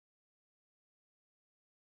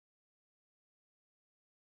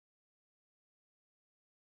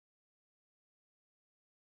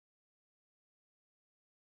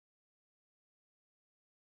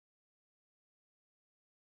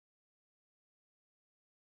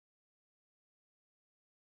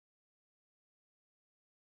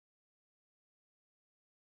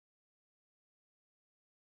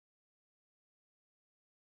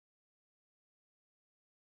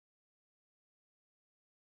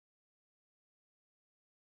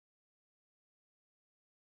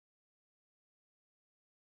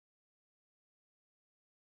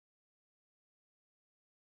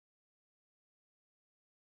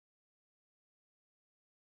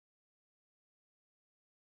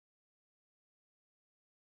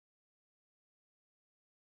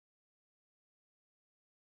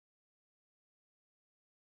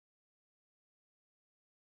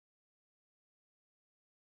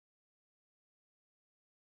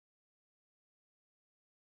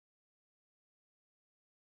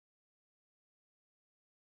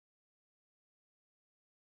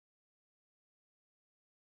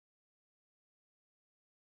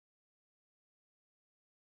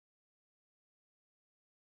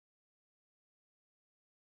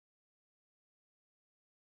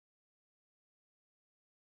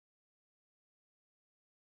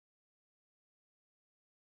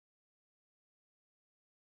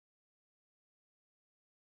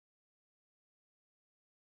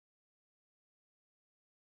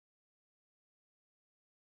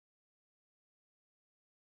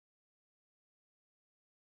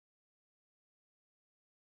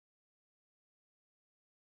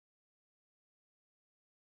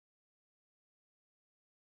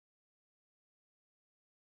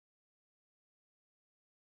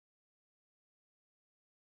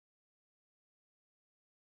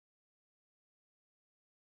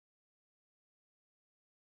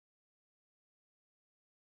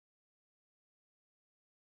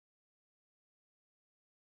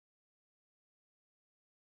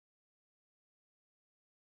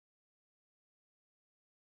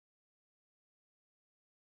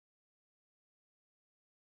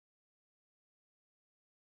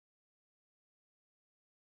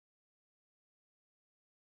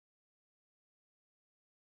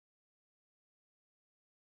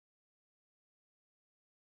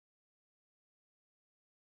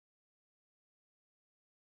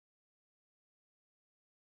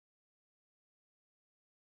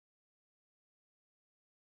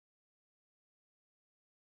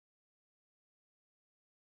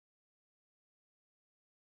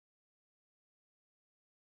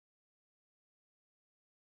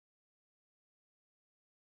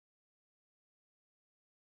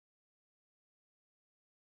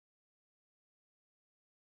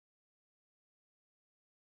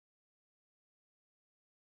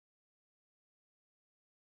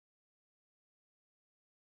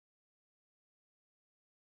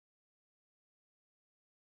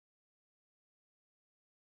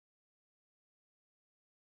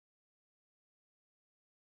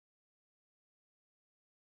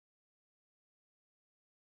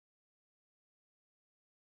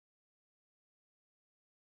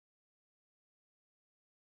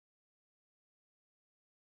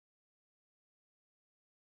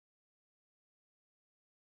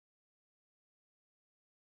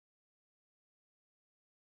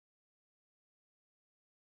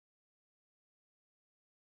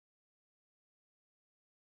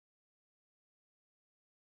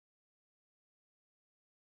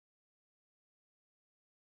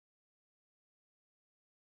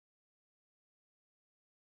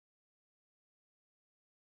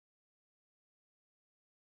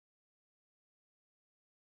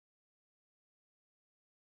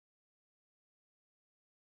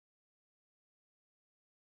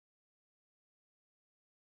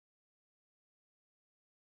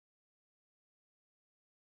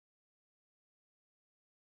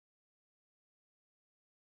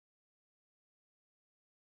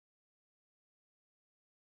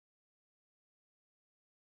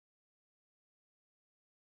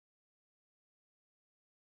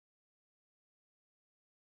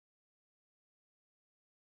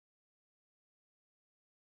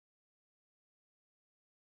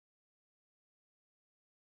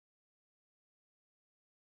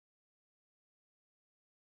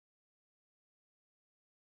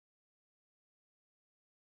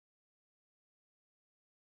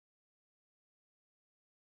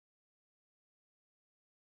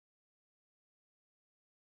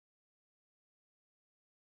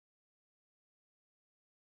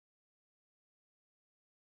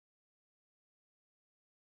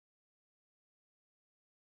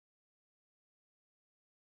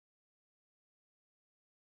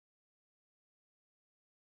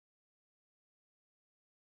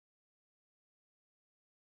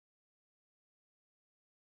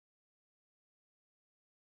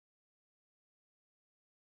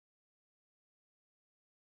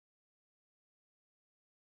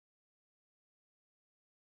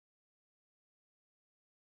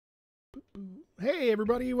Hey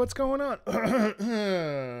everybody, what's going on?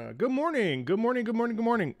 Good morning.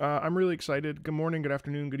 I'm really excited. Good morning, good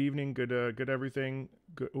afternoon, good evening, good everything.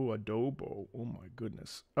 Good, oh, adobo. Oh my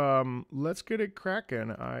goodness. Let's get it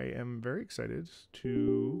cracking. I am very excited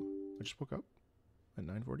I just woke up at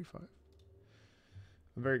 9:45.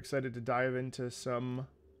 I'm very excited to dive into some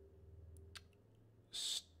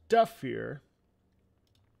stuff here.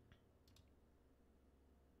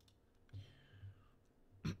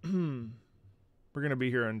 We're going to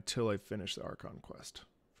be here until I finish the Archon quest.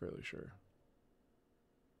 Fairly sure.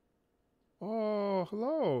 Oh,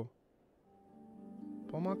 hello.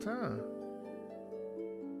 Bon matin.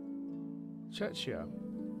 Chetchia.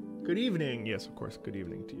 Good evening. Yes, of course, good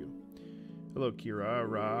evening to you. Hello, Kira,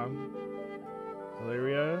 Ra,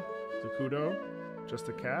 Hilaria, Zakudo, Just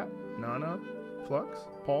a Cat, Nana, Flux,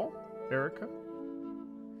 Paul, Erica,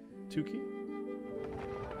 Tuki,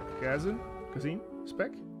 Gazin, Kazim,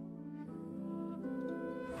 Spec.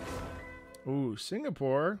 Ooh,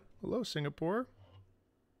 Singapore. Hello, Singapore.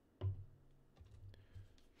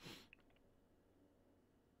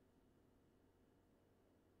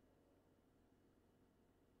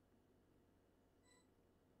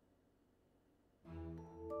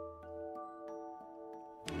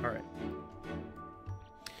 All right.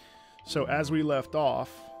 So as we left off,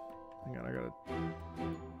 hang on, I gotta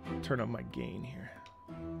turn up my gain here.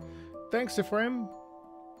 Thanks, Ephraim.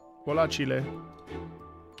 Hola, Chile.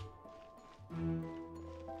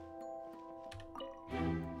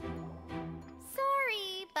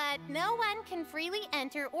 No one can freely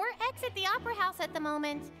enter or exit the Opera House at the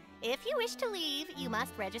moment. If you wish to leave, you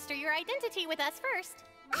must register your identity with us first.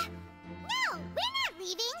 No, we're not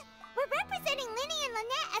leaving. We're representing Linny and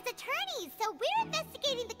Lynette as attorneys, so we're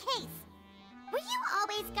investigating the case. Were you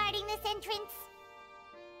always guarding this entrance?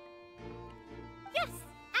 Yes.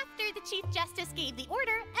 After the Chief Justice gave the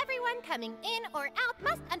order, everyone coming in or out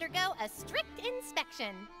must undergo a strict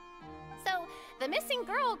inspection. So, the missing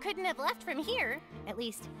girl couldn't have left from here. At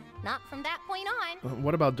least, not from that point on.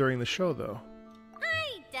 What about during the show, though?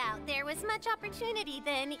 I doubt there was much opportunity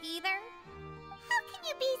then, either. How can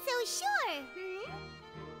you be so sure,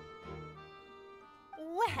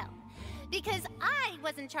 Well, because I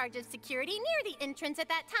was in charge of security near the entrance at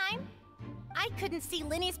that time. I couldn't see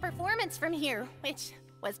Linny's performance from here, which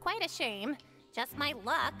was quite a shame. Just my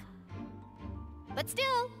luck. But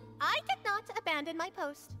still, I did not abandon my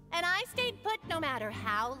post, and I stayed put no matter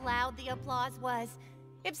how loud the applause was.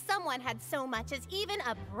 If someone had so much as even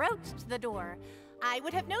approached the door, I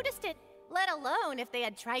would have noticed it, let alone if they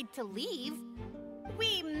had tried to leave.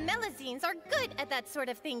 We Melazines are good at that sort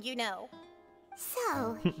of thing, you know.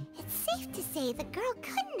 So, it's safe to say the girl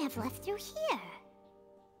couldn't have left through here.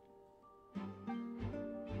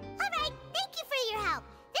 Alright, thank you for your help.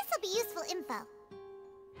 This'll be useful info.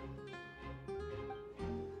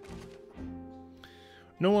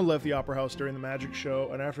 No one left the Opera House during the magic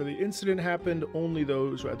show, and after the incident happened, only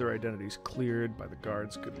those who had their identities cleared by the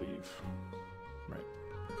guards could leave. Right.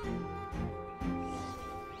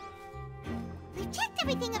 We've checked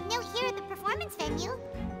everything of note here at the performance venue.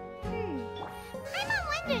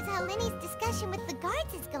 Paimon wonders how Linny's discussion with the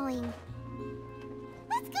guards is going.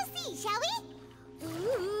 Let's go see, shall we?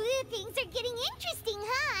 Ooh, things are getting interesting,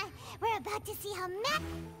 huh? We're about to see how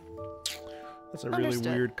That's a really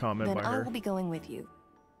weird comment then by her. I will be going with you.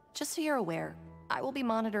 Just so you're aware, I will be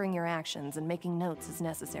monitoring your actions and making notes as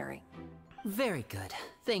necessary. Very good.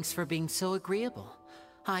 Thanks for being so agreeable.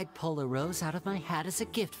 I'd pull a rose out of my hat as a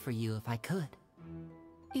gift for you if I could.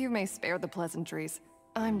 You may spare the pleasantries.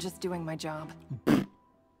 I'm just doing my job.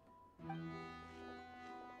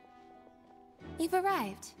 You've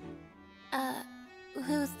arrived.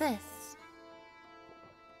 Who's this?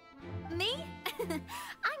 Me?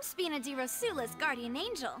 I'm Spina di Rosula's guardian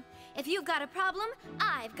angel. If you've got a problem,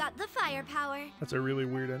 I've got the firepower. That's a really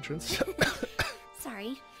weird entrance.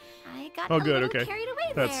 Sorry, I got Oh, a good, little okay. carried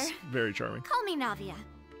away That's there. very charming. Call me Navia.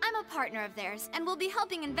 I'm a partner of theirs, and we'll be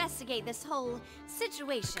helping investigate this whole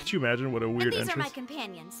situation. Could you imagine what a weird and these entrance? are my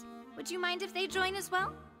companions. Would you mind if they join as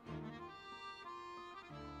well?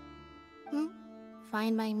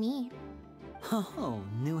 Fine by me. Oh,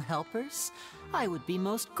 new helpers? I would be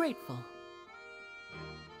most grateful.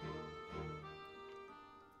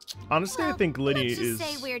 Honestly, I think Linny let's is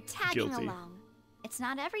just say we're tagging guilty. along. It's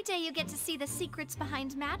not every day you get to see the secrets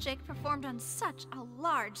behind magic performed on such a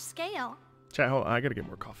large scale. Chat, hold on. I gotta get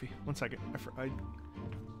more coffee. 1 second.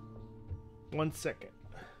 1 second.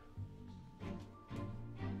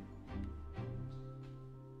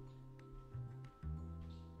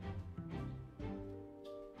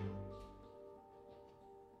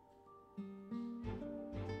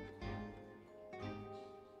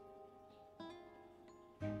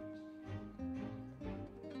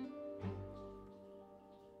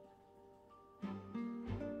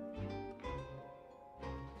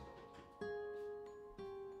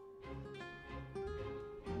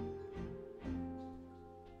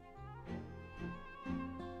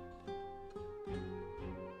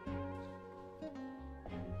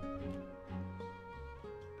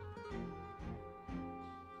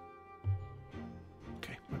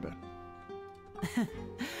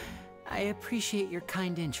 I appreciate your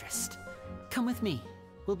kind interest. Come with me.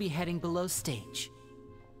 We'll be heading below stage.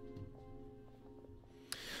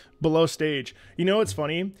 Below stage. You know what's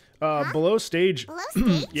funny? Below stage. Below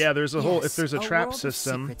stage? Yeah, there's a whole. If there's a trap world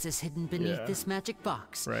system. of secrets is hidden beneath this magic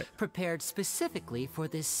box, Right. prepared specifically for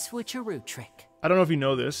this switcheroo trick. I don't know if you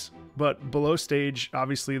know this, but below stage,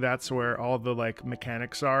 obviously that's where all the like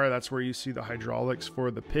mechanics are. That's where you see the hydraulics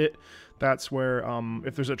for the pit. That's where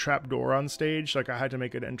if there's a trap door on stage, like I had to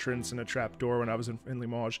make an entrance and a trap door when I was in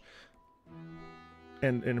Limoges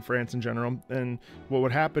and in France in general. And what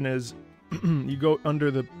would happen is you go under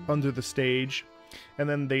the stage, and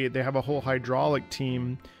then they have a whole hydraulic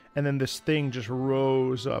team, and then this thing just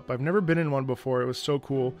rose up. I've never been in one before. It was so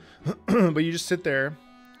cool. But you just sit there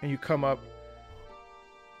and you come up.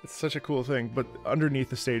 It's such a cool thing, but underneath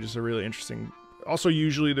the stage is a really interesting. Also,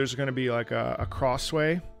 usually there's going to be like a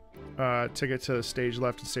crossway to get to stage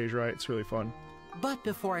left and stage right. It's really fun. But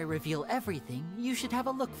before I reveal everything, you should have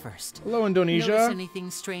a look first. Hello, Indonesia. Notice anything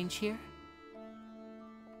strange here?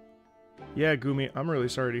 Yeah, Gumi, I'm really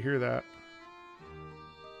sorry to hear that.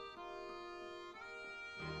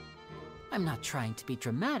 I'm not trying to be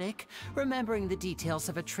dramatic. Remembering the details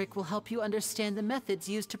of a trick will help you understand the methods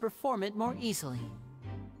used to perform it more easily.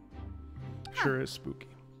 Sure is spooky.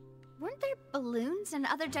 Weren't there balloons and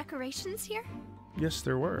other decorations here? Yes,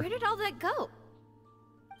 there were. Where did all that go?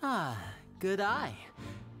 Ah, good eye.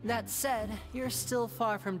 That said, you're still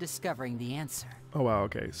far from discovering the answer. Oh, wow,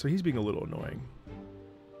 okay. So he's being a little annoying.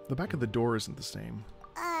 The back of the door isn't the same.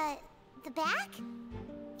 The back?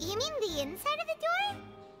 You mean the inside of the door?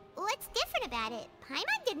 What's different about it?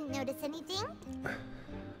 Paimon didn't notice anything.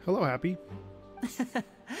 Hello, Happy.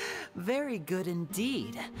 Very good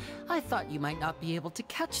indeed. I thought you might not be able to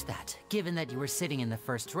catch that, given that you were sitting in the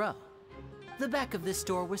first row. The back of this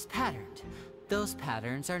door was patterned. Those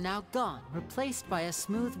patterns are now gone, replaced by a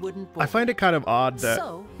smooth wooden board. I find it kind of odd that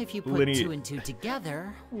So, if you put two and two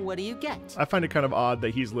together, what do you get? I find it kind of odd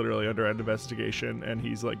that he's literally under investigation and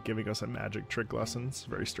he's like giving us a magic trick lesson. It's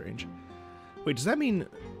very strange. Wait, does that mean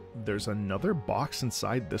there's another box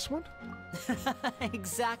inside this one?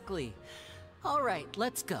 Exactly. All right,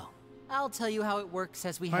 let's go. I'll tell you how it works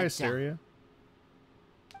as we Hi, head Asteria.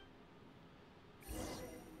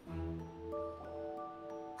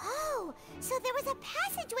 Oh, so there was a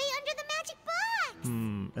passageway under the magic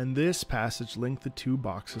box! And this passage linked the two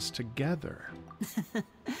boxes together. down.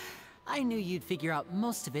 I knew you'd figure out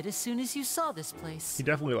most of it as soon as you saw this place. He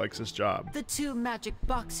definitely likes his job. The two magic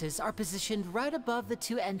boxes are positioned right above the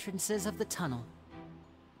two entrances of the tunnel.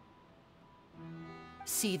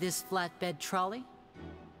 See this flatbed trolley?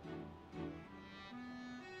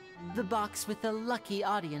 The box with the lucky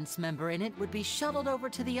audience member in it would be shuttled over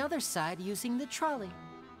to the other side using the trolley.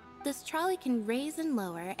 This trolley can raise and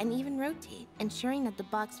lower and even rotate, ensuring that the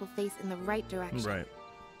box will face in the right direction. Right.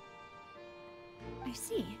 I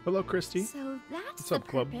see. Hello, Christy. So that's What's the up,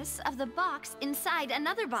 Club? purpose of the box inside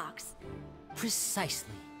another box.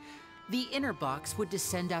 Precisely. The inner box would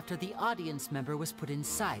descend after the audience member was put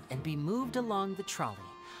inside and be moved along the trolley,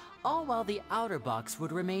 all while the outer box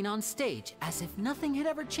would remain on stage as if nothing had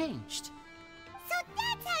ever changed. So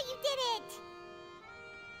that's how you did it!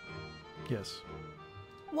 Yes.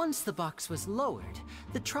 Once the box was lowered,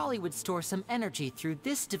 the trolley would store some energy through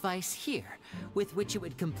this device here, with which it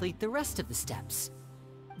would complete the rest of the steps.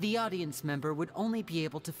 The audience member would only be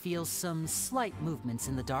able to feel some slight movements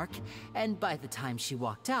in the dark, and by the time she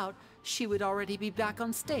walked out, she would already be back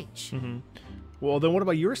on stage. Well, then what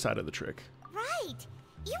about your side of the trick? Right!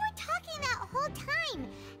 You were talking that whole time,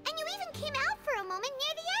 and you even came out for a moment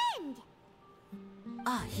near the end!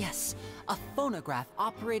 Ah, yes. A phonograph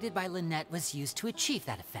operated by Lynette was used to achieve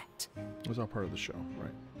that effect. It was all part of the show,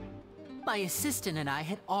 right? My assistant and I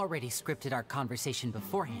had already scripted our conversation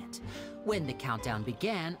beforehand. When the countdown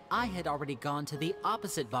began, I had already gone to the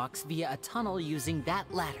opposite box via a tunnel using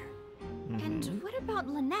that ladder. And what about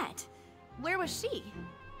Lynette? Where was she?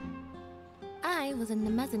 I was in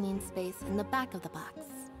the mezzanine space in the back of the box.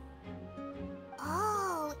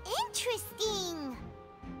 Oh, interesting!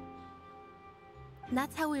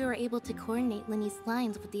 That's how we were able to coordinate Linny's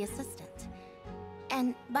lines with the assistant.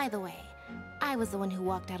 And, by the way, I was the one who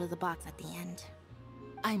walked out of the box at the end.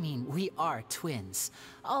 I mean, we are twins.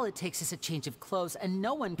 All it takes is a change of clothes and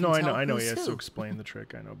no one can No, tell I know. who's He has who. to explain the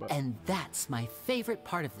trick. I know, but And that's my favorite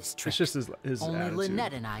part of this trick. it's just his Only attitude.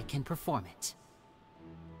 Lynette and I can perform it.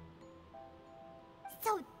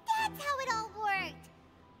 So that's how it all worked!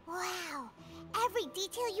 Wow, Every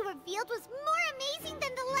detail you revealed was more amazing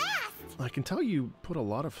than the last! I can tell you put a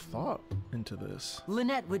lot of thought into this.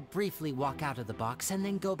 Lynette would briefly walk out of the box and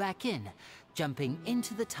then go back in, jumping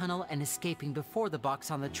into the tunnel and escaping before the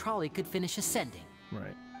box on the trolley could finish ascending.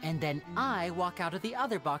 Right. And then I walk out of the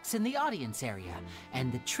other box in the audience area,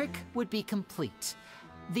 and the trick would be complete.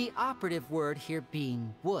 The operative word here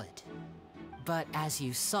being would. But as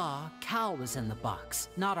you saw, Cal was in the box,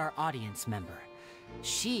 not our audience member.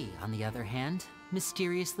 She, on the other hand,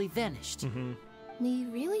 mysteriously vanished. We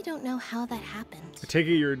really don't know how that happened. I take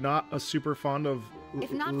it you're not a super fond of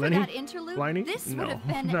If not Lenny? for that interlude, Liney? this No, would have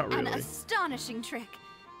been not an really. astonishing trick.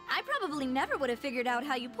 I probably never would have figured out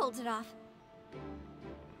how you pulled it off.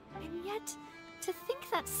 And yet, to think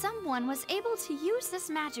that someone was able to use this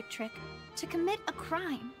magic trick to commit a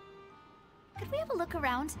crime. Could we have a look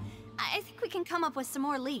around? I think we can come up with some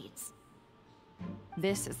more leads.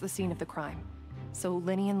 This is the scene of the crime, so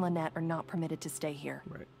Linny and Lynette are not permitted to stay here.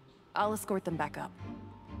 Right. I'll escort them back up.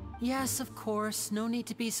 Yes, of course. No need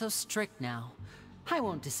to be so strict now. I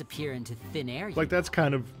won't disappear into thin air. Like, that's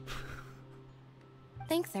kind of...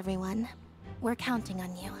 Thanks, everyone. We're counting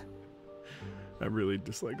on you. I really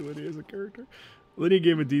dislike Lydia as a character. Lydia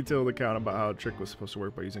gave a detailed account about how the trick was supposed to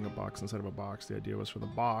work by using a box instead of a box. The idea was for the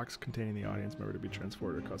box containing the audience member to be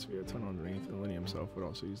transported across via a tunnel underneath, and Lydia himself would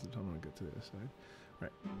also use the tunnel to get to the other side.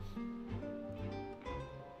 Right.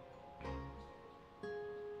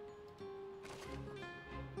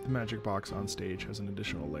 The magic box on stage has an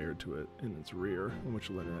additional layer to it in its rear, in which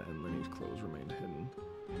Lynette and Lenny's clothes remained hidden.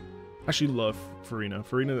 I actually love Farina.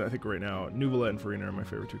 Farina, I think right now, Nuvolette and Farina are my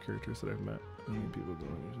favorite two characters that I've met. I mean, people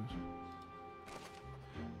don't.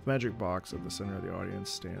 The magic box at the center of the audience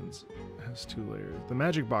stands has two layers. The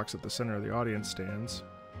magic box at the center of the audience stands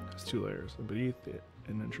has two layers. And beneath it,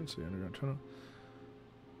 an entrance to the underground tunnel.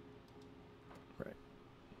 Right.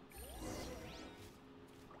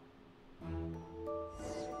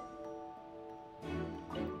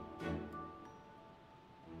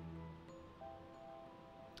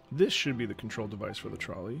 This should be the control device for the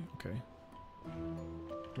trolley. Okay.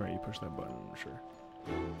 Right, you push that button, sure.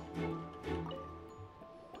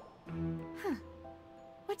 Huh.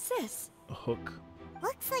 What's this? A hook.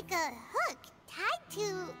 Looks like a hook tied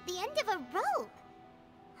to the end of a rope.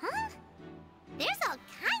 Huh? There's all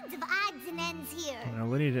kinds of odds and ends here. Now,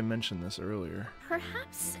 Lenny didn't mention this earlier.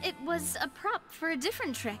 Perhaps it was a prop for a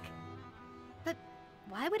different trick. But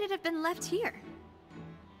why would it have been left here?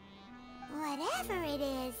 Whatever it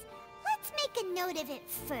is, let's make a note of it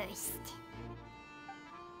first.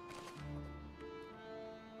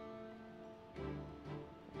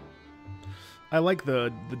 I like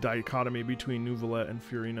the dichotomy between Nuvolette and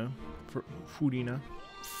Furina. Furina.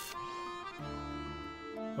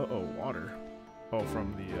 Uh-oh, water. Oh,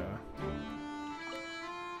 from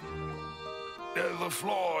The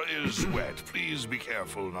floor is wet. Please be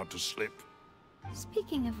careful not to slip.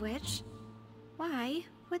 Speaking of which, why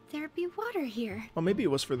would there be water here? Oh, maybe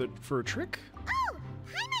it was for a trick? Oh,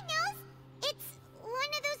 Paimon knows! It's one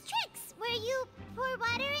of those tricks where you pour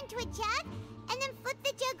water into a jug and then flip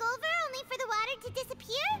the jug over only for the water to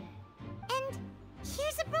disappear? And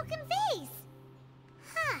here's a broken vase.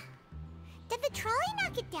 Huh. Did the trolley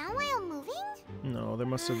knock it down while moving? No, there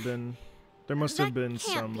must have been That some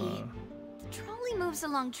can't be. The trolley moves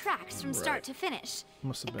along tracks from start to finish.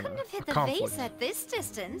 must have It been couldn't have hit a the conflict. vase at this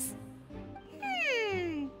distance.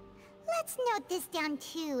 Let's note this down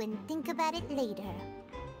too and think about it later.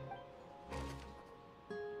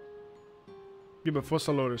 Yeah, but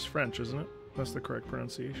Fossalot is French, isn't it? That's the correct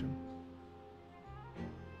pronunciation.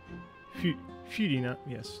 Furina,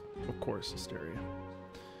 yes, of course, Hysteria.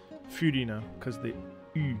 Furina, because the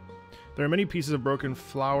U. There are many pieces of broken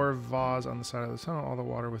flower vase on the side of the tunnel. All the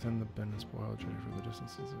water within the bin is boiled for the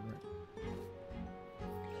distances.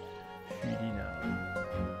 Furina.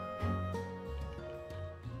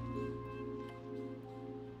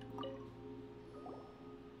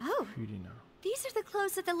 Oh, Furina. these are the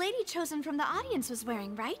clothes that the lady chosen from the audience was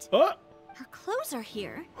wearing, right? Oh! Her clothes are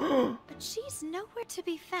here, but she's nowhere to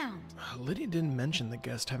be found. Lydia didn't mention the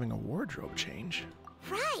guest having a wardrobe change.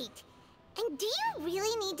 Right. And do you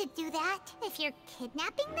really need to do that if you're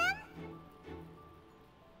kidnapping them?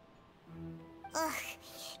 Ugh,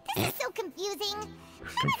 this is so confusing.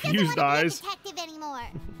 Confused eyes. Be a detective anymore.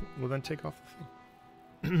 Well, then take off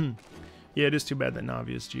the thing. Yeah, it is too bad that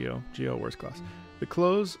Navi is Geo. Geo, worst class. The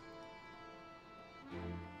clothes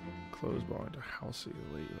belong to Halsey,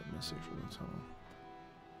 the lady that missing from the tunnel.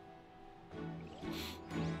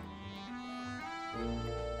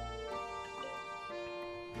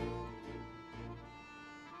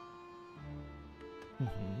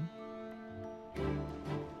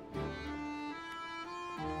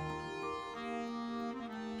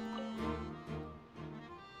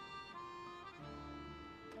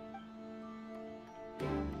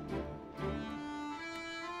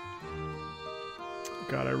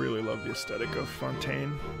 God, I really love the aesthetic of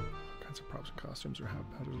Fontaine. All kinds of props and costumes are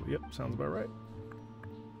haphazardly. Yep, sounds about right.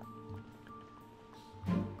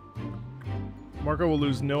 Marco will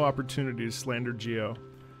lose no opportunity to slander Geo.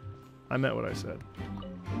 I meant what I said.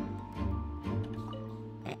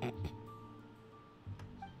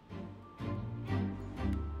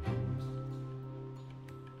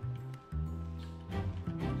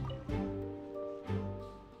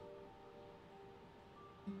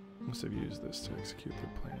 Must have used this to execute their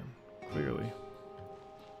plan. Clearly.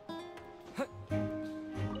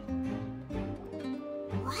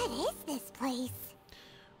 What is this place?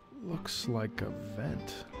 Looks like a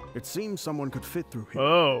vent. It seems someone could fit through here.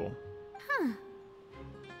 Oh. Huh.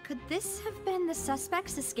 Could this have been the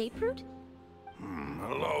suspect's escape route?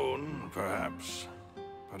 Alone, perhaps.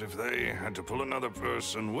 But if they had to pull another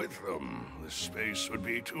person with them, this space would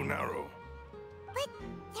be too narrow. But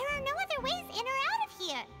there are no other ways in or out of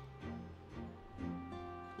here.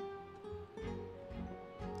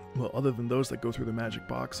 Well, other than those that go through the magic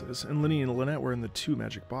boxes. And Linny and Lynette were in the 2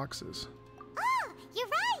 magic boxes. Oh, you're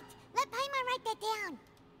right. Let Paimon write that down.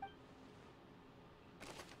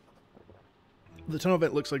 The tunnel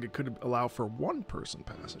vent looks like it could allow for 1-person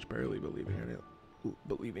passage, barely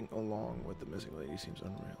believing along with the missing lady seems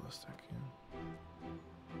unrealistic.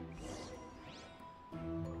 Yeah.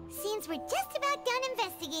 Seems we're just about done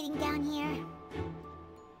investigating down here.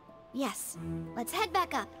 Yes. Let's head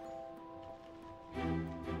back up.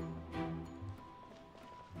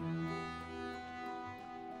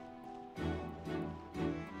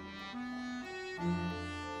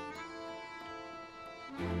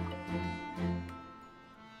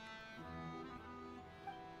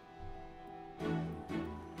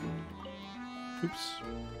 Oops.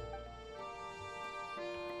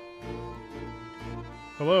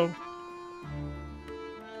 Hello?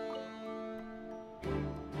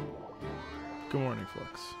 Good morning,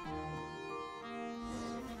 Flux.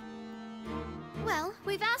 Well,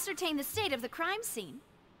 we've ascertained the state of the crime scene.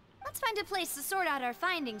 Let's find a place to sort out our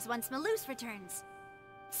findings once Malus returns.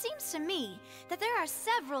 It seems to me that there are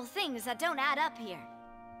several things that don't add up here.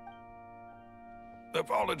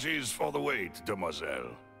 Apologies for the wait,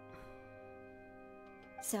 demoiselle.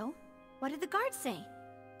 So, what did the guards say?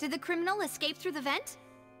 Did the criminal escape through the vent?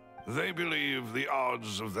 They believe the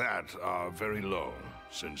odds of that are very low,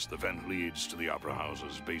 since the vent leads to the Opera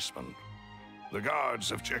House's basement. The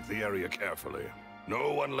guards have checked the area carefully.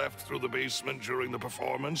 No one left through the basement during the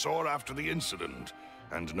performance or after the incident,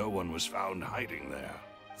 and no one was found hiding there.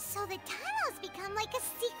 So the tunnels become like a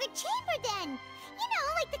secret chamber then. You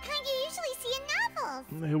know, like the kind you usually see in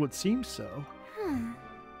novels. It would seem so.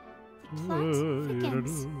 The plot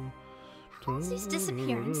thickens. Halsey's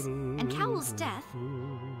disappearance and Cowell's death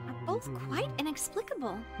are both quite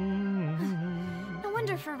inexplicable. No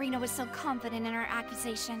wonder Farina was so confident in her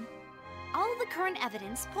accusation. All the current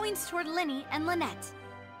evidence points toward Linny and Lynette.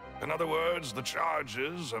 In other words, the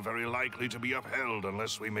charges are very likely to be upheld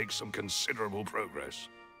unless we make some considerable progress.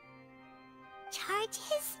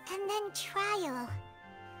 Charges and then trial.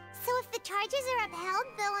 So if the charges are upheld,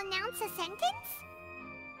 they'll announce a sentence?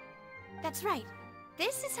 That's right.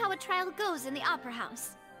 This is how a trial goes in the Opera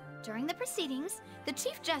House. During the proceedings, the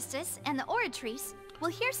Chief Justice and the Oratrice will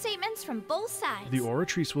hear statements from both sides. The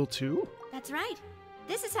Oratrice will too? That's right.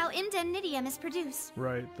 This is how indemnitium is produced.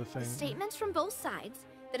 Right, the thing. The statements from both sides,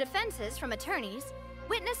 the defenses from attorneys,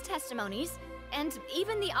 witness testimonies, and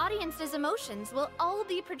even the audience's emotions will all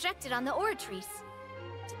be projected on the Oratrice.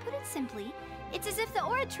 To put it simply, it's as if the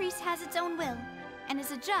Oratrice has its own will, and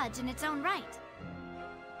is a judge in its own right.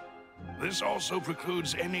 This also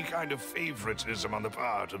precludes any kind of favoritism on the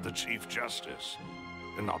part of the Chief Justice.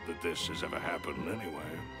 And not that this has ever happened anyway.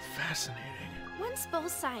 Fascinating. Once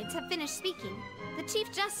both sides have finished speaking, the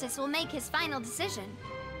Chief Justice will make his final decision.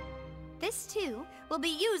 This, too, will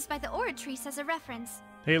be used by the Oratrice as a reference.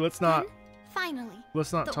 Hey, let's not... Then, finally,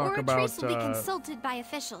 let's not talk about... The Oratrice will be consulted by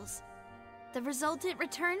officials. The result it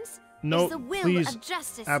returns no, is the will please, of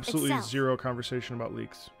justice absolutely itself. Zero conversation about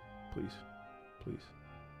leaks. Please. Please.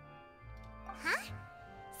 Huh?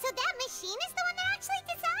 So that machine is the one that actually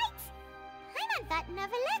decides? Paimon thought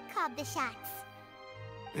Neverlet called the shots.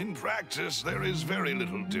 In practice, there is very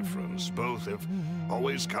little difference. Both have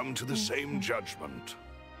always come to the same judgment,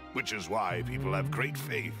 which is why people have great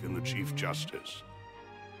faith in the Chief Justice.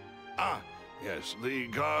 Ah, yes, the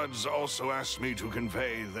guards also asked me to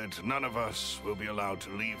convey that none of us will be allowed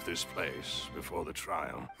to leave this place before the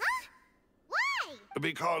trial. Huh? Why?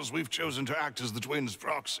 Because we've chosen to act as the twins'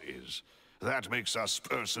 proxies. That makes us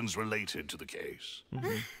persons related to the case.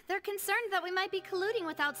 They're concerned that we might be colluding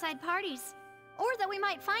with outside parties. or that we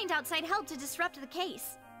might find outside help to disrupt the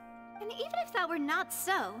case. And even if that were not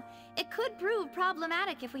so, it could prove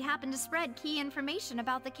problematic if we happen to spread key information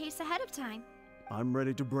about the case ahead of time. I'm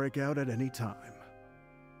ready to break out at any time.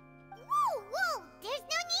 Whoa, whoa! There's no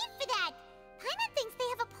need for that! Paimon thinks they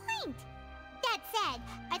have a point. That said,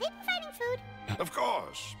 are they providing food? Of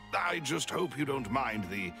course. I just hope you don't mind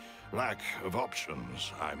the lack of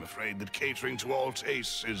options. I'm afraid that catering to all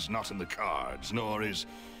tastes is not in the cards, nor is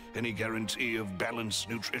any guarantee of balanced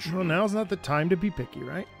nutrition. Well, now's not the time to be picky,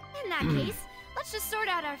 right? In that case, let's just sort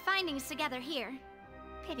out our findings together here.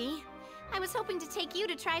 Pity. I was hoping to take you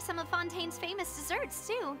to try some of Fontaine's famous desserts,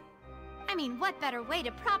 too. I mean, what better way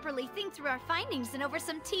to properly think through our findings than over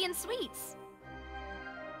some tea and sweets?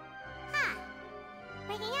 Huh.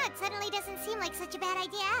 Breaking out suddenly doesn't seem like such a bad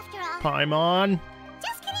idea after all. Paimon.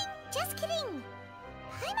 Just kidding, just kidding.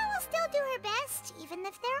 Paimon will still do her best, even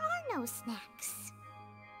if there are no snacks.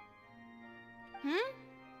 Hmm?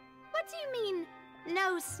 What do you mean,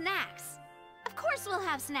 no snacks? Of course we'll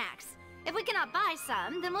have snacks. If we cannot buy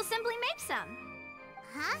some, then we'll simply make some.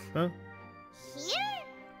 Huh? Here?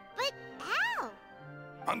 But how?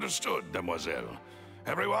 Understood, Demoiselle.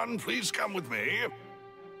 Everyone, please come with me.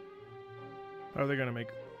 How are they gonna make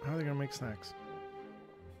snacks?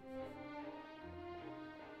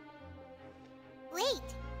 Wait,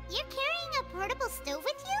 you're carrying a portable stove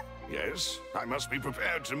with you? Yes, I must be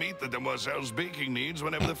prepared to meet the Demoiselle's baking needs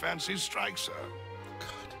whenever the fancy strikes her.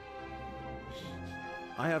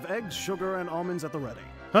 I have eggs, sugar, and almonds at the ready.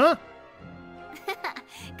 Huh?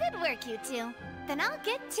 Good work, you two. Then I'll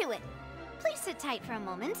get to it. Please sit tight for a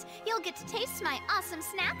moment. You'll get to taste my awesome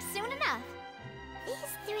snacks soon enough.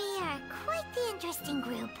 These three are quite the interesting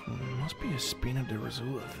group. Must be a Spina de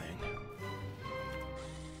Rosula thing.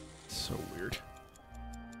 It's so weird.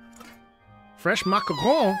 Fresh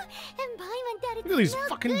macaron. And Paimon thought it Look at these smelled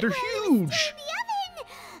fucking, good they're while it was huge. still in the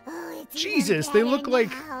oven. Oh, it's even Jesus, they look better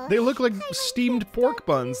like now. steamed pork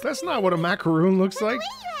buns. That's not what a macaroon looks But like. the way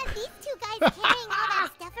you have these two guys carrying all that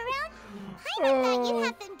stuff around, Paimon thought you'd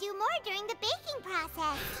have them do more during the baking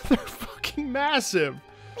process. They're fucking massive.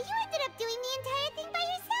 But you ended up doing the entire thing by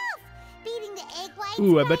yourself. Beating the egg whites.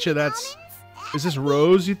 Ooh, I bet you grinding that's... almonds, Is this everything.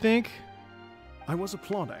 Rose, you think? I was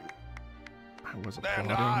applauding. I was And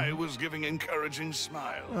applauding. I was giving encouraging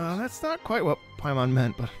smiles. That's not quite what Paimon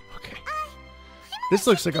meant, but okay. Paimon This was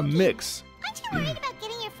looks just like a thinking, mix. Aren't you worried about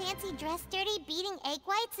getting your fancy dress dirty beating egg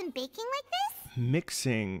whites and baking like this?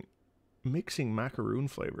 Mixing macaroon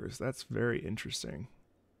flavors. That's very interesting.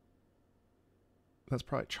 That's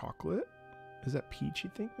probably chocolate. Is that peach,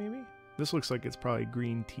 you think, maybe? This looks like it's probably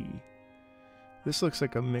green tea. This looks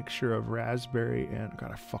like a mixture of raspberry and...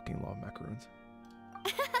 God, I fucking love macaroons.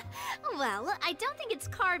 Well, I don't think it's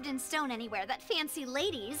carved in stone anywhere that fancy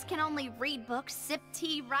ladies can only read books, sip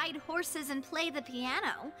tea, ride horses, and play the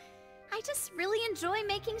piano. I just really enjoy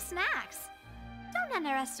making snacks. Don't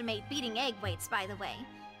underestimate beating egg whites, by the way.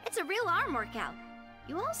 It's a real arm workout.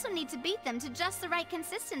 You also need to beat them to just the right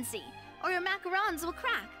consistency, or your macarons will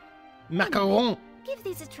crack. Macaron! Give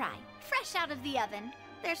these a try, fresh out of the oven.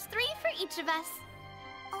 There's 3 for each of us.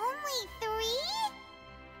 Only 3?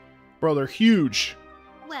 Bro, they're huge.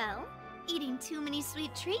 Well, eating too many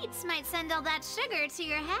sweet treats might send all that sugar to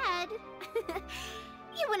your head.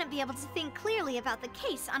 You wouldn't be able to think clearly about the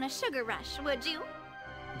case on a sugar rush, would you?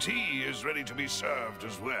 Tea is ready to be served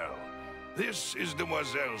as well. This is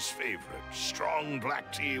Demoiselle's favorite, strong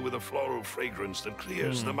black tea with a floral fragrance that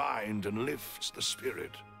clears the mind and lifts the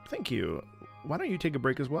spirit. Thank you. Why don't you take a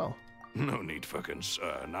break as well? No need for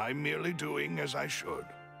concern. I'm merely doing as I should.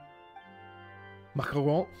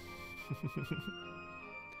 Macaron?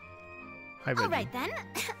 Hi, All Veggie. right then.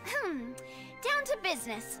 Down to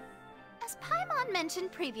business. As Paimon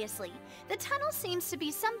mentioned previously, the tunnel seems to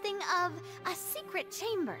be something of a secret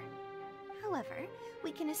chamber. However,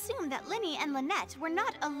 we can assume that Linny and Lynette were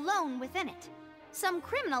not alone within it. Some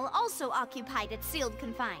criminal also occupied its sealed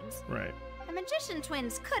confines. Right. The magician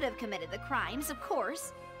twins could have committed the crimes, of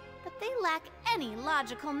course, but they lack any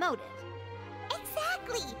logical motive.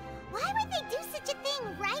 Exactly! Why would they do such a thing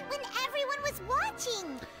right when everyone was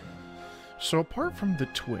watching? So apart from the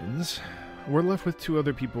twins, we're left with two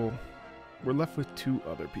other people.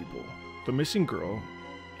 The missing girl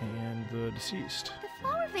and the deceased. The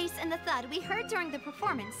flower vase and the thud we heard during the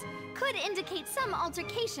performance could indicate some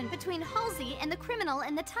altercation between Halsey and the criminal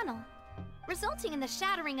in the tunnel, resulting in the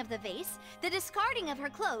shattering of the vase, the discarding of her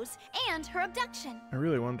clothes, and her abduction. I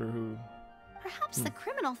really wonder who... Perhaps the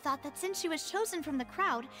criminal thought that since she was chosen from the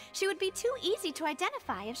crowd, she would be too easy to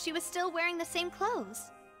identify if she was still wearing the same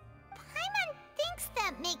clothes. Paimon thinks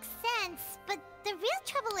that makes sense, but the real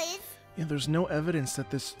trouble is... Yeah, there's no evidence that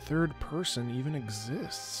this third person even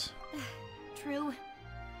exists. True.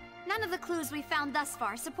 None of the clues we found thus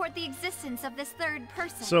far support the existence of this third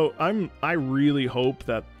person. So I really hope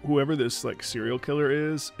that whoever this like serial killer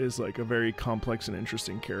is like a very complex and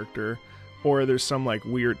interesting character, or there's some like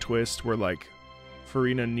weird twist where like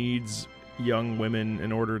Farina needs young women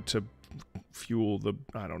in order to fuel the,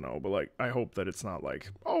 I don't know, but like I hope that it's not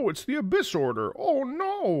like, oh, it's the Abyss Order. Oh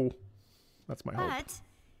no. That's my hope. But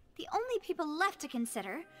the only people left to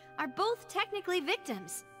consider are both technically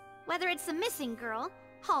victims, whether it's the missing girl,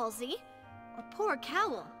 Halsey, or poor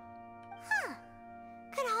Cowl. Huh.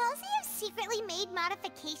 Could Halsey have secretly made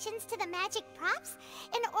modifications to the magic props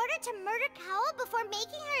in order to murder Cowl before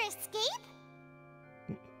making her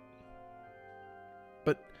escape?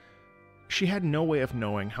 But she had no way of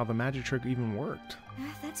knowing how the magic trick even worked.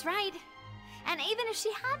 That's right. And even if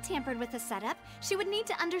she had tampered with the setup, she would need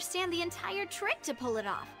to understand the entire trick to pull it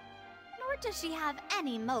off. Nor does she have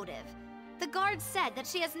any motive. The guard said that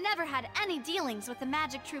she has never had any dealings with the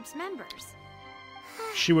Magic Troop's members.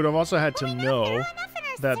 She would have also had to know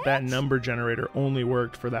that that number generator only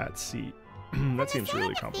worked for that seat. That seems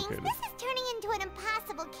really complicated. This is turning into an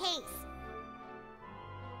impossible case.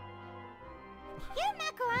 Your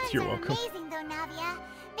macarons You're are welcome. amazing, though, Navia.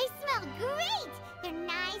 They smell great. They're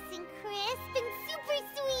nice and crisp and super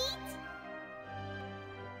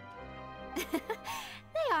sweet.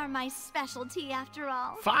 They are my specialty, after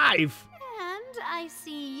all. 5! And I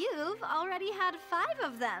see you've already had 5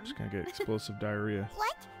 of them. Just gonna get explosive diarrhea.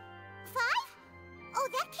 What? 5? Oh,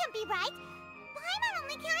 that can't be right. Paimon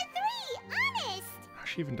only counted 3. Honest. How'd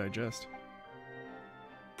she even digest?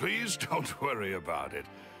 Please don't worry about it.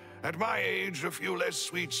 At my age, a few less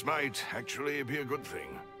sweets might actually be a good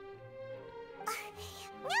thing.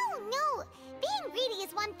 No. Being greedy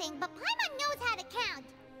is one thing, but Paimon knows how to count.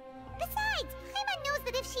 Besides, Paimon knows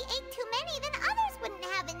that if she ate too many, then others wouldn't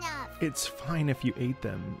have enough. It's fine if you ate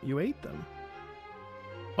them. You ate them.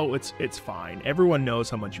 Oh, it's fine. Everyone knows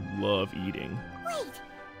how much you love eating. Wait,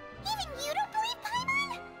 even you don't believe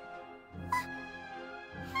Paimon?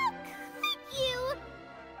 How could you?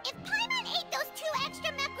 If Paimon ate those 2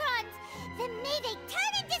 extra macarons, then may they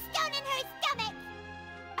turn into stone in her stomach.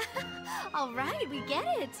 All right, we get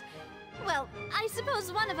it. Well, I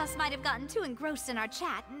suppose one of us might have gotten too engrossed in our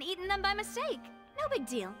chat and eaten them by mistake. No big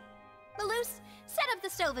deal. Malus, set up the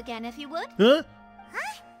stove again, if you would. Huh?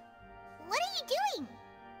 Huh? What are you doing?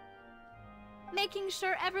 Making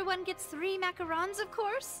sure everyone gets 3 macarons, of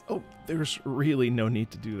course. Oh, there's really no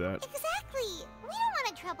need to do that. Exactly. We don't want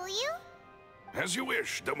to trouble you. As you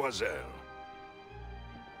wish, demoiselle.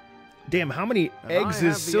 Damn, how many And eggs I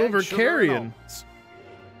have is the Silver egg, sugar, and carrying? almonds.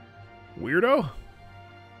 Weirdo?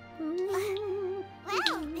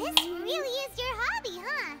 Wow, this really is your hobby,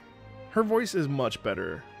 huh? Her voice is much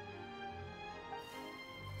better.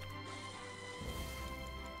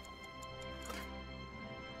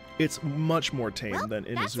 It's much more tame Well, than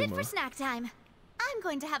that's it for Inazuma. snack time. I'm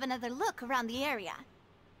going to have another look around the area.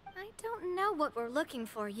 I don't know what we're looking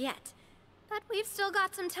for yet, but we've still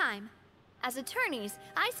got some time. As attorneys,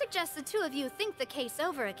 I suggest the 2 of you think the case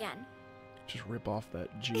over again. Just rip off that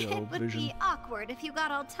It Geo would vision. be awkward if you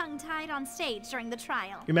got all tongue-tied on stage during the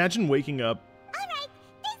trial. Imagine waking up. All right,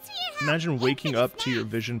 thanks for your help. Imagine and waking for the up to your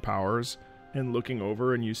snacks. vision powers and looking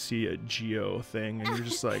over and you see a Geo thing and you're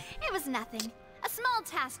just like, It was nothing. A small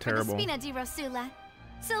task Terrible. for the Spina di Rosula.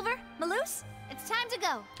 Silver, Malus, it's time to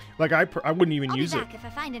go. like I wouldn't even I'll use be it. back if I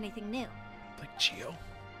find anything new. Like Geo.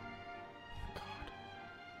 God.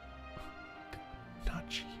 Not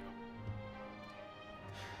Geo.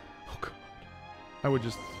 Oh God. I would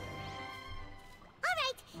just. All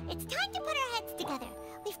right, it's time to put our heads together.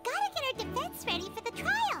 We've got to get our defense ready for the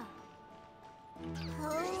trial.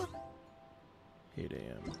 Oh, 8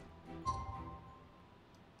 a.m.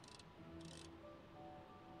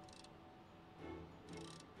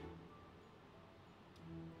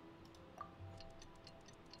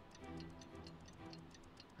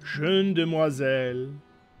 Jeune demoiselle.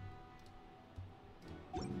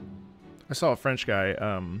 I saw a French guy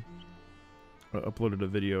uploaded a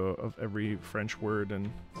video of every French word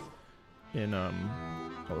in well,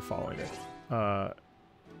 the following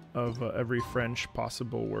of every French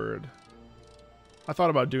possible word. I thought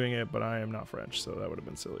about doing it, but I am not French, so that would have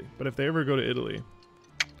been silly. But if they ever go to Italy,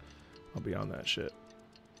 I'll be on that shit.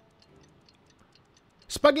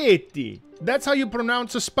 Spaghetti. That's how you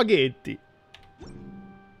pronounce a spaghetti.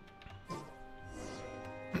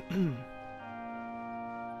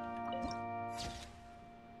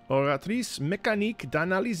 Oratrice mécanique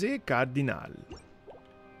d'analyse cardinale.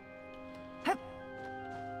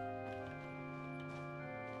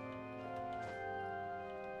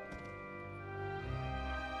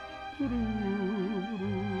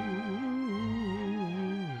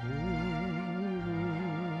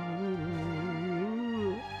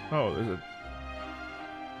 Oh, there's a...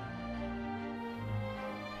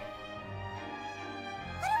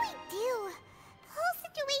 What do we do? The whole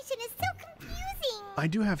situation is so confusing. I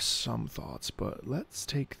do have some thoughts, but let's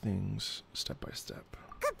take things step by step.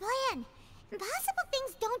 Good plan. Impossible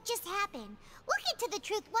things don't just happen. We'll get to the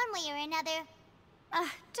truth one way or another.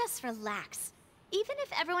 Just relax. Even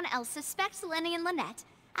if everyone else suspects Lenny and Lynette,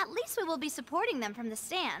 at least we will be supporting them from the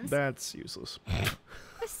stands. That's useless.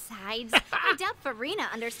 Besides, I doubt Farina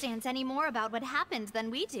understands any more about what happened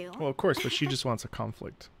than we do. Well, of course, but she just wants a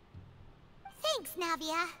conflict. Thanks,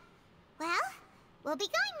 Navia. Well, we'll be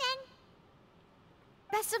going then.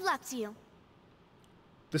 Best of luck to you.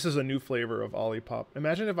 This is a new flavor of Olipop.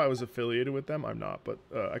 Imagine if I was affiliated with them. I'm not, but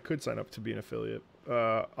I could sign up to be an affiliate.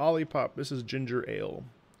 Olipop, this is ginger ale.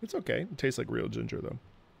 It's okay. It tastes like real ginger, though.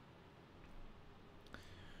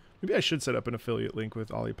 Maybe I should set up an affiliate link with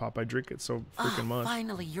Olipop. I drink it so freaking much.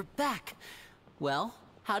 Finally, you're back. Well,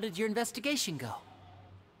 how did your investigation go?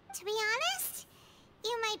 To be honest,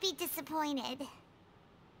 you might be disappointed.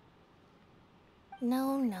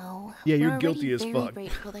 No, no. Yeah, you're We're guilty already as very fuck.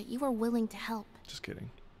 grateful that you were willing to help. Just kidding.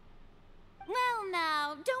 Well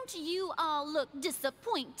now, don't you all look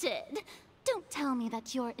disappointed? Don't tell me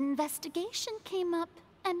that your investigation came up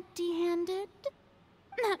empty-handed.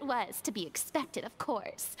 That was to be expected, of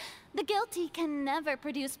course. The guilty can never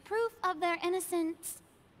produce proof of their innocence.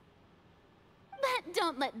 But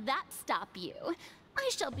don't let that stop you. I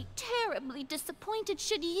shall be terribly disappointed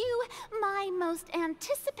should you, my most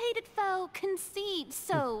anticipated foe, concede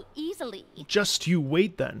so easily. Just you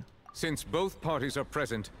wait then. Since both parties are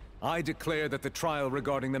present, I declare that the trial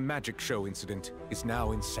regarding the magic show incident is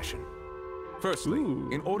now in session. Firstly,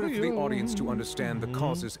 in order for the audience to understand the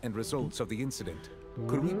causes and results of the incident,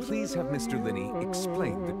 could we please have Mr. Linney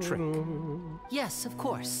explain the trick? Yes, of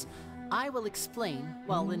course. I will explain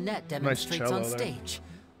while Lynette demonstrates cello on there. stage.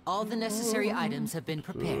 All the necessary items have been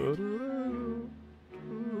prepared.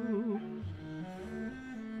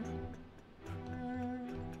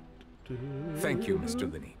 Thank you,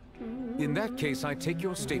 Mr. Linney. In that case, I take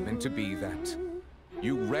your statement to be that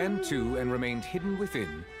you ran to and remained hidden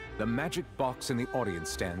within the magic box in the audience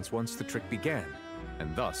stands once the trick began,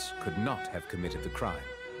 and thus could not have committed the crime.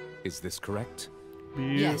 Is this correct?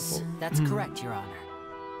 Yes, that's correct, Your Honor.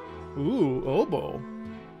 Ooh, oboe.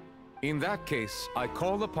 In that case, I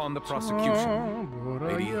call upon the prosecution.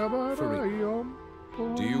 Lady Farina,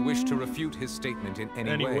 do you wish to refute his statement in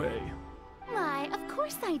any way? Why, of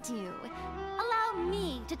course I do. Allow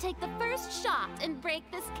me to take the first shot and break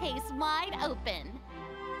this case wide open.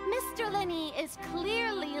 Mr. Linney is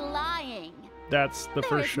clearly lying. That's the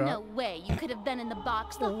first shot. There is no way you could have been in the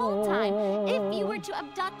box the whole time if you were to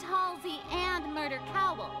abduct Halsey and murder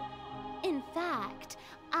Cowell. In fact,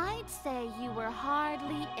 I'd say you were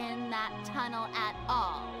hardly in that tunnel at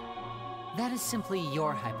all. That is simply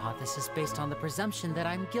your hypothesis based on the presumption that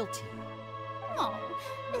I'm guilty. Oh,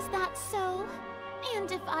 is that so?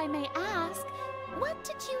 And if I may ask, what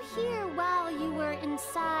did you hear while you were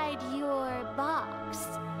inside your box?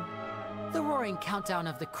 The roaring countdown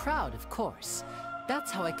of the crowd, of course.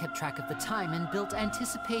 That's how I kept track of the time and built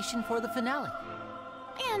anticipation for the finale.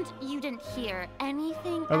 And you didn't hear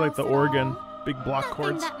anything I like else the at organ. all? Big block Nothing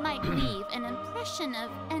chords. that might leave an impression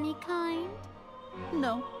of any kind?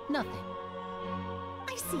 No, nothing.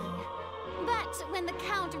 I see. But when the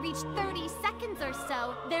count reached 30 seconds or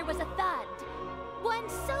so, there was a thud. One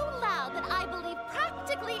so loud that I believe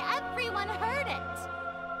practically everyone heard it.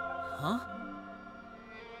 Huh?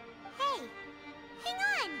 Hey, hang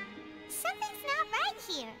on. Something's not right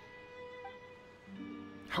here.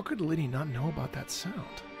 How could Liddy not know about that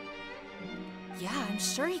sound? Yeah, I'm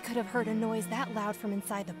sure he could have heard a noise that loud from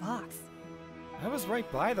inside the box. I was right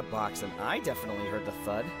by the box and I definitely heard the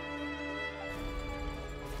thud.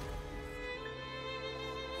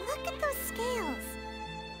 Look at those scales.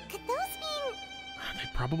 Could those mean... They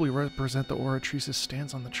probably represent the Oratrice's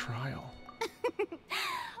stance on the trial.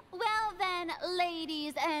 Well then,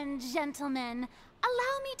 ladies and gentlemen,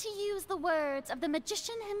 allow me to use the words of the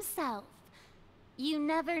magician himself. You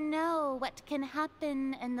never know what can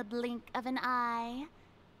happen in the blink of an eye.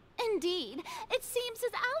 Indeed, it seems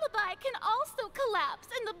his alibi can also collapse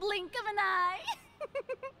in the blink of an eye.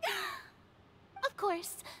 Of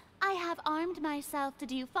course, I have armed myself to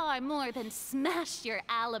do far more than smash your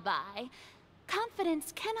alibi.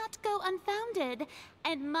 Confidence cannot go unfounded,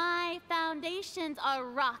 and my foundations are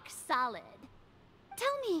rock solid.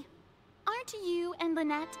 Tell me, aren't you and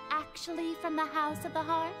Lynette actually from the House of the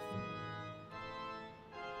Hearth?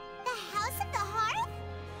 The House of the Hearth?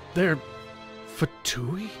 They're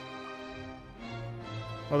Fatui?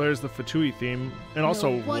 Oh, there's the Fatui theme. And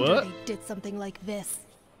also, no wonder what? they did something like this.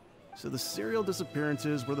 So the serial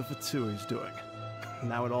disappearances were the Fatui's doing.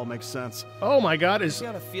 Now it all makes sense. Oh my god, is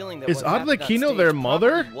got a feeling that is what happened on Arlecchino stage their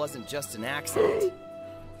mother? probably wasn't just an accident.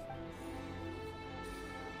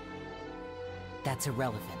 That's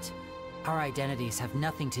irrelevant. Our identities have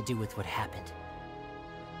nothing to do with what happened.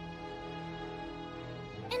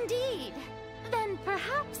 Indeed. Then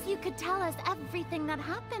perhaps you could tell us everything that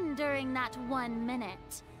happened during that 1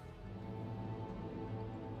 minute.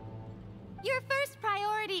 Your first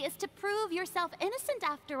priority is to prove yourself innocent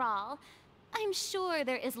after all. I'm sure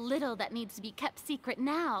there is little that needs to be kept secret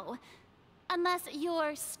now. Unless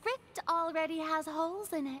your script already has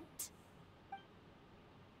holes in it.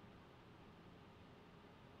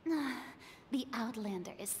 The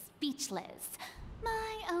Outlander is speechless.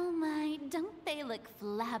 My, oh my, don't they look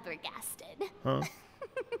flabbergasted? Huh?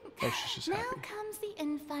 Oh, she's just Now happy. comes the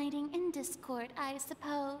infighting and discord, I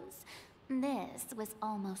suppose. This was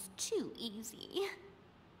almost too easy.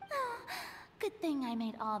 Oh, good thing I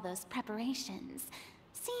made all those preparations.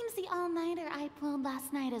 Seems the all-nighter I pulled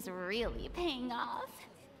last night is really paying off.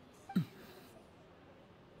 Hey,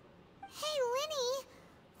 Linny,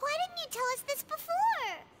 why didn't you tell us this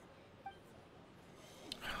before?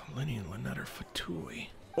 Linny and Lynette are Fatui.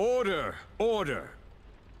 Order! Order!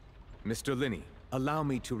 Mr. Linney, allow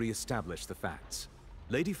me to re-establish the facts.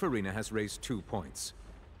 Lady Farina has raised 2 points.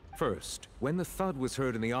 First, when the thud was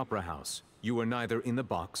heard in the Opera House, you were neither in the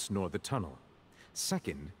box nor the tunnel.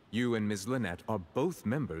 Second, you and Ms. Lynette are both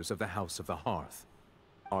members of the House of the Hearth.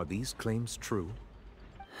 Are these claims true?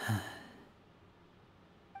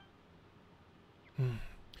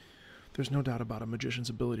 There's no doubt about a magician's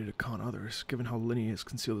ability to con others. Given how Linny has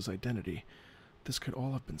concealed his identity, this could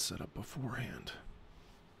all have been set up beforehand.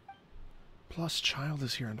 Plus, Child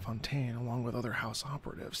is here in Fontaine along with other house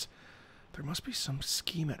operatives. There must be some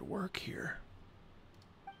scheme at work here.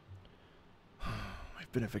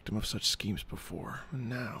 I've been a victim of such schemes before, and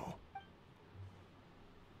now...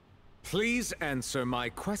 Please answer my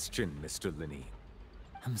question, Mr. Linney.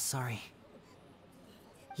 I'm sorry.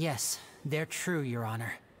 Yes, they're true, Your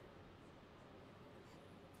Honor.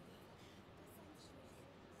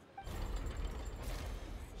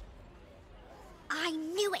 I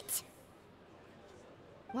knew it!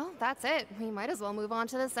 Well, that's it. We might as well move on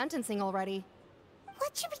to the sentencing already.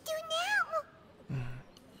 What should we do now?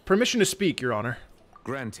 Permission to speak, Your Honor.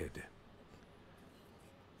 Granted.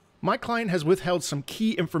 My client has withheld some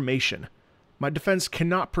key information. My defense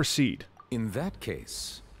cannot proceed. In that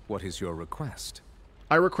case, what is your request?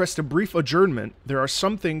 I request a brief adjournment. There are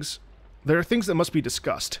things that must be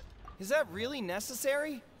discussed. Is that really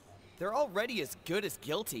necessary? They're already as good as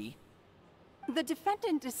guilty. The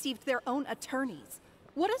defendant deceived their own attorneys.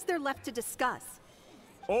 What is there left to discuss?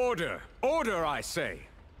 Order! Order, I say!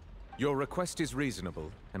 Your request is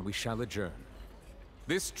reasonable, and we shall adjourn.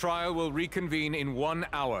 This trial will reconvene in 1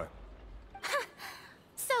 hour.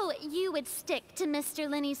 So you would stick to Mr.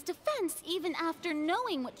 Linney's defense even after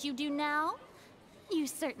knowing what you do now? You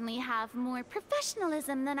certainly have more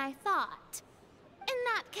professionalism than I thought. In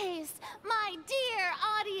that case, my dear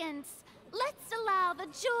audience, let's allow the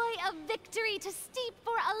joy of victory to steep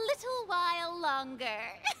for a little while longer.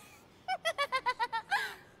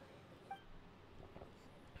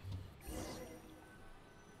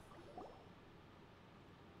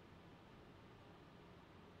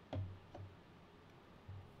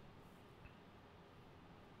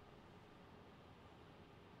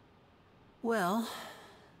 Well,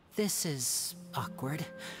 this is awkward.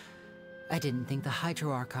 I didn't think the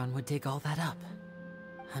Hydro Archon would dig all that up.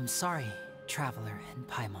 I'm sorry, Traveler and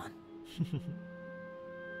Paimon.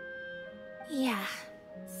 Yeah,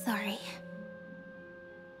 sorry.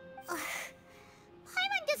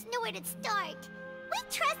 Paimon doesn't know where to start. We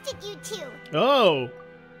trusted you two. Oh!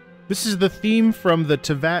 This is the theme from the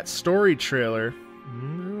Tevat story trailer.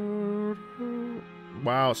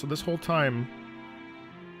 Wow, so this whole time...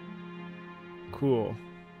 Cool.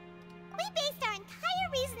 We based our entire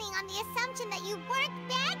reasoning on the assumption that you weren't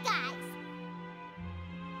bad guys.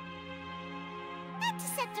 Not to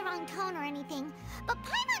set the wrong tone or anything, but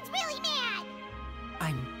Paimon's really mad.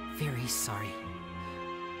 I'm very sorry.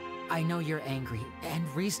 I know you're angry, and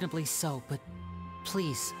reasonably so, but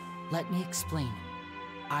please, let me explain.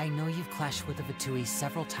 I know you've clashed with the Fatui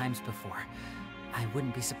several times before. I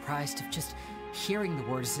wouldn't be surprised if just hearing the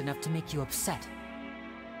word is enough to make you upset.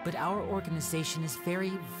 But our organization is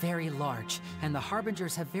very, very large, and the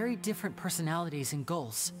Harbingers have very different personalities and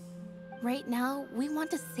goals. Right now, we want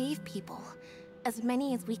to save people. As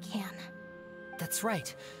many as we can. That's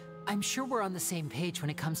right. I'm sure we're on the same page when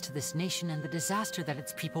it comes to this nation and the disaster that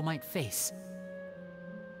its people might face.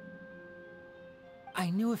 I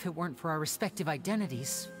knew if it weren't for our respective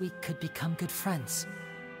identities, we could become good friends.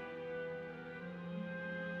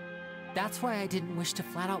 That's why I didn't wish to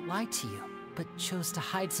flat out lie to you, but chose to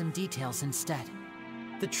hide some details instead.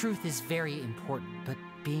 The truth is very important, but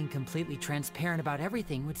being completely transparent about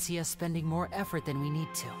everything would see us spending more effort than we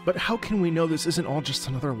need to. But how can we know this isn't all just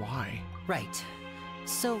another lie? Right.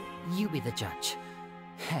 So, you be the judge.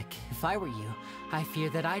 Heck, if I were you, I fear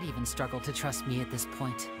that I'd even struggle to trust me at this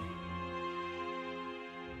point.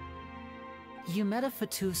 You met a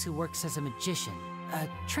Fatus who works as a magician, a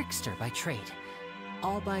trickster by trade.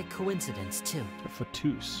 All by coincidence, too. A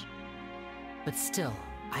Fatus. But still,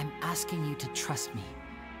 I'm asking you to trust me.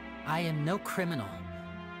 I am no criminal.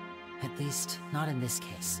 At least, not in this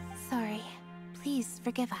case. Sorry. Please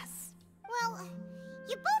forgive us. Well,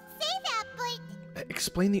 you both say that, but...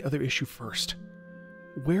 Explain the other issue first.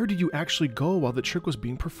 Where did you actually go while the trick was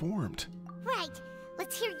being performed? Right.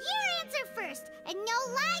 Let's hear your answer first, and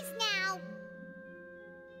no lies now!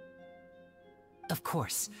 Of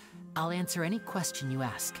course. I'll answer any question you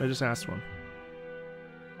ask. I just asked one.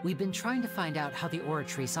 We've been trying to find out how the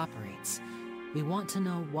Oratrice operates. We want to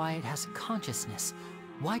know why it has a consciousness.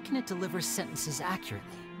 Why can it deliver sentences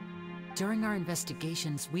accurately? During our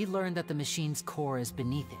investigations, we learned that the machine's core is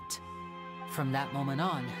beneath it. From that moment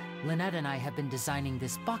on, Lynette and I have been designing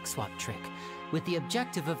this box swap trick, with the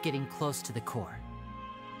objective of getting close to the core.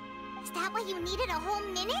 Is that why you needed a whole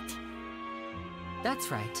minute?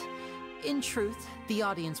 That's right. In truth, the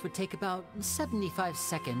audience would take about 75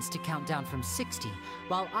 seconds to count down from 60,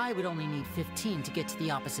 while I would only need 15 to get to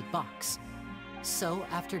the opposite box. So,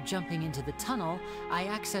 after jumping into the tunnel, I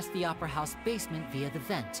accessed the Opera House basement via the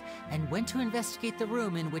vent, and went to investigate the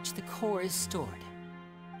room in which the core is stored.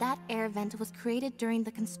 That air vent was created during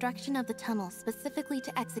the construction of the tunnel specifically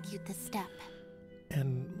to execute this step.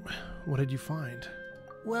 And what did you find?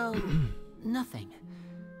 Well, nothing.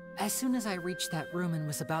 As soon as I reached that room and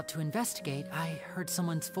was about to investigate, I heard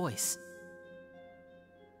someone's voice.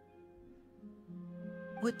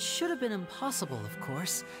 Which should have been impossible, of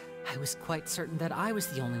course. I was quite certain that I was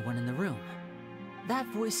the only one in the room. That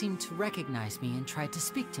voice seemed to recognize me and tried to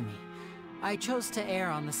speak to me. I chose to err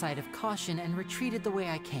on the side of caution and retreated the way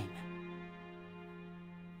I came.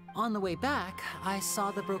 On the way back, I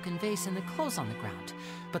saw the broken vase and the clothes on the ground,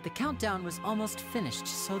 but the countdown was almost finished,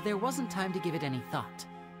 so there wasn't time to give it any thought.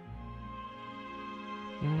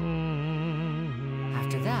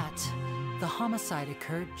 After that, the homicide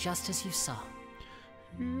occurred just as you saw.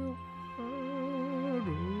 Well,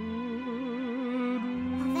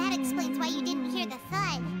 that explains why you didn't hear the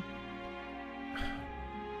thud.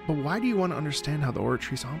 But why do you want to understand how the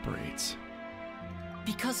Oratrice operates?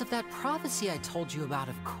 Because of that prophecy I told you about,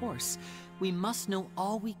 of course. We must know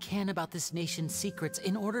all we can about this nation's secrets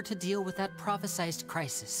in order to deal with that prophesized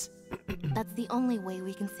crisis. That's the only way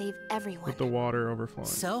we can save everyone. With the water overflowing.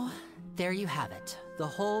 So, there you have it. The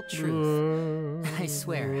whole truth. I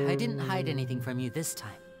swear, I didn't hide anything from you this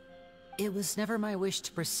time. It was never my wish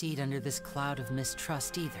to proceed under this cloud of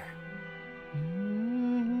mistrust either.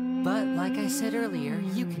 But like I said earlier,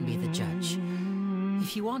 you can be the judge.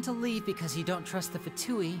 If you want to leave because you don't trust the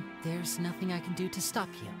Fatui, there's nothing I can do to stop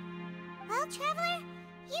you. Well, Traveler,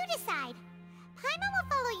 you decide. Paimon will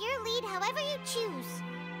follow your lead however you choose.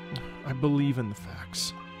 I believe in the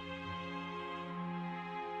facts.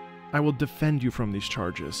 I will defend you from these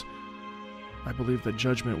charges. I believe that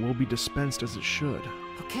judgment will be dispensed as it should.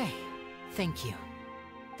 Okay, thank you.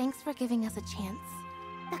 Thanks for giving us a chance.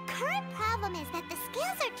 The current problem is that the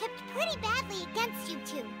scales are tipped pretty badly against you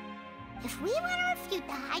two. If we want to refute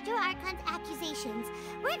the Hydro Archon's accusations,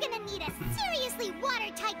 we're gonna need a seriously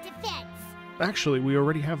watertight defense. Actually, we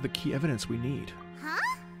already have the key evidence we need.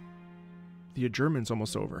 Huh? The adjournment's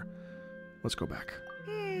almost over. Let's go back.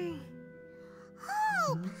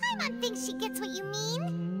 Oh, Paimon thinks she gets what you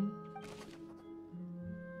mean.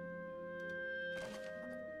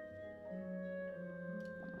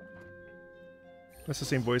 That's the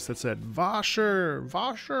same voice that said, Vasher,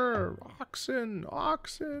 Vasher, oxen,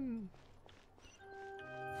 oxen.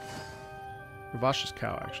 Vasher's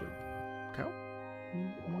cow, actually. Cow?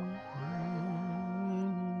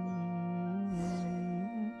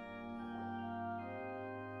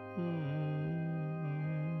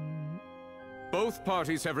 Both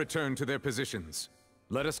parties have returned to their positions.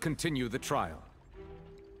 Let us continue the trial.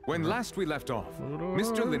 When last we left off,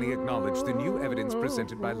 Mr. Linney acknowledged the new evidence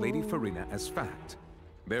presented by Lady Farina as fact.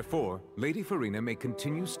 Therefore, Lady Farina may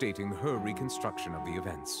continue stating her reconstruction of the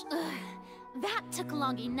events. That took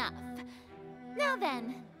long enough. Now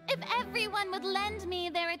then, if everyone would lend me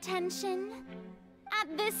their attention.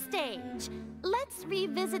 At this stage, let's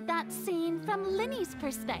revisit that scene from Linny's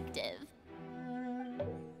perspective.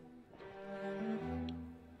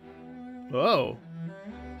 Oh.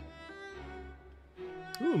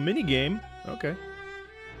 Ooh, minigame. Okay.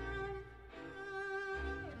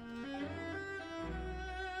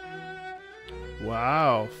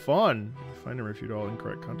 Wow, fun. Find and refute all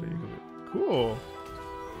incorrect content. Cool.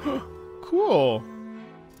 Cool.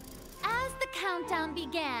 As the countdown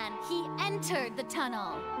began, he entered the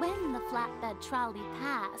tunnel. When the flatbed trolley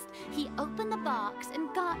passed, he opened the box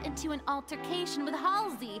and got into an altercation with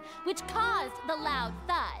Halsey, which caused the loud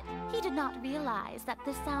thud. He did not realize that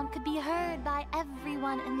the sound could be heard by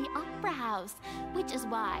everyone in the opera house, which is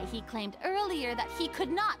why he claimed earlier that he could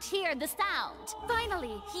not hear the sound.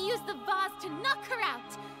 Finally, he used the vase to knock her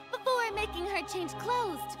out, before making her change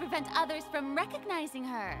clothes to prevent others from recognizing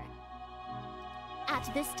her. At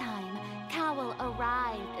this time, Cowell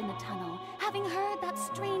arrived in the tunnel, having heard that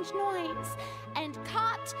strange noise, and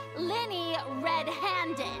caught Linny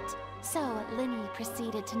red-handed. So Linny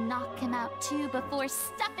proceeded to knock him out too before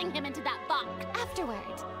stuffing him into that box. Afterward,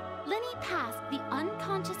 Linny passed the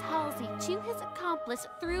unconscious Halsey to his accomplice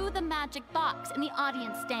through the magic box in the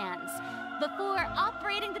audience stands, before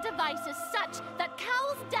operating the devices such that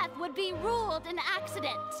Cowell's death would be ruled an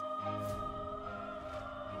accident.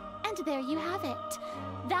 And there you have it.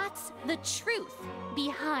 That's the truth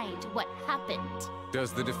behind what happened.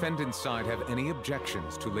 Does the defendant's side have any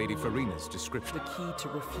objections to Lady Farina's description? The key to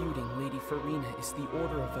refuting Lady Farina is the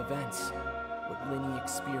order of events, what Linny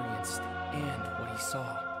experienced, and what he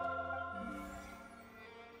saw.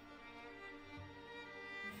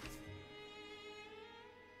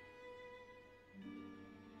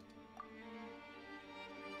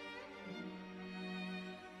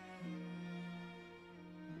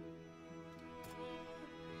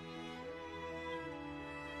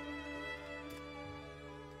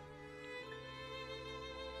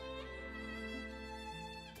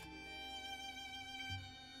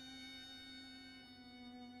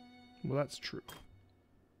 Well, that's true.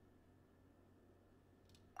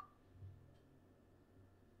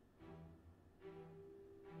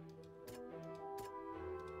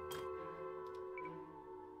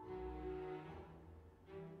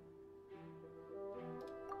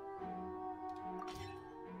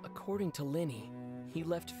 According to Linny, he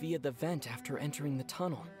left via the vent after entering the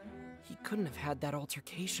tunnel. He couldn't have had that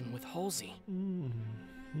altercation with Halsey.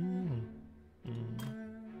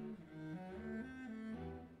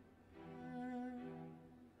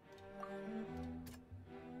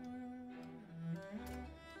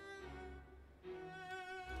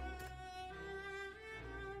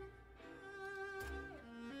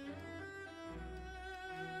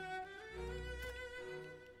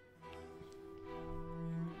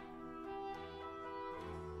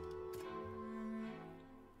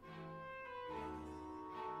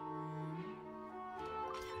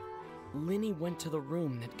 Linny went to the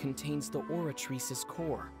room that contains the Oratrice's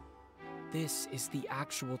core. This is the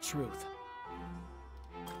actual truth.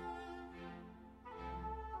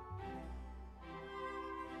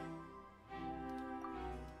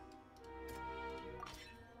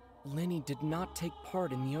 Linny did not take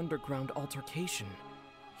part in the underground altercation.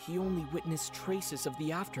 He only witnessed traces of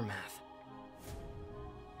the aftermath.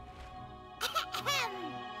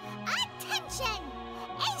 Attention!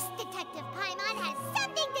 Ace Detective Paimon has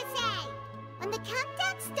something to say! When the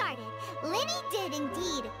countdown started, Linny did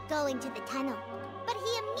indeed go into the tunnel. But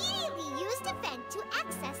he immediately used a vent to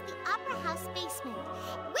access the Opera House basement,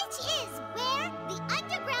 which is where the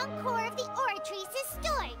underground core of the Oratrice is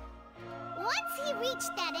stored. Once he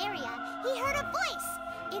reached that area, he heard a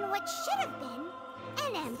voice in what should have been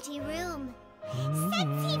an empty room.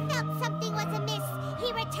 Since he felt something was amiss,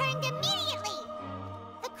 he returned immediately.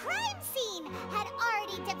 The crime scene had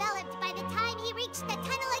already developed by the time he reached the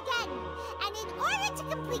tunnel again, and in order to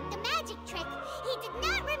complete the magic trick, he did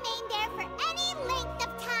not remain there for any length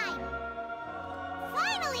of time.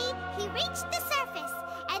 Finally, he reached the surface,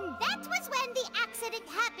 and that was when the accident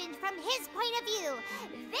happened from his point of view.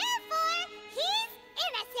 Therefore, he's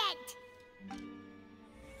innocent!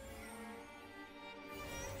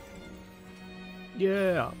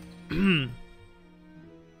 Yeah.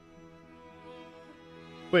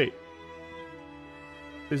 Wait.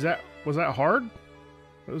 Was that hard?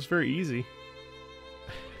 That was very easy.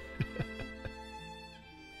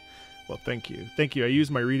 Well, thank you. Thank you. I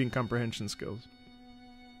used my reading comprehension skills.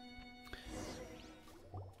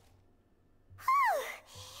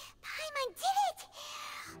 Paimon did it!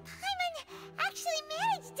 Paimon actually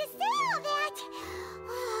managed to say all that!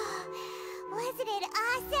 Wasn't it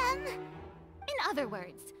awesome? In other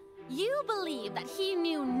words, You believe that he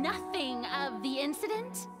knew nothing of the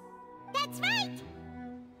incident? That's right!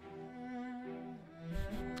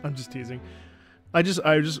 I'm just teasing. I just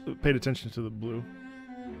paid attention to the blue.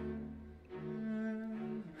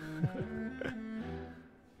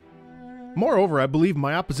 Moreover, I believe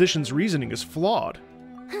my opposition's reasoning is flawed.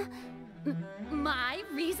 My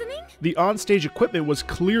reasoning? The onstage equipment was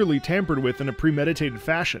clearly tampered with in a premeditated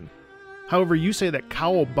fashion. However, you say that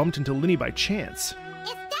Cowell bumped into Linny by chance.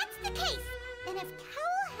 If that's the case, then if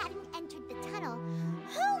Cowell hadn't entered the tunnel,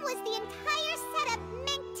 who was the entire setup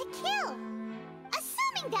meant to kill?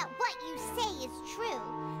 Assuming that what you say is true,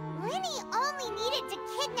 Linny only needed to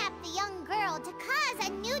kidnap the young girl to cause a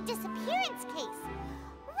new disappearance case.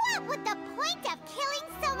 What would the point of killing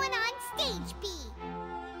someone on stage be?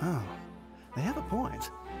 Oh, they have a point.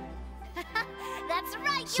 That's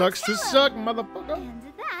right, Sucks to suck, motherfucker. And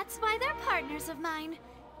that's why they're partners of mine.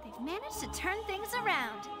 They've managed to turn things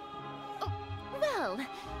around. Oh, well,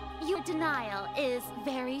 your denial is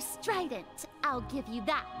very strident, I'll give you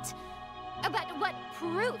that. But what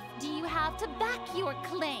proof do you have to back your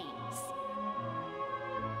claims?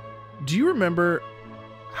 Do you remember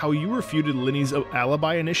how you refuted Linny's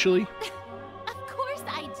alibi initially? Of course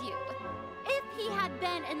I do. If he had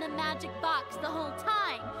been in the magic box the whole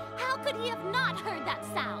time, how could he have not heard that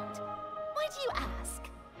sound? Why do you ask?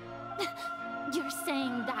 You're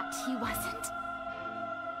saying that he wasn't?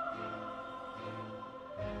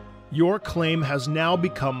 Your claim has now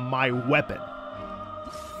become my weapon.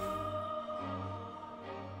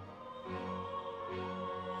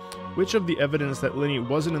 Which of the evidence that Linny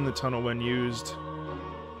wasn't in the tunnel when used...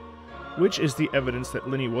 Which is the evidence that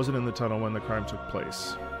Linny wasn't in the tunnel when the crime took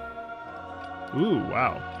place? Ooh,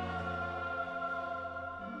 wow.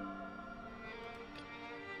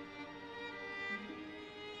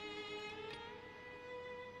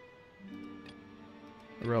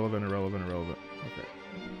 Irrelevant. Okay.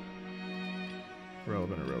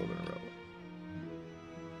 Irrelevant. Irrelevant.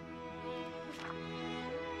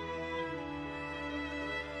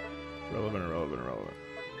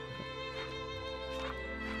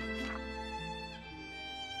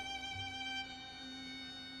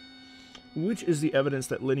 Which is the evidence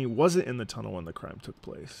that Linny wasn't in the tunnel when the crime took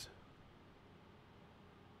place?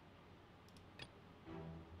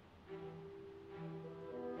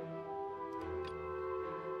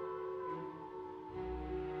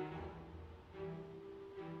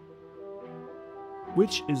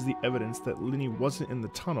 Which is the evidence that Linny wasn't in the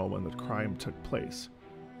tunnel when the crime took place?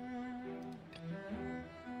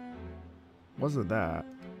 Wasn't that?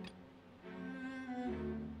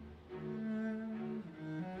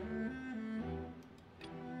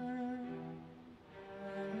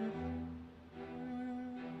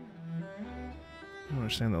 I don't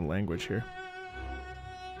understand the language here.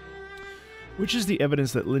 Which is the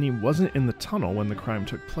evidence that Linny wasn't in the tunnel when the crime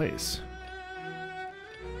took place?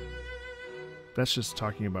 That's just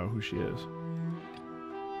talking about who she is.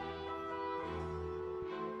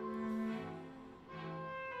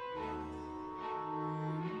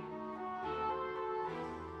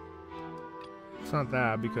 It's not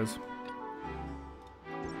that, because...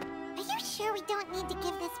 Are you sure we don't need to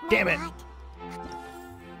give this more Damn it! thought?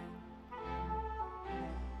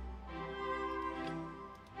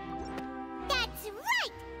 That's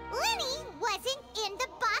right! Linny wasn't in the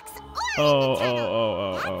box or in the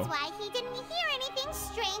tunnel. That's why he didn't hear anything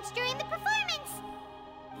strange during the performance.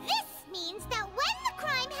 This means that when the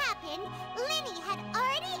crime happened, Linny had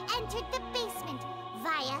already entered the basement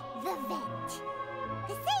via the vent.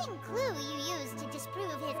 The same clue you used to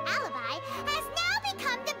disprove his alibi has now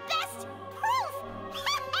become the best proof!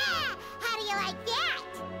 How do you like that?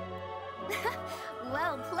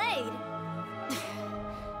 Well played.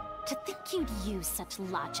 To think you'd use such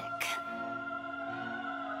logic.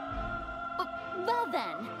 Well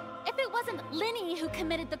then, if it wasn't Linny who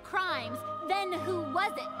committed the crimes, then who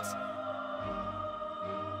was it?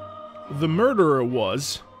 The murderer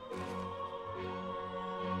was...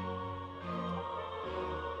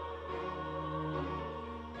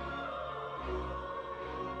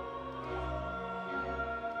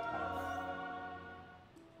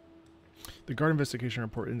 The guard investigation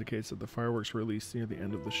report indicates that the fireworks released near the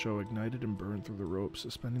end of the show ignited and burned through the ropes,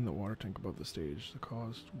 suspending the water tank above the stage. The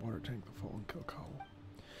caused water tank to fall and kill Cowell.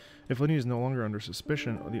 If Linny is no longer under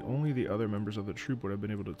suspicion, only the other members of the troupe would have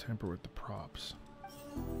been able to tamper with the props.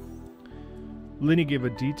 Linny gave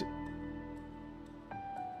a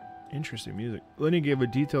Interesting music. Linny gave a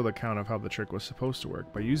detailed account of how the trick was supposed to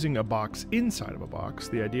work. By using a box inside of a box,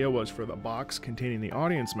 the idea was for the box containing the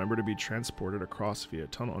audience member to be transported across via a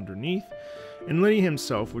tunnel underneath, and Linny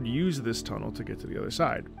himself would use this tunnel to get to the other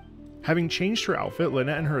side. Having changed her outfit,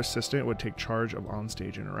 Lynette and her assistant would take charge of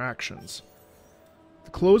onstage interactions. The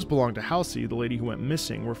clothes belonged to Halsey, the lady who went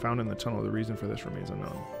missing, were found in the tunnel. The reason for this remains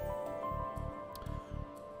unknown.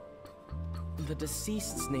 The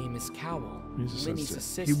deceased's name is Cowell. Linny's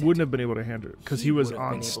assistant. He wouldn't have been able to handle it because he was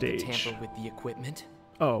on stage. To tamper with the equipment.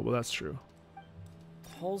 Oh, well, that's true.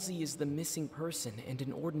 Halsey is the missing person and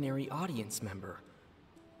an ordinary audience member.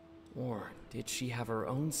 Or did she have her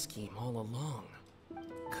own scheme all along?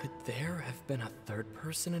 Could there have been a third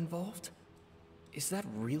person involved? Is that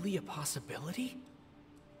really a possibility?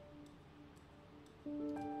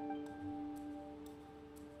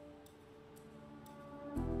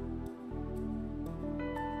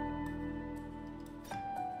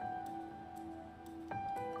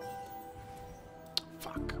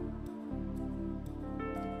 Fuck.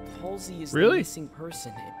 Halsey is really? The missing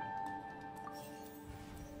person.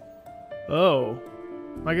 Oh.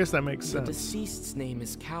 I guess that makes sense. The deceased's name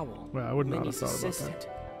is Cowell. Well, I would not Linny's have thought assistant. about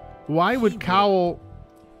that. Why would Cowell...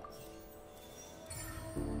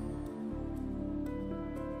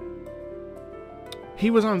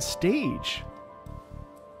 He was on stage.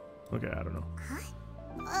 Okay, I don't know.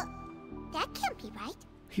 Huh? That can't be right.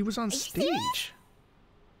 He was on stage.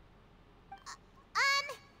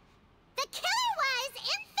 The killer was,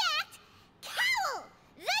 in fact, Cowell,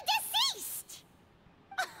 the deceased!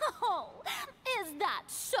 Oh, is that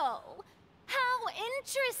so? How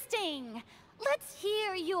interesting! Let's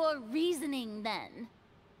hear your reasoning then.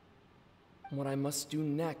 What I must do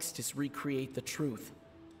next is recreate the truth.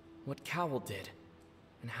 What Cowell did,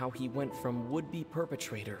 and how he went from would-be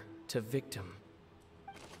perpetrator to victim.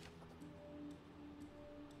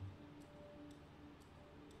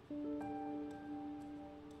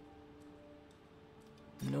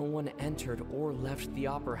 No one entered or left the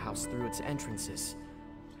Opera House through its entrances.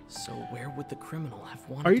 So where would the criminal have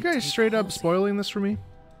wanted to Are you guys straight up spoiling this for me?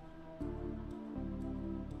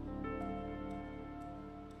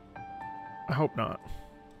 I hope not.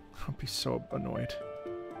 I'll be so annoyed.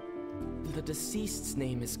 The deceased's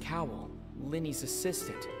name is Cowell, Linny's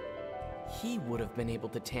assistant. He would have been able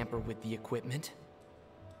to tamper with the equipment.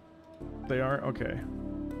 They are? Okay.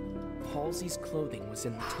 Halsey's clothing was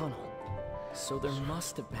in the tunnel, so there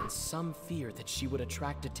must have been some fear that she would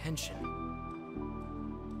attract attention.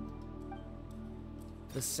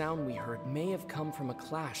 The sound we heard may have come from a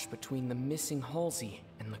clash between the missing Halsey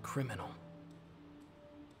and the criminal.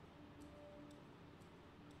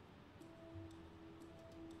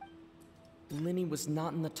 Linny was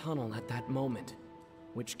not in the tunnel at that moment,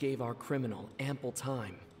 which gave our criminal ample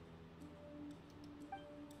time.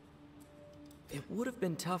 It would have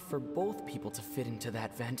been tough for both people to fit into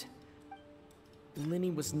that vent.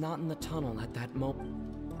 Linny was not in the tunnel at that moment.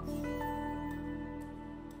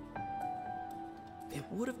 It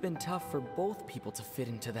would have been tough for both people to fit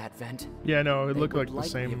into that vent. Yeah, no, it They looked would like the likely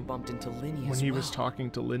same have bumped into Linny when as he was well.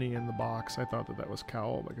 talking to Linny in the box. I thought that that was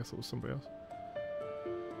Cowell. I guess it was somebody else.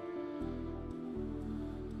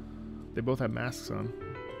 They both have masks on.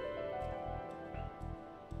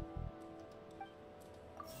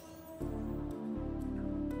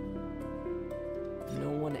 No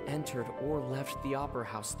one entered or left the Opera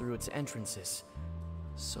House through its entrances.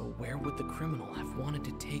 So where would the criminal have wanted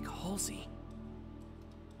to take Halsey?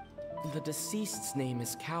 The deceased's name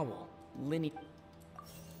is Cowell, Linny.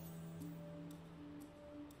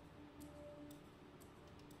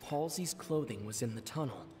 Halsey's clothing was in the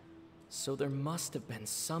tunnel, so there must have been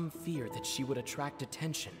some fear that she would attract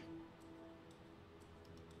attention.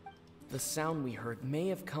 The sound we heard may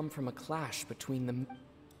have come from a clash between them.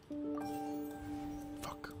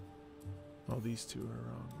 Fuck. Oh, these two are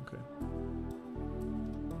wrong. Okay.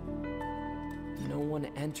 No one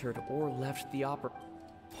entered or left the opera.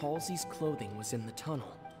 Halsey's clothing was in the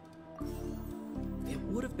tunnel. It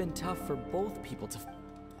would have been tough for both people to...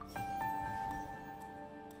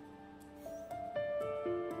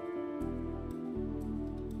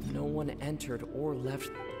 No one entered or left...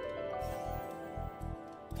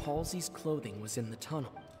 Halsey's clothing was in the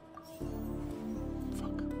tunnel.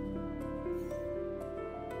 Fuck.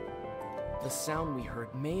 The sound we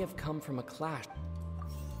heard may have come from a clash.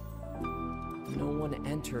 No one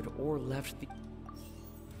entered or left the...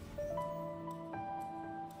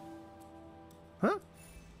 Huh?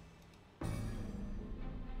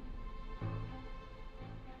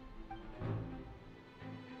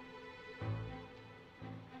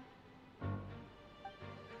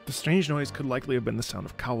 The strange noise could likely have been the sound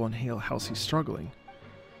of Cowell and Halsey struggling.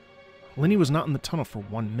 Linny was not in the tunnel for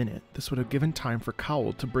 1 minute. This would have given time for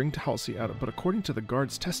Cowell to bring Halsey out, but according to the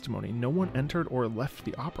guard's testimony, no one entered or left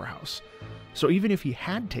the Opera House. So even if he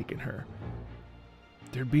had taken her,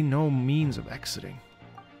 there'd be no means of exiting.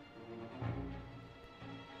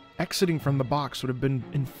 exiting from the box would have been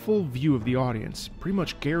in full view of the audience, pretty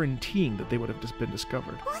much guaranteeing that they would have just been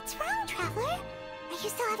discovered. What's wrong, Traveler? Are you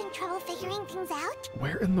still having trouble figuring things out?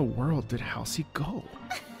 Where in the world did Halsey go?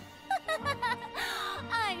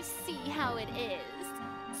 I see how it is.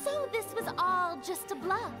 So this was all just a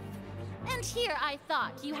bluff. And here I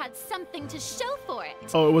thought you had something to show for it.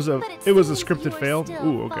 Oh, it was a scripted fail? Still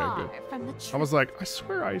Ooh, okay, far good. from the I was like, I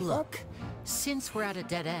swear I... Look, since we're at a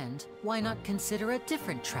dead end, why not consider a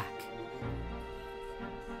different track?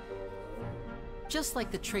 Just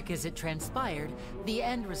like the trick as it transpired, the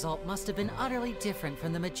end result must have been utterly different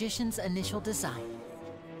from the magician's initial design.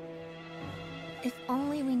 If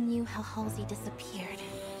only we knew how Halsey disappeared.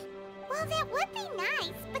 Well, that would be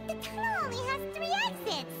nice, but the tunnel only has 3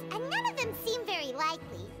 exits, and none of them seem very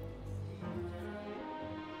likely.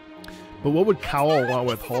 But what would Cowell want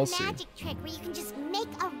with This is Halsey? a magic trick where you can just make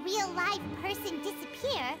a real live person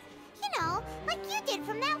disappear. You know, like you did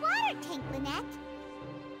from that water tank, Lynette.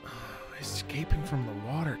 Escaping from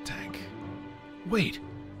the water tank. Wait,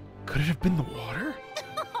 could it have been the water?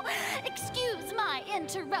 Excuse my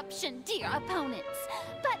interruption, dear opponents,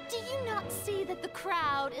 but do you not see that the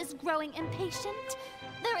crowd is growing impatient?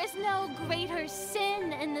 There is no greater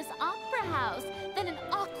sin in this opera house than an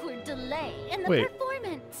awkward delay in the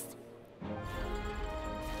performance.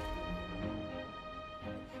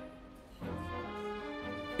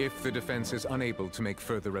 If the defense is unable to make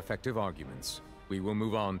further effective arguments, we will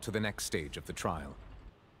move on to the next stage of the trial.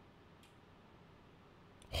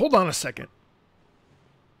 Hold on a second.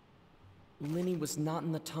 Linny was not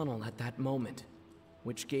in the tunnel at that moment,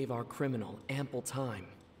 which gave our criminal ample time.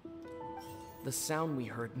 The sound we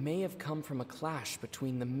heard may have come from a clash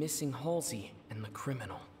between the missing Halsey and the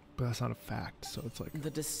criminal. But that's not a fact, so it's like... The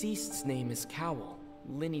deceased's name is Cowell,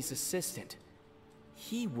 Linny's assistant.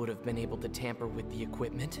 He would have been able to tamper with the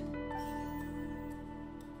equipment.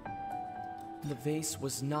 The vase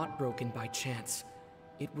was not broken by chance.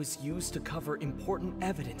 It was used to cover important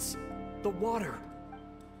evidence. The water.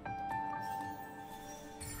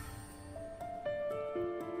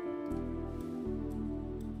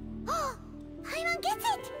 Paimon gets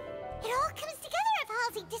it! It all comes together if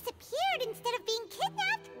Halsey disappeared instead of being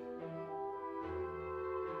kidnapped.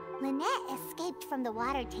 Lynette escaped from the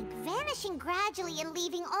water tank, vanishing gradually and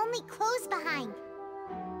leaving only clothes behind.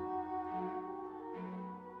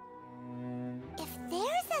 If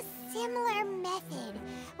there's a similar method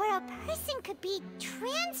where a person could be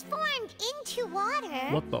transformed into water...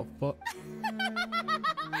 What the fuck?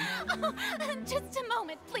 Just a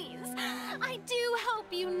moment, please. I do hope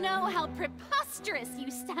you know how preposterous you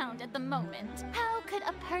sound at the moment. How could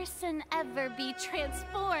a person ever be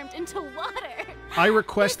transformed into water? I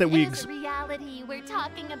request that we... This is reality we're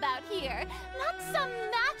talking about here, not some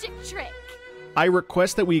magic trick. I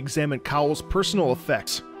request that we examine Cowell's personal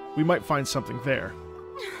effects. We might find something there.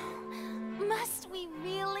 Must we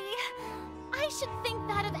really? I should think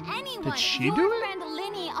that of anyone. Did she Your do it? friend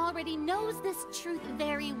Linny already knows this truth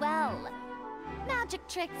very well. Magic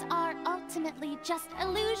tricks are ultimately just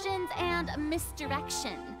illusions and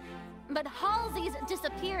misdirection. But Halsey's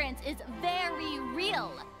disappearance is very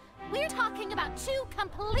real. We're talking about 2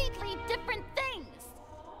 completely different things.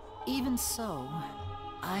 Even so,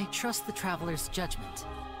 I trust the Traveler's judgment.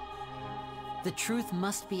 The truth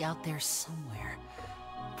must be out there somewhere.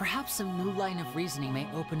 Perhaps some new line of reasoning may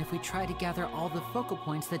open if we try to gather all the focal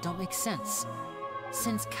points that don't make sense.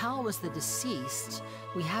 Since Cal was the deceased,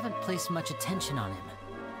 we haven't placed much attention on him.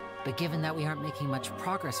 But given that we aren't making much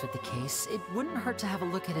progress with the case, it wouldn't hurt to have a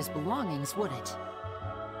look at his belongings, would it?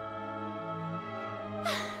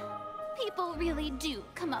 People really do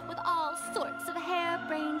come up with all sorts of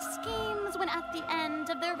harebrained schemes when at the end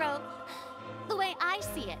of their rope. The way I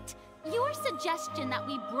see it, your suggestion that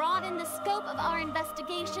we broaden the scope of our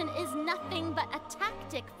investigation is nothing but a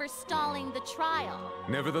tactic for stalling the trial.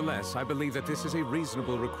 Nevertheless, I believe that this is a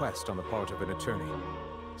reasonable request on the part of an attorney.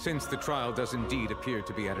 Since the trial does indeed appear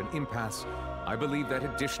to be at an impasse, I believe that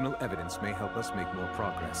additional evidence may help us make more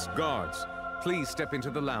progress. Guards, please step into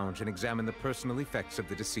the lounge and examine the personal effects of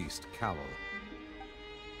the deceased, Cowell.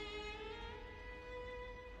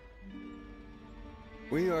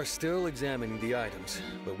 We are still examining the items,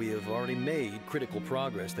 but we have already made critical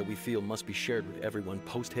progress that we feel must be shared with everyone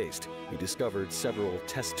post-haste. We discovered several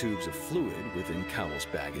test tubes of fluid within Cowell's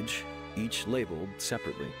baggage, each labeled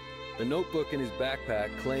separately. The notebook in his backpack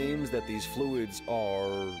claims that these fluids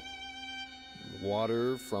are...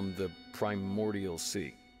 water from the Primordial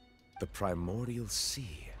Sea. The Primordial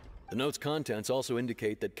Sea? The note's contents also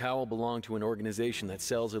indicate that Cowell belonged to an organization that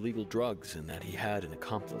sells illegal drugs and that he had an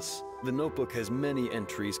accomplice. The notebook has many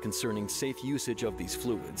entries concerning safe usage of these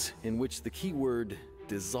fluids, in which the keyword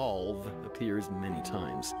dissolve appears many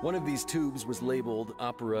times. One of these tubes was labeled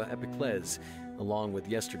Opera Epiclese, along with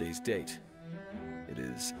yesterday's date. It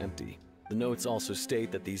is empty. The notes also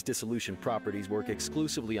state that these dissolution properties work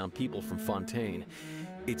exclusively on people from Fontaine.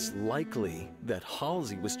 It's likely that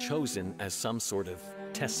Halsey was chosen as some sort of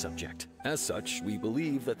test subject. As such, we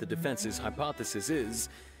believe that the defense's hypothesis is,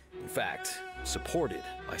 in fact, supported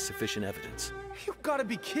by sufficient evidence. You've got to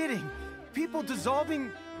be kidding! People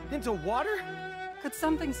dissolving into water? Could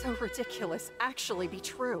something so ridiculous actually be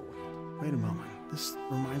true? Wait a moment. This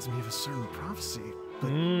reminds me of a certain prophecy,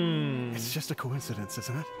 but it's just a coincidence,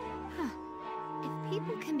 isn't it? Huh. If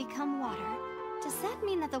people can become water, does that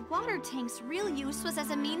mean that the water tank's real use was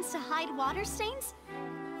as a means to hide water stains?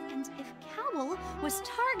 And if Cowl was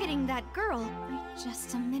targeting that girl, wait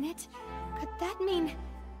just a minute, could that mean...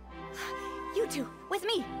 You two, with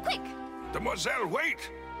me, quick! Demoiselle,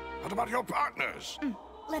 wait! What about your partners?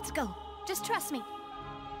 Let's go. Just trust me.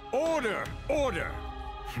 Order! Order!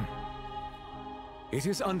 It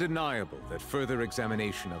is undeniable that further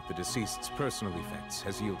examination of the deceased's personal effects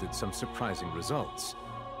has yielded some surprising results.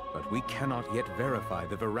 But we cannot yet verify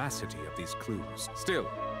the veracity of these clues. Still,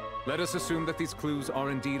 let us assume that these clues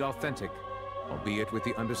are indeed authentic, albeit with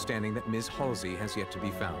the understanding that Ms. Halsey has yet to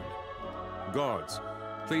be found. Guards,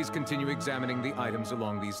 please continue examining the items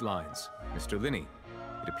along these lines. Mr. Linney,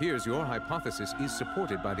 it appears your hypothesis is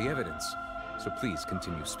supported by the evidence, so please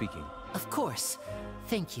continue speaking. Of course.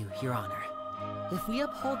 Thank you, Your Honor. If we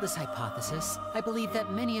uphold this hypothesis, I believe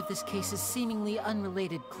that many of this case's seemingly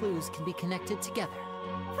unrelated clues can be connected together.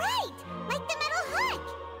 Right! Like the metal hook!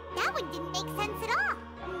 That one didn't make sense at all.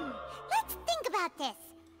 Let's think about this.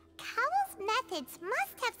 Cowell's methods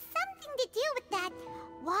must have something to do with that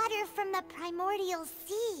water from the primordial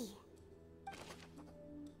sea.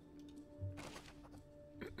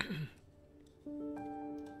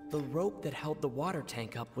 The rope that held the water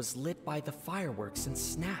tank up was lit by the fireworks and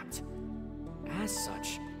snapped. As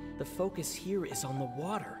such, the focus here is on the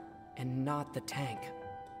water, and not the tank.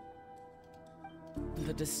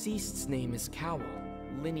 The deceased's name is Cowell,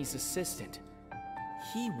 Linney's assistant.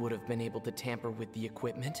 He would have been able to tamper with the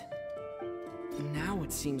equipment. Now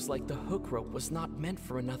it seems like the hook rope was not meant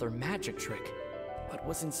for another magic trick, but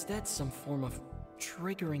was instead some form of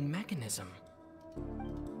triggering mechanism.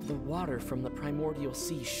 The water from the primordial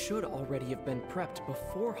sea should already have been prepped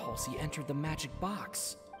before Halsey entered the magic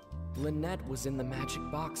box. Lynette was in the magic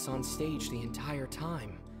box on stage the entire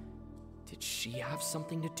time. Did she have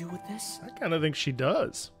something to do with this? I kind of think she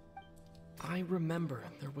does. I remember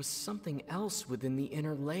there was something else within the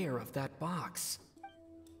inner layer of that box.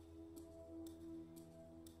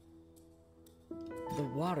 The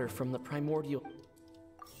water from the primordial...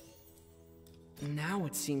 Now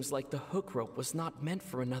it seems like the hook rope was not meant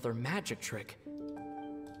for another magic trick.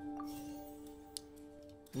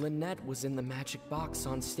 Lynette was in the magic box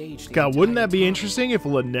on stage. God, wouldn't that be interesting if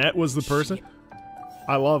Lynette was the person?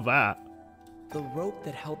 I love that. The rope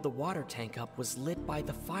that held the water tank up was lit by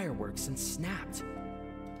the fireworks and snapped.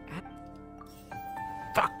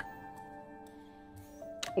 Fuck.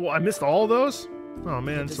 Oh, I missed all of those? Oh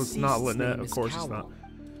man, so it's not Lynette. Of course it's not.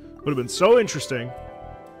 Would have been so interesting.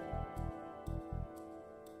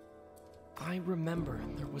 I remember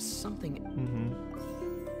there was something...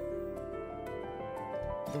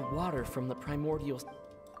 The water from the primordial...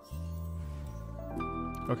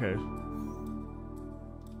 Okay.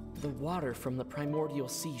 The water from the primordial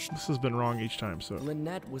sea... This has been wrong each time, so...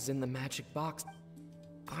 Lynette was in the magic box.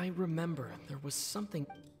 I remember there was something...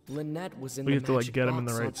 Lynette was in the magic box. We have to, like, get him in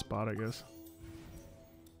the right spot, I guess.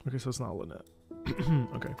 Okay, so it's not Lynette.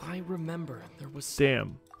 Okay. I remember there was...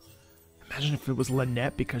 Damn. Imagine if it was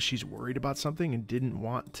Lynette because she's worried about something and didn't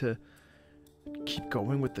want to keep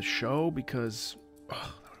going with the show because...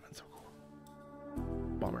 Oh, that would have been so cool.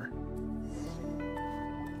 Bummer.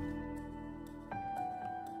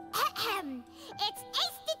 It's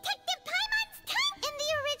Ace Detective Paimon's turn! In the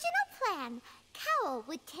original plan, Cowell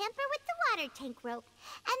would tamper with the water tank rope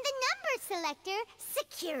and the number selector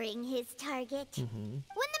securing his target.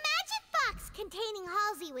 When the magic box containing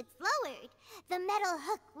Halsey was lowered, the metal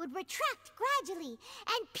hook would retract gradually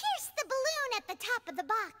and pierce the balloon at the top of the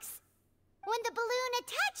box. When the balloon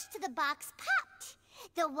attached to the box popped,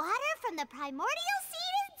 the water from the primordial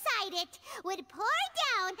seed inside it would pour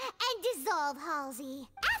down and dissolve Halsey.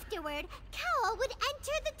 Afterward, Cowell would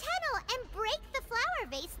enter the tunnel and break the flower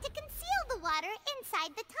vase to conceal the water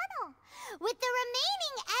inside the tunnel, with the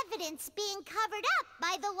remaining evidence being covered up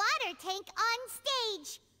by the water tank on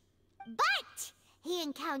stage. But he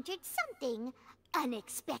encountered something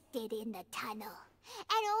unexpected in the tunnel,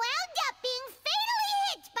 and wound up being fatally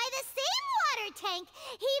hit by the same water tank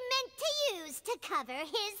he meant to use to cover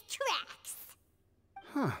his tracks.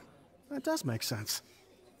 Huh. That does make sense.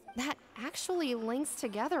 That actually links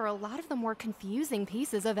together a lot of the more confusing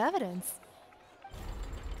pieces of evidence.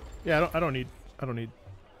 Yeah, I don't need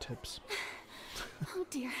tips. Oh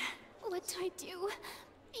dear, what do I do?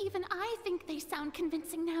 Even I think they sound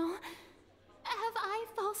convincing now. Have I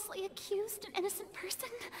falsely accused an innocent person?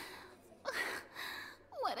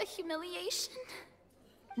 What a humiliation.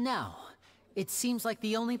 Now, it seems like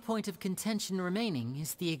the only point of contention remaining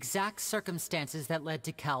is the exact circumstances that led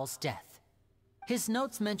to Cal's death. His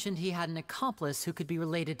notes mentioned he had an accomplice who could be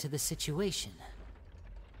related to the situation.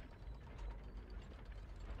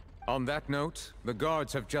 On that note, the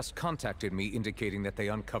guards have just contacted me indicating that they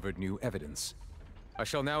uncovered new evidence. I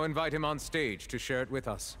shall now invite him on stage to share it with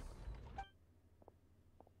us.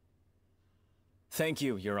 Thank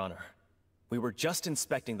you, Your Honor. We were just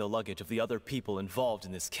inspecting the luggage of the other people involved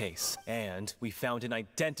in this case, and we found an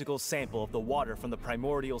identical sample of the water from the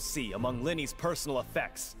primordial sea among Linny's personal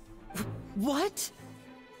effects. What?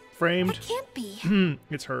 Framed. That can't be.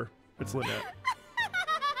 It's her. It's Lynette.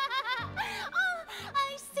 Oh,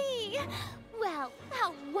 I see. Well,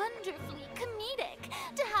 how wonderfully comedic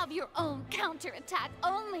to have your own counterattack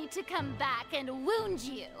only to come back and wound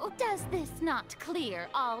you. Does this not clear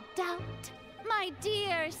all doubt? My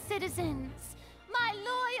dear citizens, my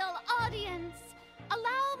loyal audience,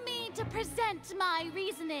 allow me to present my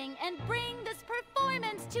reasoning and bring this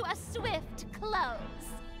performance to a swift close.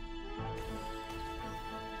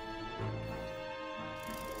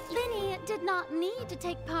 Linny did not need to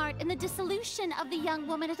take part in the dissolution of the young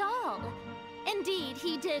woman at all. Indeed,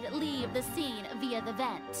 he did leave the scene via the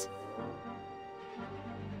vent.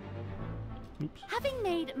 Oops. Having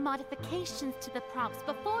made modifications to the props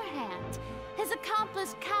beforehand, his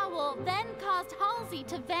accomplice Cowell then caused Halsey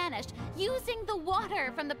to vanish using the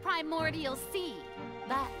water from the primordial sea.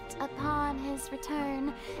 But upon his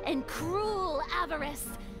return, in cruel avarice,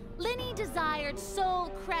 Linny desired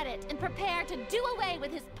sole credit and prepared to do away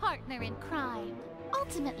with his partner in crime.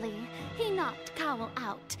 Ultimately, he knocked Cowell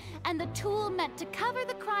out, and the tool meant to cover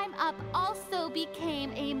the crime up also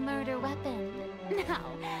became a murder weapon. Now,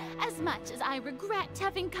 as much as I regret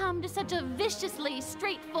having come to such a viciously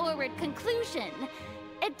straightforward conclusion,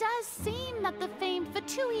 it does seem that the famed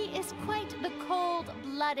Fatui is quite the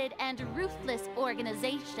cold-blooded and ruthless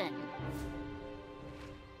organization.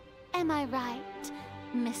 Am I right,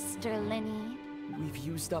 Mr. Linny? We've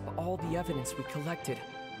used up all the evidence we collected.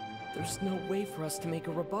 There's no way for us to make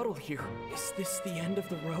a rebuttal here. Is this the end of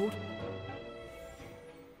the road?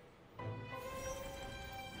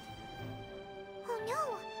 Oh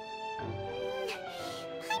no.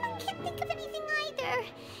 I can't think of anything either.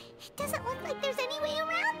 It doesn't look like there's any way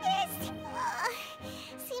around this.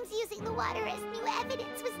 Seems using the water as new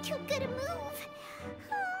evidence was too good a move.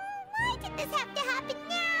 Why did this have to happen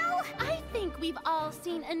now? I think we've all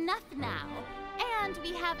seen enough now. And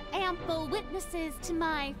we have ample witnesses to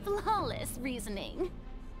my flawless reasoning.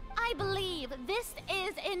 I believe this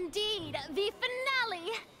is indeed the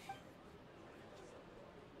finale.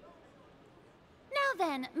 Now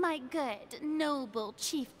then, my good, noble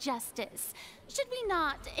Chief Justice, should we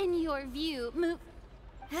not, in your view, move...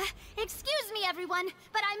 Excuse me, everyone,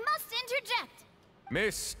 but I must interject.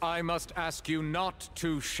 Miss, I must ask you not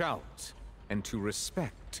to shout, and to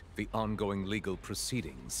respect the ongoing legal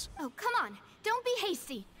proceedings. Oh, come on. Don't be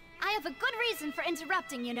hasty. I have a good reason for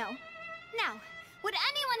interrupting, you know. Now, would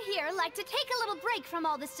anyone here like to take a little break from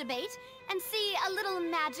all this debate and see a little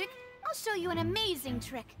magic? I'll show you an amazing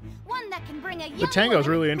trick. One that can bring a young The tango's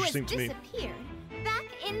woman really who interesting has to me. disappeared back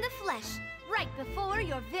in the flesh, right before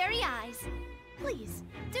your very eyes. Please,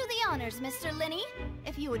 do the honors, Mr. Linny,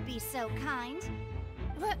 if you would be so kind.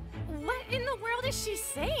 What in the world is she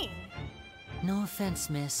saying? No offense,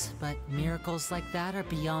 miss, but miracles like that are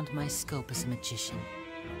beyond my scope as a magician.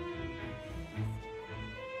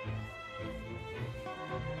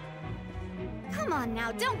 Come on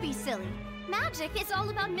now, don't be silly. Magic is all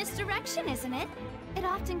about misdirection, isn't it? It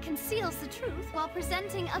often conceals the truth while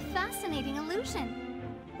presenting a fascinating illusion.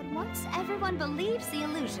 But once everyone believes the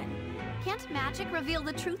illusion, can't magic reveal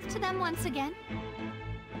the truth to them once again?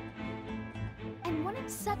 And wouldn't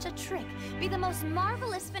such a trick be the most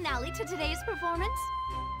marvelous finale to today's performance?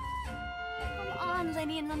 Come on,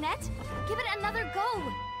 Linny and Lynette. Give it another go.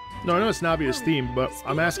 No, I know it's Nabia's theme, but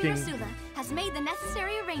I'm asking. Hirasula has made the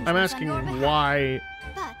necessary arrangements I'm on asking your behalf. why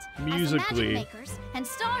But musically as the magic makers and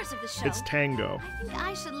stars of the show, it's tango. I think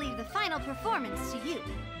I should leave the final performance to you.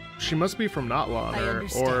 She must be from Notlawn, I or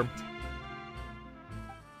understand.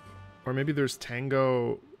 or maybe there's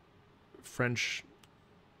tango French.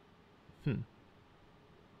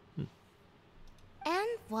 And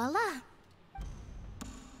voila.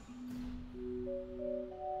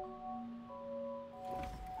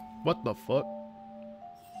 What the fuck?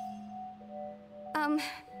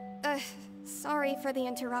 Sorry for the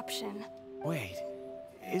interruption. Wait,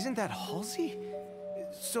 isn't that Halsey?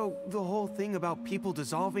 So the whole thing about people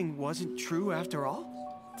dissolving wasn't true after all?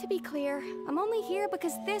 To be clear, I'm only here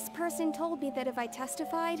because this person told me that if I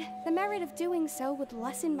testified, the merit of doing so would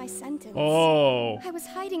lessen my sentence. Oh. I was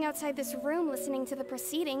hiding outside this room listening to the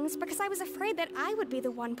proceedings because I was afraid that I would be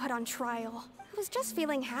the one put on trial. I was just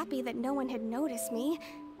feeling happy that no one had noticed me.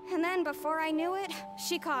 And then before I knew it,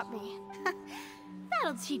 she caught me.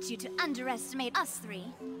 That'll teach you to underestimate us three.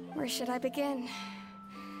 Where should I begin?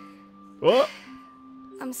 Oh.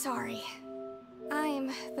 I'm sorry.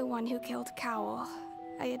 I'm the one who killed Cowl.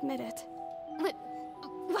 I admit it.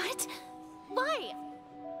 What? Why?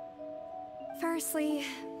 Firstly,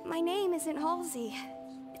 my name isn't Halsey.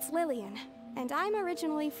 It's Lillian, and I'm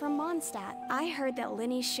originally from Mondstadt. I heard that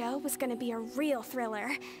Linny's show was gonna be a real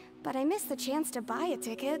thriller, but I missed the chance to buy a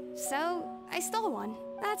ticket, so I stole one.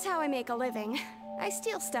 That's how I make a living. I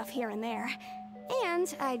steal stuff here and there.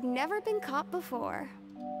 And I'd never been caught before.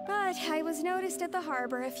 But I was noticed at the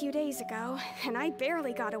harbor a few days ago, and I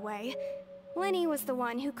barely got away. Linny was the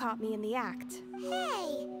one who caught me in the act.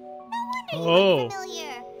 Hey, no wonder you were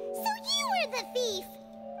familiar. So you were the thief.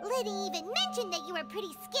 Liddy even mentioned that you were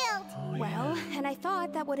pretty skilled. Well, and I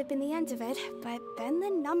thought that would have been the end of it, but then the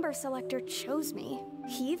number selector chose me.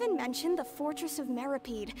 He even mentioned the Fortress of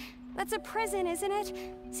Meripede. That's a prison, isn't it?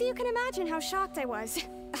 So you can imagine how shocked I was.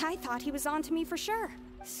 I thought he was onto me for sure.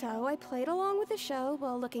 So I played along with the show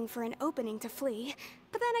while looking for an opening to flee.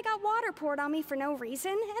 But then I got water poured on me for no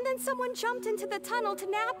reason, and then someone jumped into the tunnel to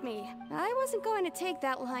nab me. I wasn't going to take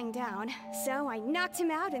that lying down, so I knocked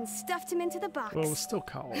him out and stuffed him into the box. Well, it was still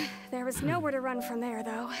Cowl. There was nowhere to run from there,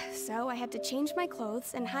 though, so I had to change my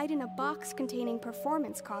clothes and hide in a box containing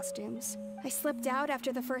performance costumes. I slipped out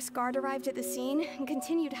after the first guard arrived at the scene and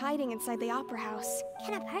continued hiding inside the opera house.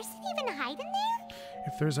 Can a person even hide in there?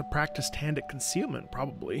 If there's a practiced hand at concealment,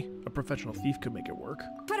 probably. A professional thief could make it work.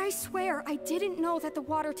 But I swear, I didn't know that the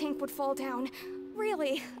water tank would fall down.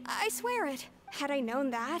 Really, I swear it. Had I known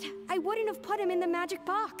that, I wouldn't have put him in the magic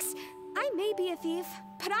box. I may be a thief,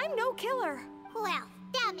 but I'm no killer. Well,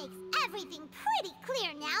 that makes everything pretty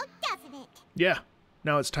clear now, doesn't it? Yeah.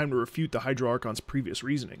 Now it's time to refute the Hydro Archon's previous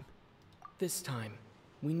reasoning. This time,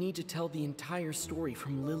 we need to tell the entire story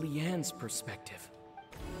from Lillian's perspective.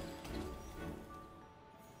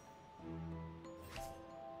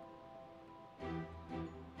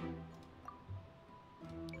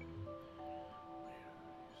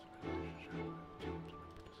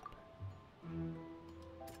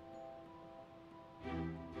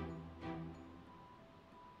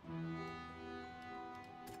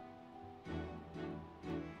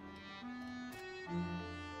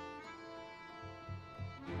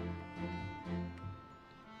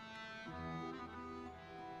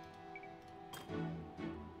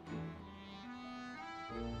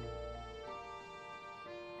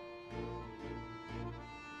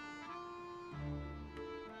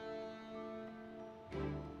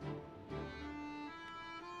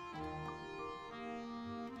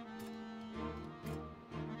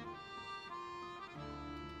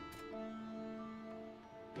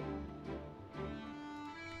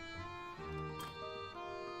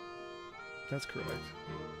 That's correct.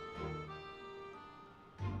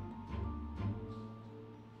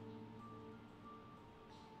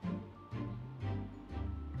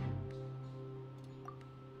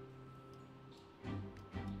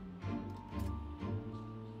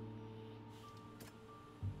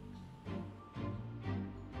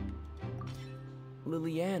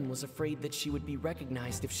 Lillian was afraid that she would be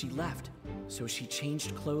recognized if she left, so she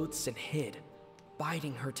changed clothes and hid,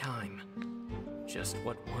 biding her time. Just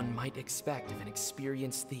what one might expect of an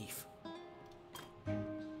experienced thief.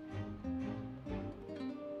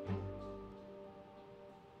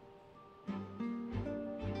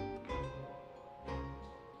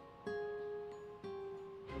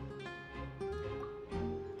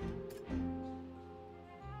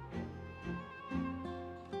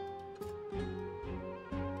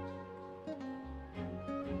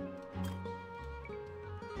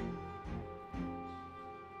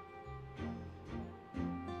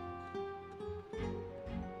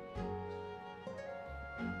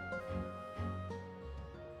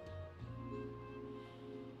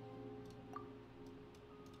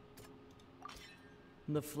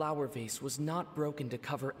 The flower vase was not broken to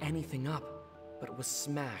cover anything up, but it was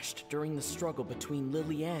smashed during the struggle between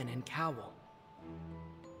Lillian and Cowl.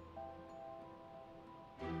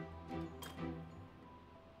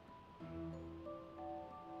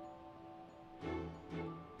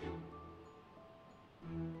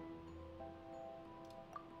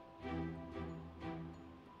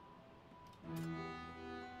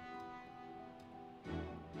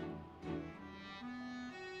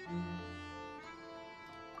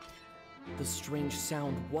 the strange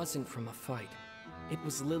sound wasn't from a fight. It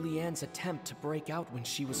was Lily-Ann's attempt to break out when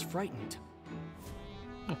she was frightened.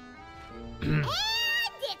 And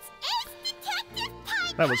it's Ace Detective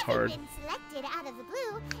Piper That was hard. who's been selected out of the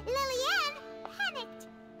blue. Lily-Ann panicked.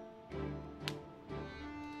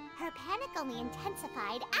 Her panic only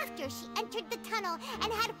intensified after she entered the tunnel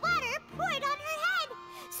and had water poured on her head.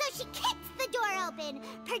 So she kicked the door open,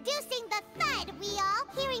 producing the thud we all.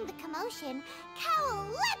 Hearing the commotion, Cowl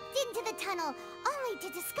leapt into the tunnel, only to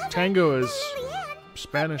discover Tango is that Lily-Ann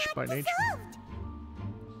Spanish by nature. dissolved.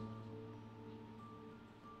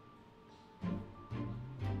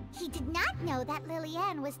 He did not know that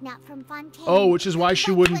Lily-Ann was not from Fontaine. Oh, which is why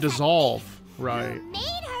she but wouldn't was a dissolve. thief Right. who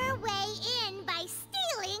made her way in by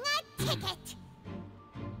stealing a ticket.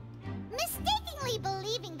 Mistakenly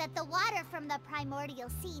believing that the water from the primordial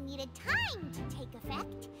sea needed time to take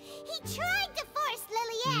effect, he tried to force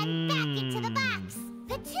Lily-Ann back into the box.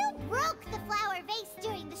 The two broke the flower vase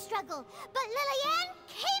during the struggle, but Lily-Ann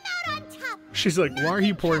came out on top. She's like, why are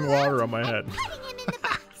you pouring water on my head? Putting him in the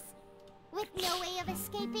box. With no way of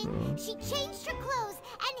escaping, she changed her clothes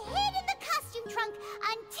and hid in the costume trunk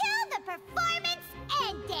until the performance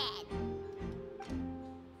ended.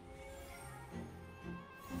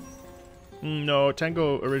 No,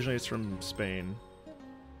 Tango originates from Spain.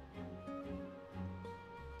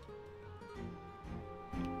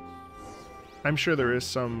 I'm sure there is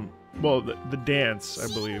some, well, the dance, I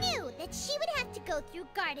believe. She knew that she would have to go through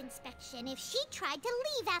guard inspection if she tried to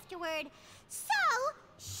leave afterward. So,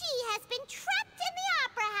 she has been trapped in the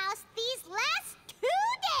Opera House these last 2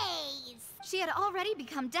 days. She had already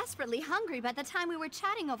become desperately hungry by the time we were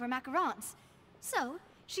chatting over macarons. So,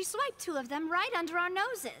 she swiped 2 of them right under our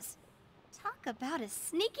noses. Talk about a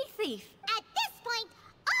sneaky thief. At this point,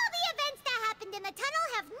 all the events that happened in the tunnel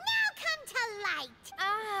have now come to light.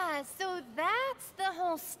 Ah, so that's the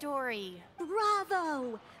whole story.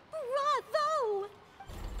 Bravo! Bravo!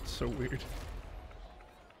 So weird.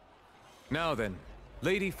 Now then,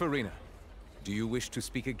 Lady Farina, do you wish to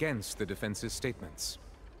speak against the defense's statements?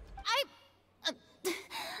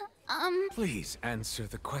 Please answer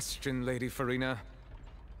the question, Lady Farina.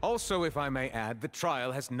 Also, if I may add, the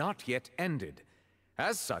trial has not yet ended.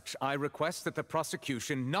 As such, I request that the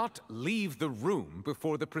prosecution not leave the room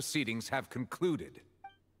before the proceedings have concluded.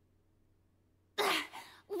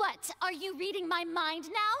 What? Are you reading my mind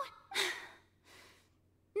now?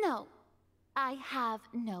 No, I have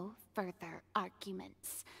no further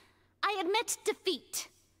arguments. I admit defeat.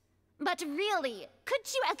 But really,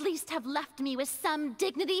 could you at least have left me with some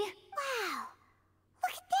dignity? Wow,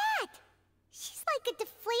 look at that. She's like a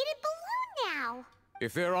deflated balloon now.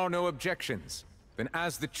 If there are no objections, then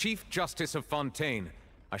as the Chief Justice of Fontaine,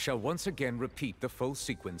 I shall once again repeat the full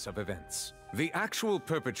sequence of events. The actual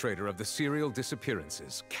perpetrator of the serial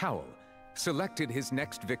disappearances, Cowl, selected his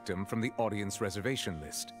next victim from the audience reservation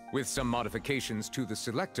list. With some modifications to the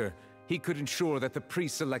selector, he could ensure that the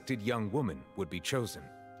pre-selected young woman would be chosen.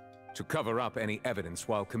 To cover up any evidence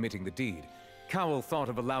while committing the deed, Cowl thought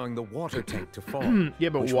of allowing the water tank to fall. Yeah,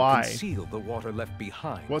 but which why? would conceal the water left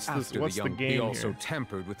behind. What's after the young. game He also here?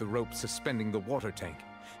 tampered with the rope suspending the water tank,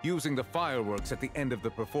 using the fireworks at the end of the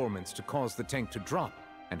performance to cause the tank to drop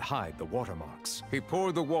and hide the watermarks. He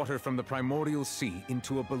poured the water from the primordial sea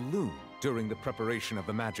into a balloon during the preparation of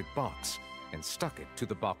the magic box and stuck it to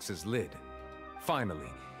the box's lid. Finally,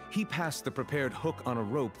 he passed the prepared hook on a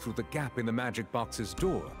rope through the gap in the magic box's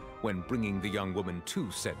door when bringing the young woman to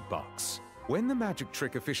said box. When the magic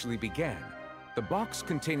trick officially began, the box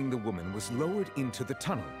containing the woman was lowered into the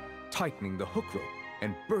tunnel, tightening the hook rope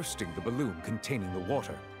and bursting the balloon containing the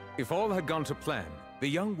water. If all had gone to plan, the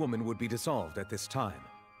young woman would be dissolved at this time.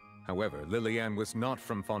 However, Lily-Ann was not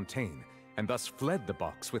from Fontaine, and thus fled the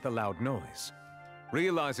box with a loud noise.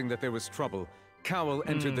 Realizing that there was trouble, Cowl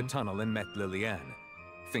entered the tunnel and met Lily-Ann.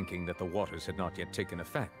 Thinking that the waters had not yet taken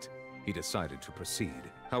effect, he decided to proceed.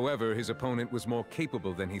 However, his opponent was more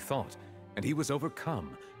capable than he thought, and he was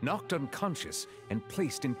overcome, knocked unconscious, and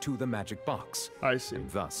placed into the magic box. I see. And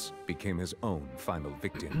thus became his own final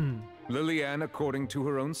victim. Lily-Ann, according to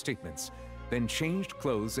her own statements, then changed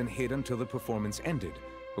clothes and hid until the performance ended,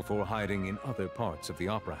 before hiding in other parts of the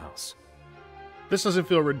opera house. This doesn't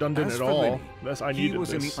feel redundant As at for all. Lenny, I he needed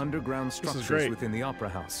was this. in the underground This is structures great. within the opera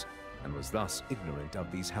house, and was thus ignorant of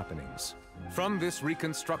these happenings. From this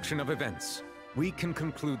reconstruction of events, we can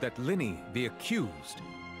conclude that Linny, the accused,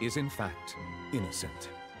 is in fact innocent.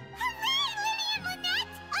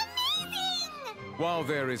 While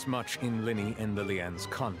there is much in Linny and Lily-Ann's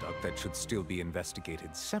conduct that should still be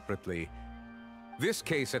investigated separately, this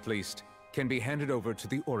case, at least, can be handed over to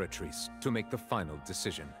the Oratrice to make the final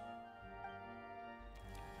decision.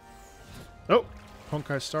 Oh,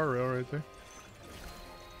 Honkai Star Rail right there.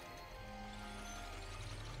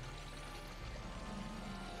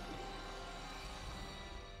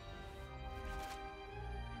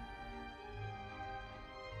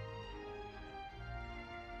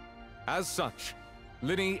 As such,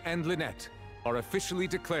 Linny and Lynette are officially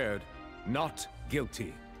declared not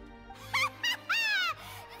guilty.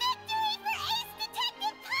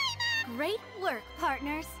 Great work,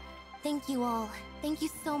 partners. Thank you all. Thank you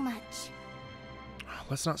so much.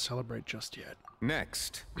 Let's not celebrate just yet.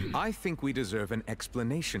 Next, I think we deserve an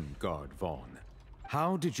explanation, Guard Vaughn.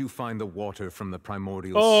 How did you find the water from the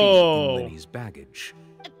primordial sea in Linny's baggage?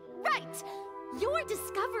 Right! Your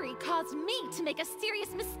discovery caused me to make a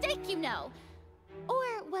serious mistake, you know.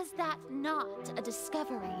 Or was that not a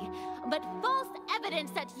discovery, but false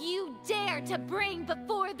evidence that you dare to bring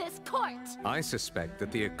before this court? I suspect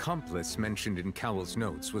that the accomplice mentioned in Cowell's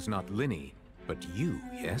notes was not Linny, but you,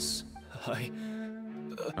 yes?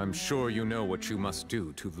 I'm sure you know what you must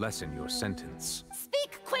do to lessen your sentence.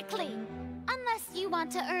 Speak quickly! Unless you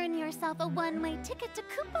want to earn yourself a one-way ticket to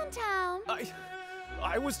Coupon Town.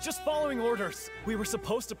 I was just following orders. We were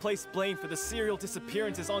supposed to place blame for the serial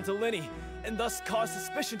disappearances onto Linny, and thus cause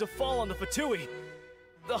suspicion to fall on the Fatui.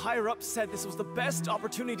 The higher-ups said this was the best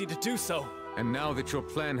opportunity to do so. And now that your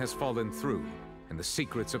plan has fallen through, and the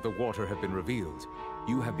secrets of the water have been revealed,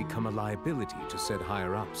 you have become a liability to said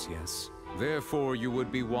higher-ups, yes? Therefore, you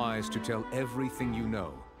would be wise to tell everything you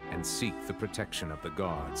know, and seek the protection of the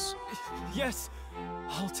guards. Yes,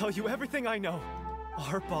 I'll tell you everything I know.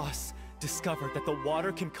 Our boss discovered that the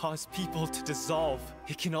water can cause people to dissolve.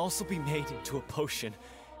 It can also be made into a potion,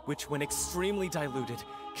 which when extremely diluted,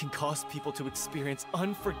 can cause people to experience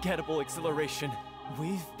unforgettable exhilaration.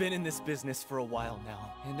 We've been in this business for a while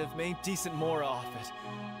now, and have made decent more off it.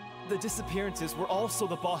 The disappearances were also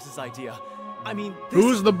the boss's idea. I mean,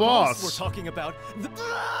 who's the boss? We're talking about the...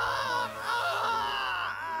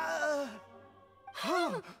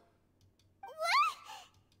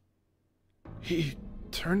 He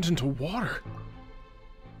turned into water.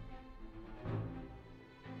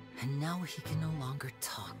 And now he can no longer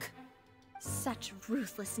talk. Such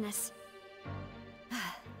ruthlessness.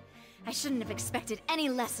 I shouldn't have expected any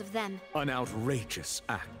less of them. An outrageous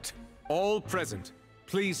act. All present,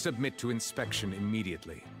 please submit to inspection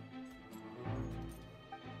immediately.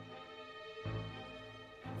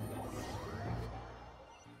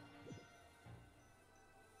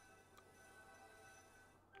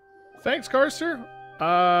 Thanks, Carcer.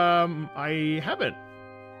 I haven't.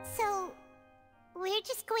 So, we're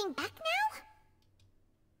just going back now?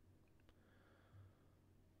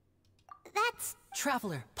 That's...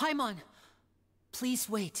 Traveler, Paimon, please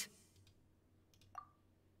wait.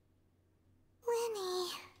 Linny...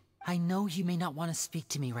 I know you may not want to speak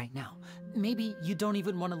to me right now. Maybe you don't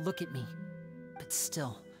even want to look at me. But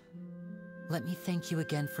still, let me thank you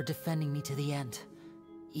again for defending me to the end.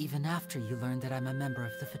 Even after you learned that I'm a member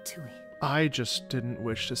of the Fatui. I just didn't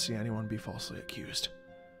wish to see anyone be falsely accused.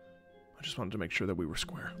 I just wanted to make sure that we were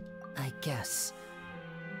square. I guess.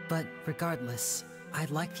 But regardless,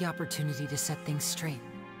 I'd like the opportunity to set things straight.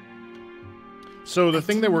 So the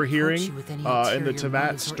thing that we're hearing in the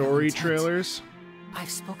Teyvat story trailers I've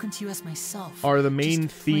spoken to you as myself. Are the main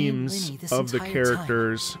themes of the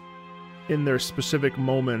characters in their specific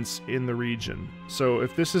moments in the region. So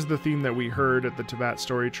if this is the theme that we heard at the Teyvat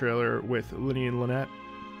story trailer with Linny and Lynette,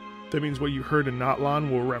 that means what you heard in Natlan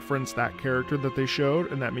will reference that character that they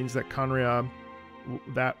showed, and that means that Conria,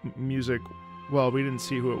 that music, well, we didn't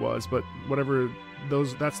see who it was, but whatever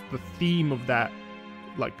that's the theme of that,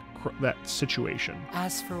 like, that situation.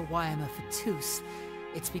 As for why I'm a Fatus,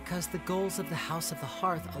 it's because the goals of the House of the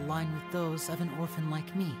Hearth align with those of an orphan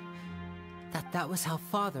like me. That was how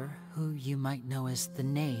Father, who you might know as the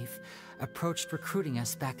Knave, approached recruiting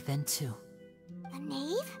us back then too. The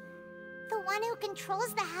Knave? The one who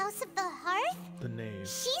controls the House of the Hearth? The Knave.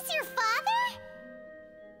 She's your father?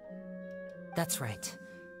 That's right.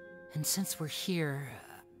 And since we're here,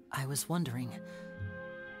 I was wondering,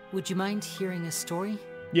 would you mind hearing a story?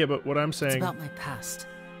 Yeah, but what I'm saying... It's about my past.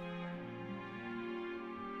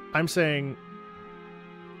 I'm saying,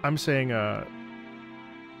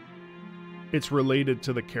 it's related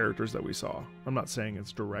to the characters that we saw. I'm not saying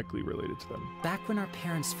it's directly related to them. Back when our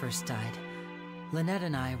parents first died, Lynette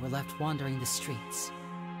and I were left wandering the streets.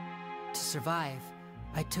 To survive,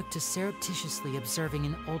 I took to surreptitiously observing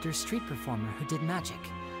an older street performer who did magic.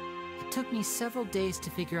 It took me several days to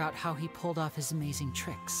figure out how he pulled off his amazing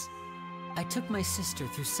tricks. I took my sister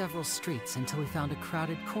through several streets until we found a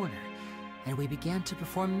crowded corner, and we began to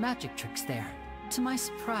perform magic tricks there. To my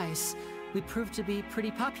surprise, we proved to be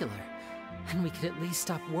pretty popular. and we could at least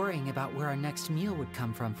stop worrying about where our next meal would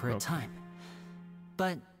come from for a time.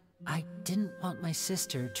 But I didn't want my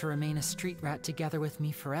sister to remain a street rat together with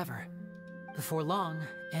me forever. Before long,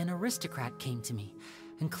 an aristocrat came to me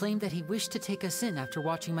and claimed that he wished to take us in after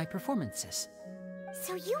watching my performances.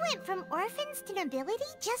 So you went from orphans to nobility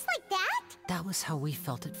just like that? That was how we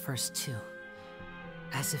felt at first, too.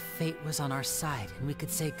 As if fate was on our side and we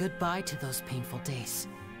could say goodbye to those painful days.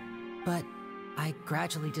 But I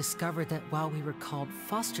gradually discovered that while we were called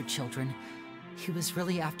foster children, he was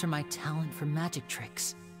really after my talent for magic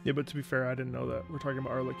tricks. Yeah, but to be fair, I didn't know that. We're talking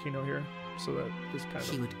about Arlecchino here, so that is kind of...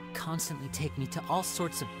 He would constantly take me to all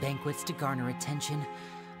sorts of banquets to garner attention,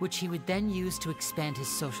 which he would then use to expand his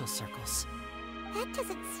social circles. That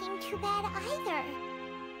doesn't seem too bad either.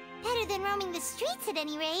 Better than roaming the streets at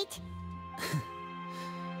any rate.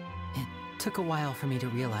 It took a while for me to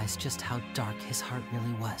realize just how dark his heart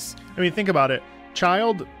really was. I mean, think about it.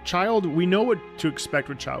 Child, we know what to expect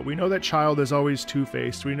with Child. We know that Child is always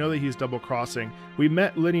two-faced. We know that he's double-crossing. We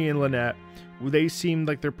met Linny and Lynette. They seemed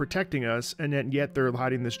like they're protecting us, and yet they're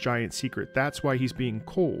hiding this giant secret. That's why he's being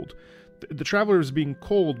cold. The Traveler is being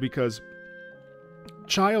cold because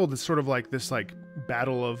Child is sort of like this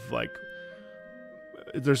battle of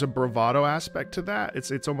there's a bravado aspect to that.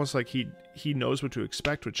 It's almost like he knows what to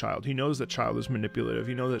expect with Child. He knows that Child is manipulative.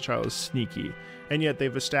 He knows that Child is sneaky, and yet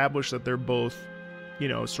they've established that they're both,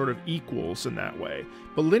 sort of equals in that way.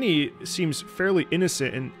 But Linny seems fairly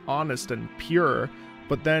innocent and honest and pure,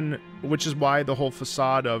 but then, which is why the whole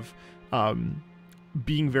facade of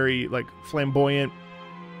being very flamboyant,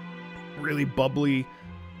 really bubbly,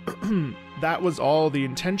 that was all the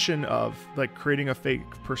intention of creating a fake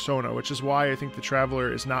persona, which is why I think the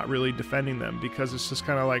Traveler is not really defending them, because it's just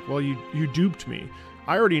kind of like, well, you duped me.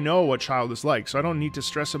 I already know what Child is like, so I don't need to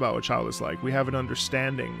stress about what Child is like. We have an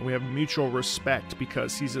understanding. We have mutual respect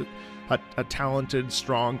because he's a talented,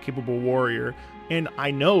 strong, capable warrior, and I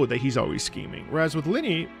know that he's always scheming. Whereas with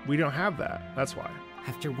Linny, we don't have that. That's why.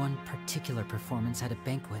 After one particular performance at a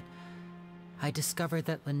banquet, I discovered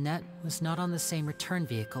that Lynette was not on the same return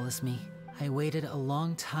vehicle as me. I waited a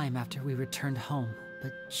long time after we returned home,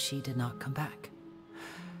 but she did not come back.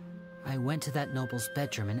 I went to that noble's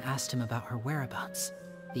bedroom and asked him about her whereabouts.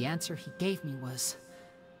 The answer he gave me was,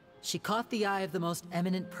 she caught the eye of the most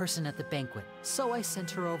eminent person at the banquet, so I sent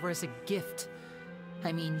her over as a gift.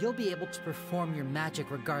 I mean, you'll be able to perform your magic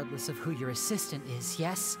regardless of who your assistant is,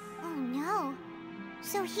 yes? Oh no.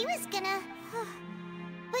 So he was gonna...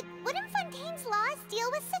 But wouldn't Fontaine's laws deal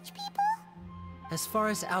with such people? As far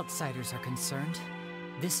as outsiders are concerned,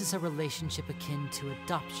 this is a relationship akin to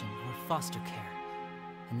adoption or foster care,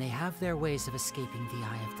 and they have their ways of escaping the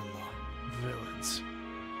eye of the law. Villains.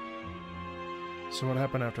 So what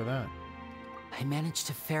happened after that? I managed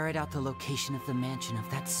to ferret out the location of the mansion of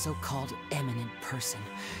that so-called eminent person,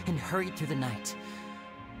 and hurried through the night.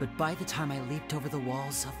 But by the time I leaped over the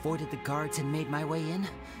walls, avoided the guards, and made my way in,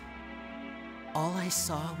 all I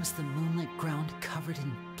saw was the moonlit ground covered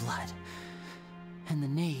in blood, and the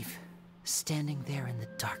knave standing there in the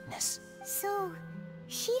darkness. So,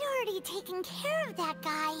 she'd already taken care of that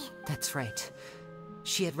guy. That's right.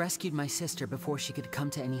 She had rescued my sister before she could come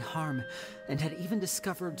to any harm, and had even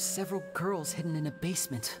discovered several girls hidden in a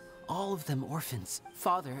basement, all of them orphans.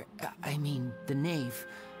 Father, the knave,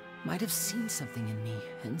 might have seen something in me,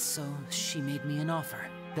 and so she made me an offer.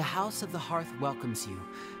 The House of the Hearth welcomes you,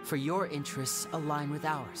 for your interests align with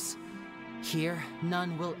ours. Here,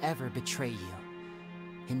 none will ever betray you.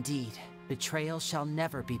 Indeed, betrayal shall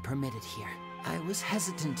never be permitted here. I was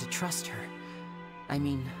hesitant to trust her.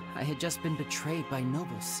 I had just been betrayed by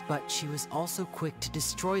nobles, but she was also quick to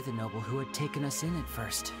destroy the noble who had taken us in at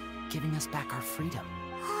first, giving us back our freedom.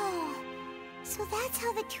 Oh, so that's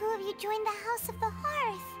how the two of you joined the House of the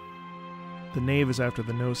Hearth. The knave is after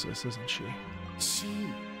the Gnosis, isn't she? She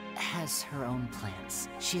has her own plans.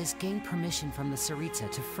 She has gained permission from the Tsaritsa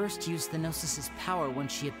to first use the Gnosis's power when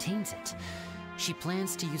she obtains it. She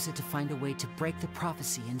plans to use it to find a way to break the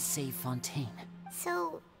prophecy and save Fontaine.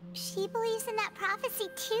 So, she believes in that prophecy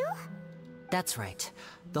too? That's right.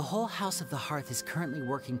 The whole House of the Hearth is currently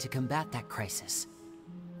working to combat that crisis.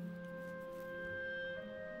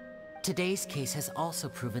 Today's case has also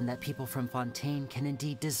proven that people from Fontaine can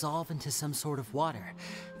indeed dissolve into some sort of water,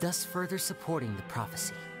 thus further supporting the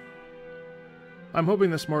prophecy. I'm hoping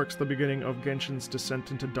this marks the beginning of Genshin's descent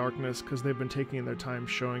into darkness, because they've been taking their time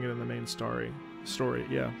showing it in the main story.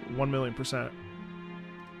 Yeah, 1,000,000%.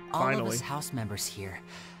 Finally. All of us house members here,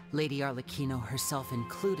 Lady Arlecchino herself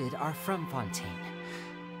included, are from Fontaine.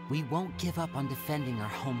 We won't give up on defending our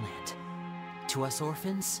homeland. To us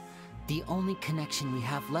orphans, the only connection we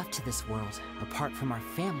have left to this world, apart from our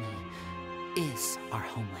family, is our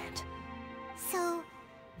homeland. So,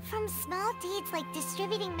 from small deeds like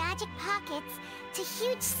distributing magic pockets to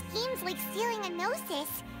huge schemes like stealing a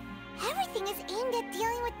Gnosis, everything is aimed at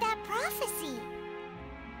dealing with that prophecy.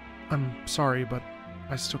 I'm sorry, but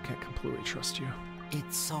I still can't completely trust you.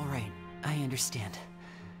 It's alright. I understand.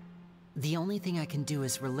 The only thing I can do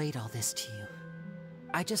is relate all this to you.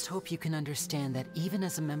 I just hope you can understand that even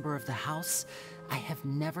as a member of the House, I have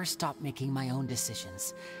never stopped making my own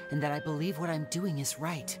decisions, and that I believe what I'm doing is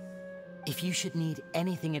right. If you should need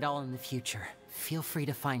anything at all in the future, feel free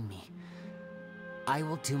to find me. I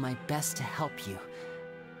will do my best to help you,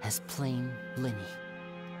 as plain Linny.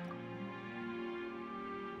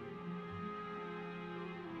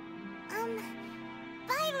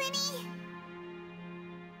 Bye, Linny!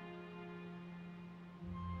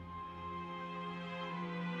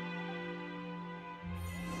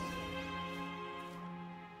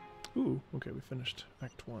 Ooh, okay, we finished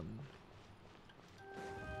Act 1.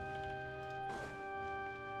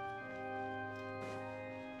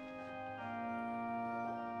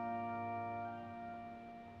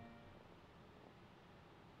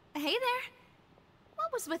 Hey there.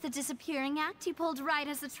 What was with the disappearing act you pulled right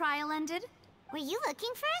as the trial ended? Were you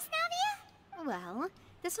looking for us, Navia? Well,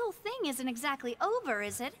 this whole thing isn't exactly over,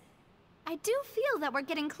 is it? I do feel that we're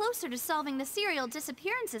getting closer to solving the serial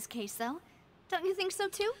disappearances case, though. Don't you think so,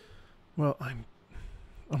 too? Well,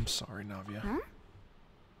 I'm sorry, Navia. Huh?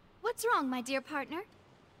 What's wrong, my dear partner?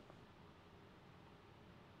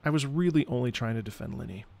 I was really only trying to defend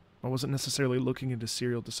Linny. I wasn't necessarily looking into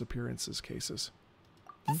serial disappearances cases.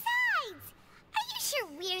 Besides, are you sure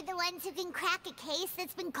we're the ones who can crack a case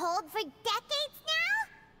that's been cold for decades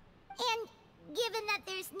now? And given that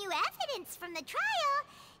there's new evidence from the trial,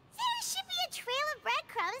 there should be a trail of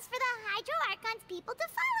breadcrumbs for the Hydro Archon's people to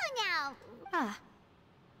follow now. Ah.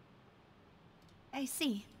 I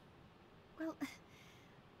see. Well,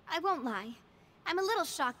 I won't lie. I'm a little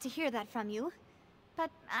shocked to hear that from you.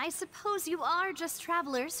 But I suppose you are just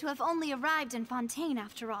travelers who have only arrived in Fontaine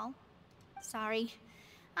after all. Sorry.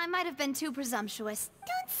 I might have been too presumptuous.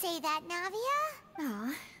 Don't say that, Navia.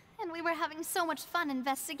 Ah, and we were having so much fun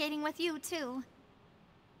investigating with you, too.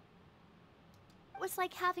 It was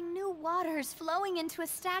like having new waters flowing into a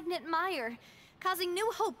stagnant mire, causing new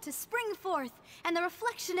hope to spring forth, and the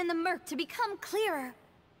reflection in the murk to become clearer.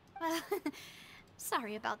 Well,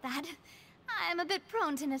 sorry about that. I'm a bit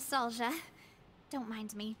prone to nostalgia. Don't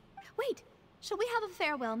mind me. Wait, shall we have a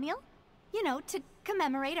farewell meal? You know, to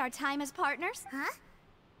commemorate our time as partners? Huh?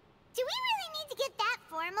 Do we really need to get that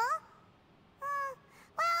formal?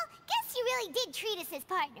 Well, guess you really did treat us as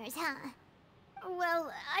partners, huh?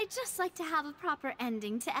 Well, I'd just like to have a proper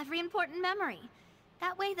ending to every important memory.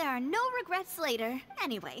 That way there are no regrets later.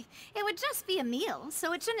 Anyway, it would just be a meal,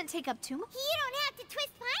 so it shouldn't take up too much. You don't have to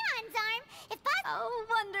twist Pion's arm, if possible. Oh,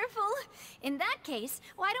 wonderful. In that case,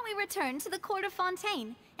 why don't we return to the court of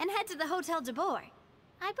Fontaine and head to the Hotel de Boer?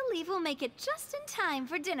 I believe we'll make it just in time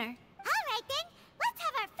for dinner. All right then, let's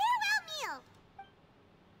have our farewell meal.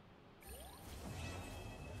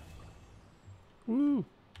 Woo!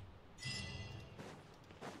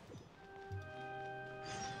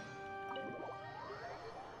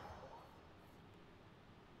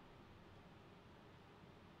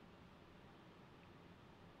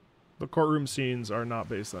 The courtroom scenes are not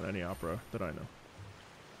based on any opera that I know.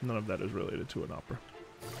 None of that is related to an opera.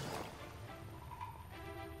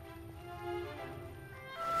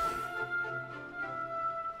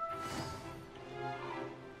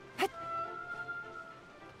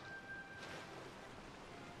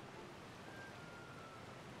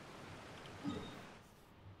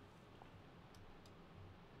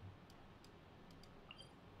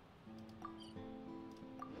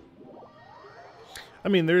 I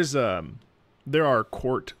mean, there are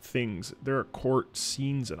court things, there are court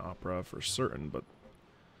scenes in opera for certain,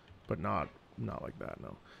 but not like that.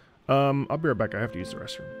 No. I'll be right back. I have to use the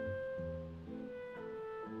restroom.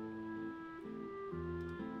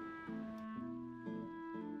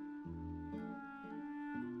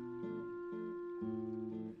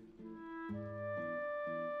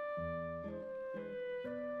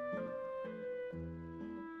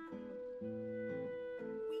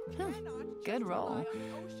 Good roll.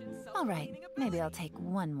 All right, maybe I'll take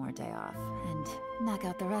one more day off and knock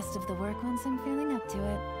out the rest of the work once I'm feeling up to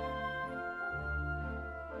it.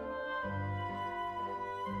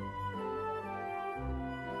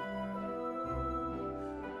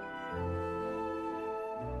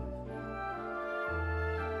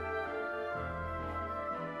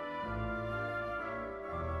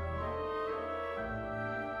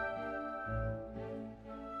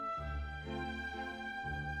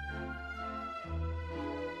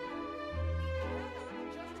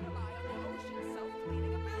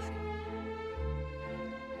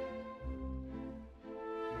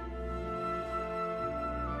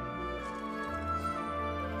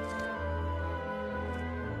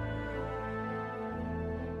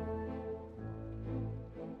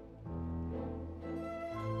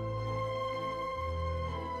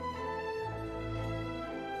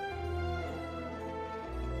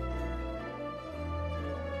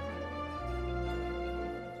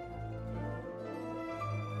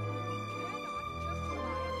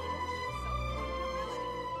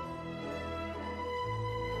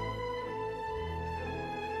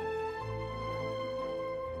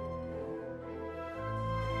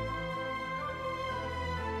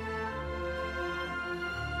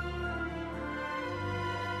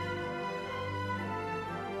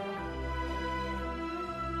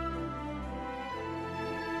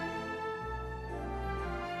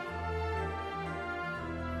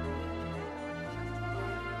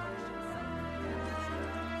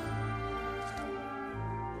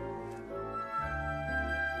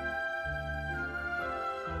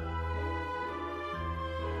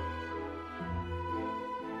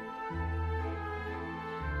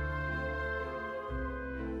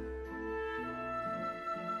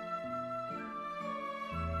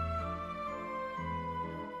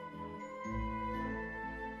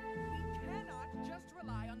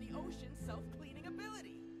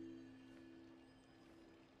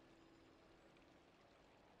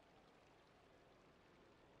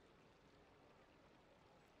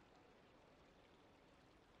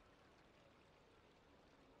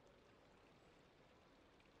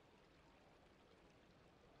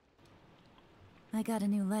 I got a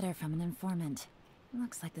new letter from an informant.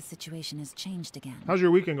 Looks like the situation has changed again. How's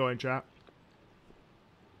your weekend going, chat?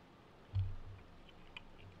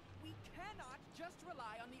 We cannot just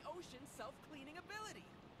rely on the ocean's self-cleaning ability.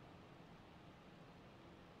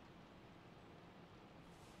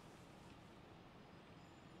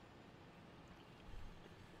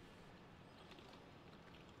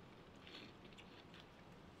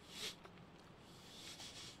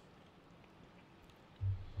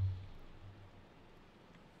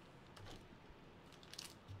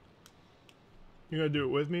 You gonna do it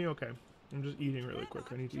with me? Okay. I'm just eating really quick.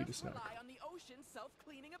 I need to eat a snack.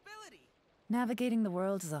 Navigating the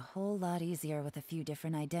world is a whole lot easier with a few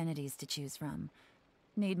different identities to choose from.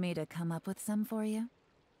 Need me to come up with some for you?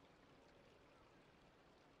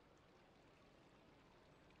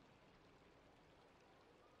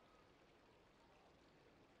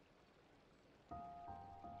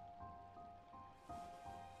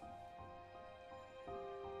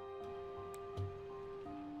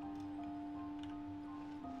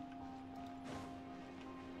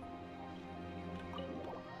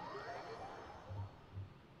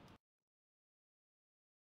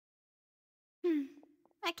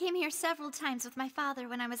 I came here several times with my father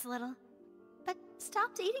when I was little, but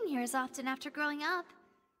stopped eating here as often after growing up.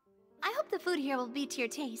 I hope the food here will be to your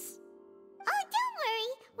taste. Oh, don't worry.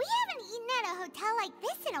 We haven't eaten at a hotel like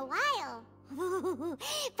this in a while.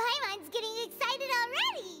 Paimon's getting excited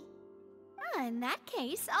already. In that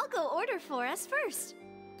case, I'll go order for us first.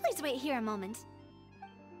 Please wait here a moment.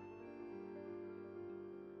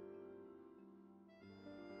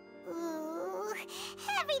 Ooh,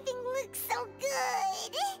 everything looks so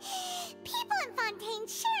good. People in Fontaine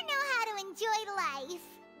sure know how to enjoy life.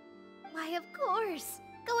 Why, of course.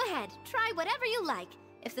 Go ahead, try whatever you like.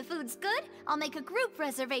 If the food's good, I'll make a group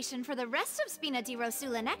reservation for the rest of Spina di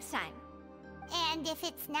Rosula next time. And if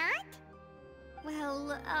it's not?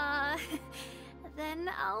 Well, then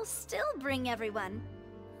I'll still bring everyone.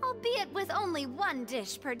 Albeit with only one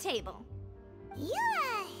dish per table. You,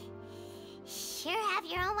 sure have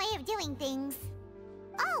your own way of doing things.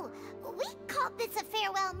 Oh, we called this a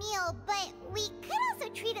farewell meal, but we could also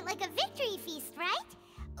treat it like a victory feast, right?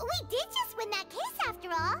 We did just win that case after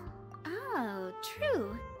all. Oh,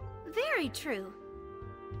 true. Very true.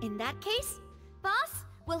 In that case, boss,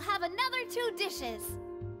 we'll have another 2 dishes.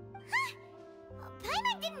 Huh?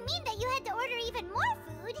 Paimon didn't mean that you had to order even more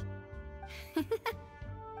food.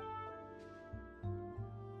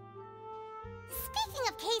 Speaking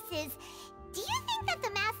of cases, do you think that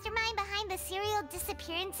the mastermind behind the serial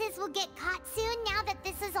disappearances will get caught soon now that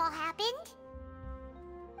this has all happened?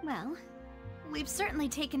 Well, we've certainly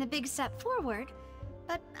taken a big step forward,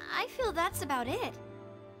 but I feel that's about it.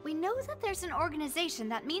 We know that there's an organization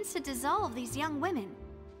that means to dissolve these young women,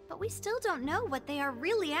 but we still don't know what they are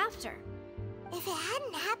really after. If it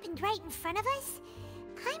hadn't happened right in front of us,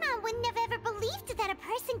 Paimon wouldn't have ever believed that a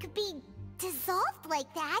person could be dissolved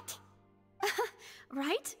like that.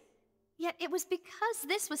 Right? Yet it was because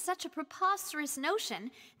this was such a preposterous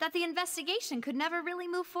notion that the investigation could never really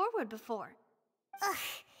move forward before. Ugh.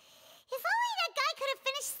 If only that guy could have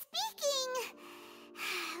finished speaking!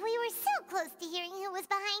 We were so close to hearing who was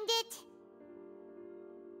behind it.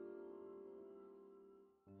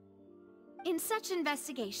 In such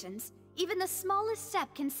investigations, even the smallest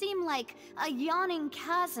step can seem like a yawning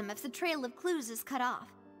chasm if the trail of clues is cut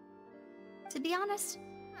off. To be honest,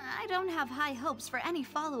 I don't have high hopes for any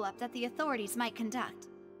follow-up that the authorities might conduct.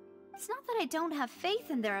 It's not that I don't have faith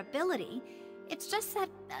in their ability, it's just that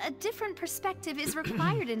a different perspective is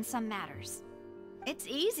required in some matters. It's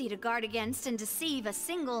easy to guard against and deceive a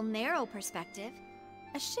single narrow perspective.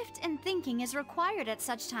 A shift in thinking is required at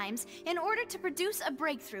such times in order to produce a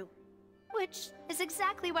breakthrough. Which is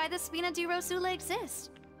exactly why the Spina di Rosula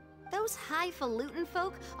exist. Those highfalutin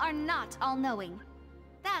folk are not all-knowing.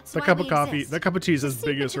 That's The why cup we of coffee, exist. that cup of tea is To as see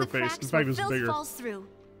big as into her the face. In cracks fact, where it's filth bigger. falls through,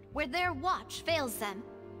 where their watch fails them.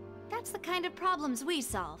 That's the kind of problems we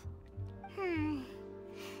solve.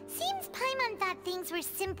 Seems Paimon thought things were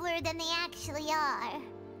simpler than they actually are.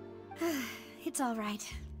 It's all right.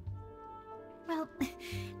 Well,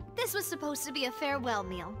 this was supposed to be a farewell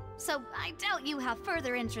meal, so I doubt you have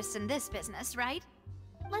further interest in this business, right?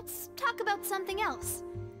 Let's talk about something else.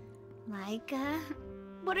 Like,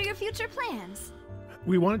 what are your future plans?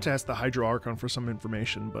 We wanted to ask the Hydro Archon for some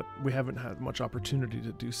information, but we haven't had much opportunity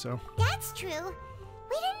to do so. That's true.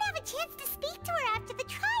 We didn't have a chance to speak to her after the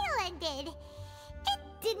trial ended. It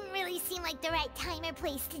didn't really seem like the right time or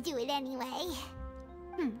place to do it anyway.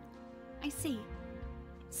 I see.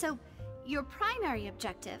 So, your primary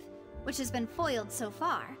objective, which has been foiled so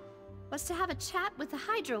far, was to have a chat with the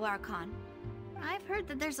Hydro Archon. I've heard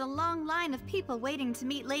that there's a long line of people waiting to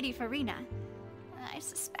meet Lady Farina. I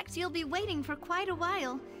suspect you'll be waiting for quite a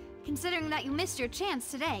while, considering that you missed your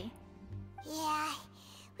chance today. Yeah,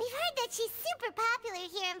 we've heard that she's super popular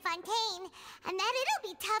here in Fontaine, and that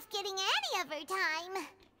it'll be tough getting any of her time.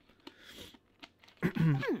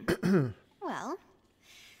 Well,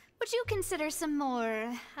 would you consider some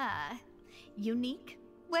more, unique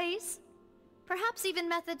ways? Perhaps even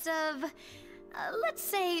methods of, let's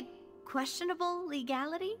say, questionable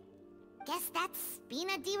legality? Guess that's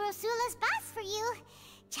Spina di Rosula's boss for you.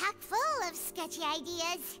 Chock full of sketchy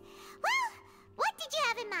ideas. Well, what did you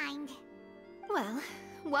have in mind? Well,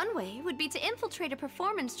 one way would be to infiltrate a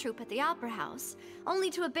performance troupe at the Opera House,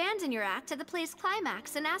 only to abandon your act at the play's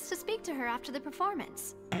climax and ask to speak to her after the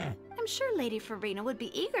performance. I'm sure Lady Farina would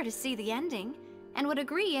be eager to see the ending, and would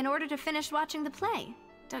agree in order to finish watching the play,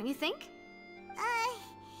 don't you think?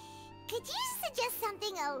 Could you suggest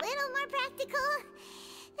something a little more practical?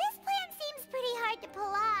 This plan seems pretty hard to pull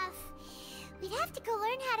off. We'd have to go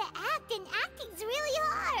learn how to act, and acting's really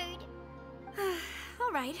hard.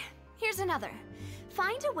 Alright, here's another.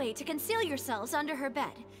 Find a way to conceal yourselves under her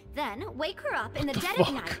bed. Then, wake her up in the dead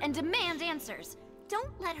of night and demand answers.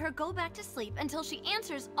 Don't let her go back to sleep until she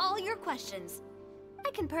answers all your questions.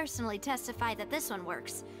 I can personally testify that this one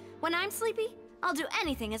works. When I'm sleepy, I'll do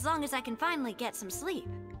anything as long as I can finally get some sleep.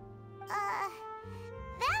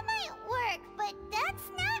 That might work, but that's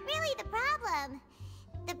not really the problem.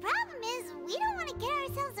 The problem is we don't want to get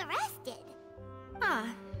ourselves arrested.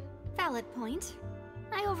 Ah, valid point.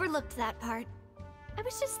 I overlooked that part. I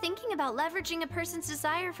was just thinking about leveraging a person's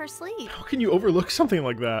desire for sleep. How can you overlook something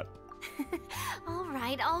like that? All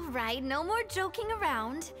right, no more joking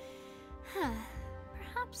around.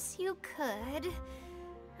 Perhaps you could...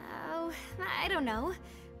 Oh, I don't know.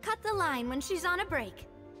 Cut the line when she's on a break.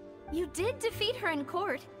 You did defeat her in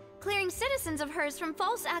court, clearing citizens of hers from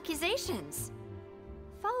false accusations.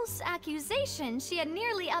 False accusations she had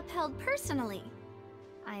nearly upheld personally.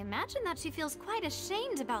 I imagine that she feels quite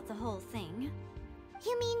ashamed about the whole thing.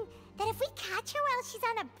 You mean that if we catch her while she's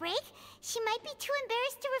on a break, she might be too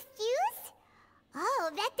embarrassed to refuse? Oh,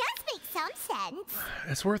 that does make some sense.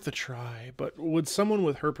 It's worth a try, but would someone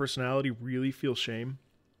with her personality really feel shame?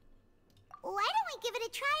 Why don't we give it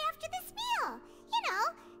a try after this meal? You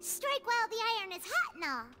know, strike while the iron is hot and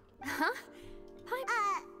all.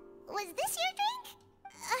 Huh? Was this your drink?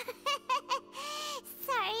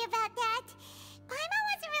 Sorry about that. Paimon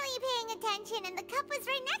wasn't really paying attention and the cup was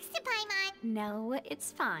right next to Paimon. No,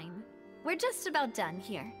 it's fine. We're just about done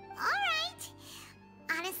here. Alright.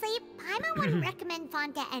 Honestly, Paimon wouldn't recommend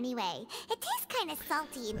Fonta anyway. It tastes kind of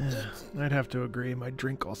salty and icky. I'd have to agree. My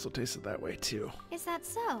drink also tasted that way, too. Is that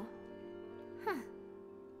so? Huh.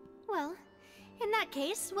 Well, in that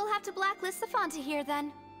case, we'll have to blacklist the Fonta here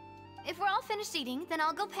then. If we're all finished eating, then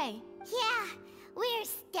I'll go pay. Yeah, we're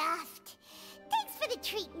stuffed. Thanks for the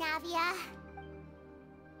treat, Navia.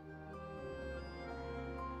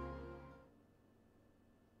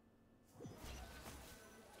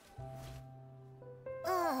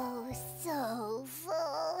 Oh, so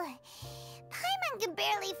full. Paimon can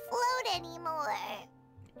barely float anymore.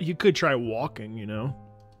 You could try walking, you know?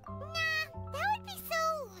 Nah, that would be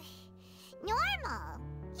so... normal.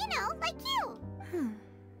 You know, like you.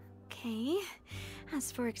 Okay.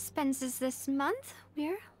 As for expenses this month,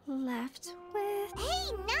 we're left with...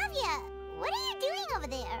 Hey, Navia! What are you doing over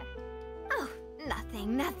there? Oh,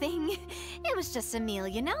 nothing. It was just a meal,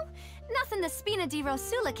 you know? Nothing the Spina di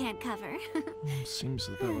Rosula can't cover. Seems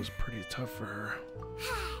that was pretty tough for her.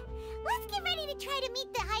 Let's get ready to try to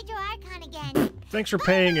meet the Hydro Archon again. Thanks for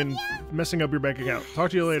paying and messing up your bank account.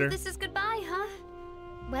 Talk to you later. So this is goodbye, huh?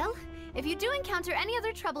 Well, if you do encounter any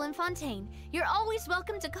other trouble in Fontaine, you're always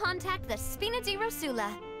welcome to contact the Spina di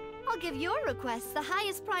Rosula. I'll give your request the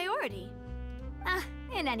highest priority.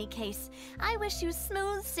 In any case, I wish you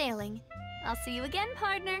smooth sailing. I'll see you again,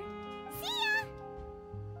 partner. See ya!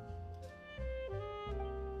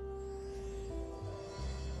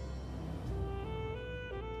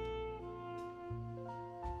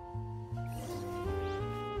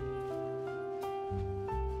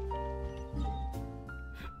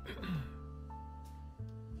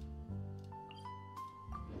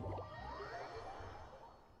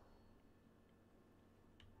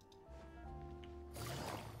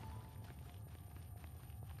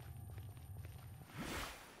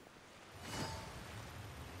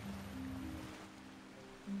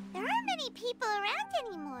 There aren't many people around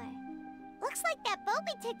anymore. Looks like that boat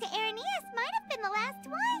we took to Araneas might have been the last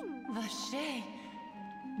one. Vache.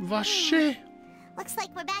 Vache. Looks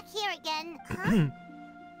like we're back here again, huh?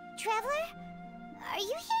 Traveler? Are you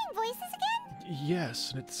hearing voices again?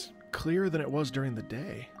 Yes, and it's clearer than it was during the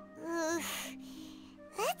day.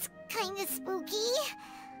 That's kind of spooky.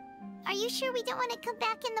 Are you sure we don't want to come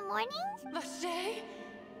back in the morning? Vache?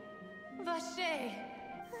 Vache!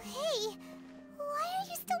 Hey, why are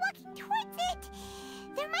you still walking towards it?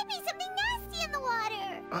 There might be something nasty in the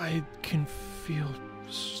water. I can feel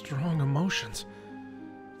strong emotions.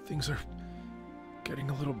 Things are getting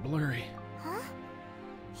a little blurry. Huh?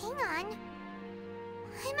 Hang on.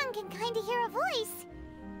 Paimon can kind of hear a voice.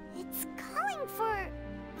 It's calling for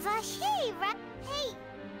Vache, right? Hey,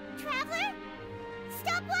 traveler?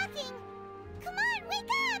 Stop walking! Come on, wake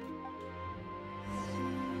up!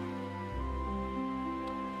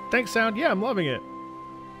 Thanks, sound. Yeah, I'm loving it.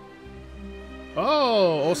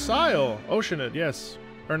 Oh, Osile. Oceanid, yes.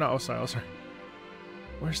 Or not Osile, sorry.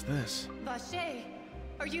 Where's this? Vache!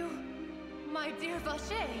 Are you... my dear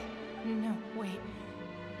Vache? No, wait.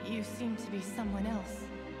 You seem to be someone else.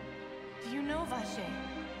 Do you know Vache?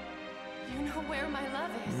 Do you know where my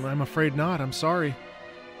love is? I'm afraid not. I'm sorry.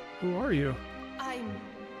 Who are you?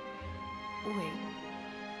 Wait.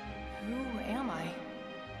 Who am I?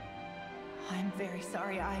 I'm very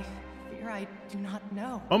sorry. I fear I do not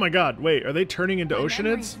know. Oh my god, wait. Are they turning into My Oceanids?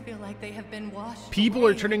 memories feel like they have been washed People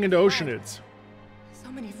away are turning with into the Oceanids. flood.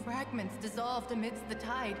 So many fragments dissolved amidst the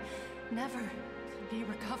tide, never to be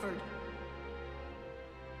recovered.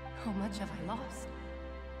 How much have I lost?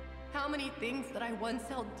 How many things that I once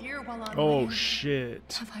held dear while on Oh land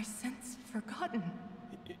shit. have I since forgotten?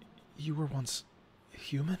 You were once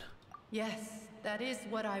human? Yes, that is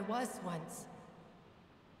what I was once.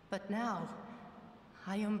 But now,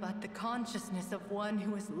 I am but the consciousness of one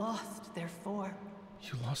who has lost their form.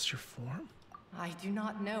 You lost your form? I do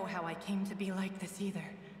not know how I came to be like this either.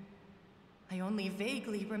 I only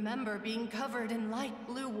vaguely remember being covered in light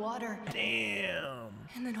blue water. Damn.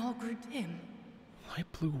 And then all grew dim.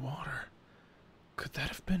 Light blue water. Could that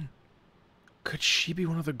have been... Could she be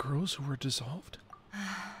one of the girls who were dissolved?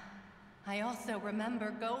 I also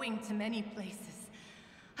remember going to many places.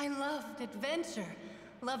 I loved adventure,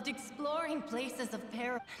 loved exploring places of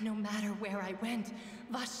peril. No matter where I went,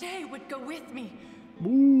 Vache would go with me.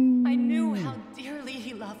 Ooh. I knew how dearly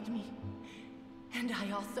he loved me. And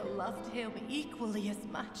I also loved him equally as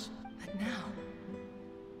much. But now,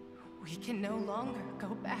 we can no longer go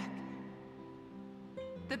back.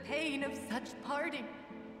 The pain of such parting.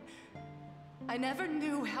 I never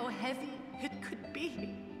knew how heavy it could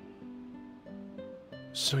be.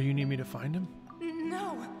 So you need me to find him?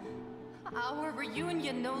 No. Our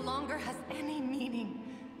reunion no longer has any meaning.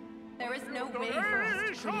 There is no way for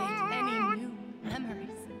us to create any new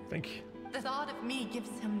memories. Thank you. The thought of me gives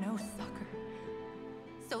him no succor.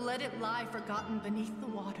 So let it lie forgotten beneath the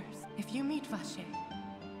waters. If you meet Vache,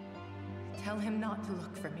 tell him not to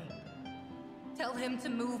look for me. Tell him to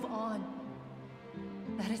move on.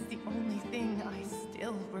 That is the only thing I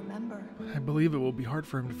still remember. I believe it will be hard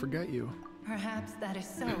for him to forget you. Perhaps that is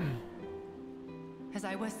so. As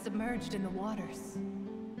I was submerged in the waters,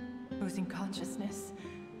 losing consciousness,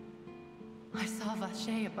 I saw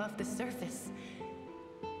Vache above the surface.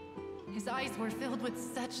 His eyes were filled with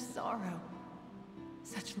such sorrow.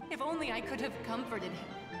 If only I could have comforted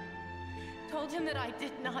him. Told him that I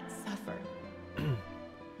did not suffer.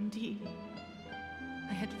 Indeed,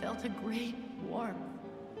 I had felt a great warmth.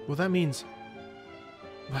 Well, that means...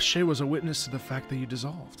 Vache was a witness to the fact that you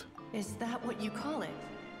dissolved. Is that what you call it?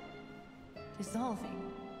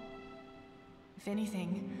 Dissolving? If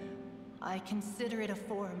anything, I consider it a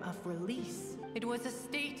form of release. It was a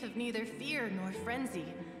state of neither fear nor frenzy,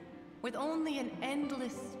 with only an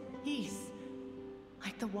endless peace,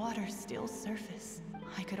 like the water's still surface.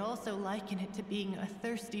 I could also liken it to being a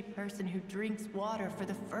thirsty person who drinks water for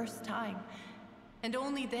the first time, and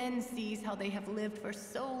only then sees how they have lived for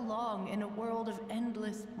so long in a world of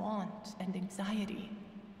endless want and anxiety.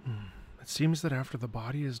 It seems that after the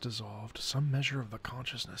body is dissolved, some measure of the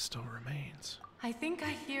consciousness still remains. I think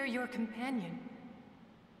I hear your companion.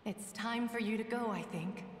 It's time for you to go, I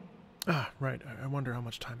think. Ah, right. I wonder how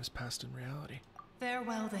much time has passed in reality.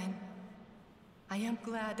 Farewell, then. I am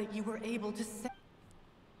glad that you were able to say...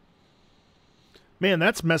 Man,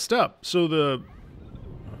 that's messed up. So the...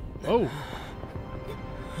 Oh. Wake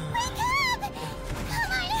up! Come on,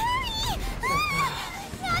 hurry!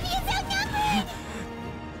 Navi is outnumbered!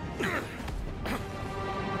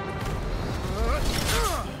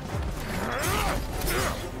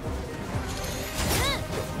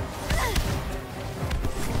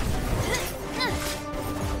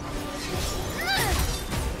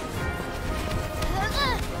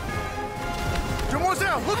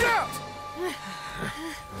 Demoiselle, look out!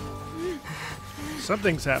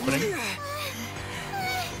 Something's happening.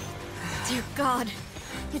 Dear God,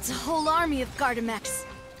 It's a whole army of Gardamex.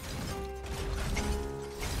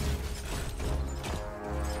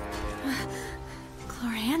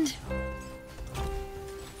 Chlorand?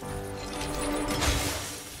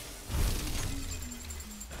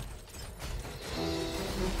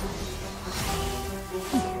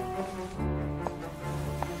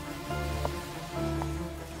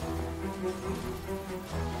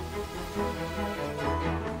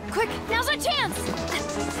 Quick, now's our chance!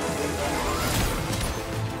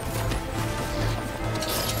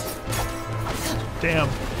 Damn.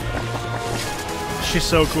 She's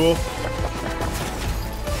so cool.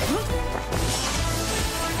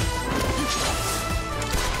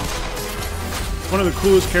 One of the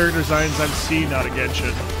coolest character designs I've seen out of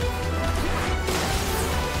Genshin.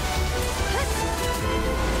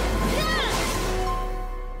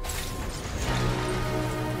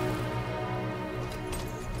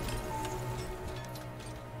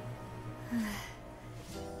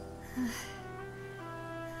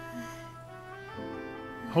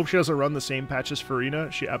 Hope she doesn't run the same patch as Farina.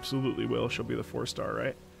 She absolutely will. She'll be the 4-star,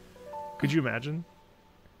 right? Could you imagine?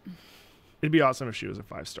 It'd be awesome if she was a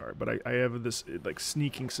 5-star, but I have this like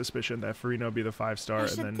sneaking suspicion that Farina will be the 5-star,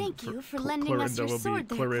 and then thank you for lending us your sword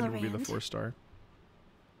there, Clorinda will be the Chlorand. 4-star.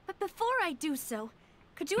 But before I do so,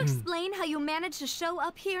 could you explain how you managed to show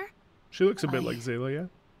up here? She looks a bit like Zelia.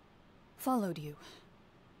 Followed you.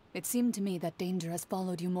 It seemed to me that danger has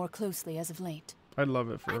followed you more closely as of late. I'd love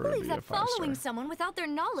it for I her to believe be a that 5-star. following someone without their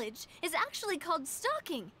knowledge is actually called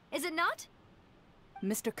stalking, is it not?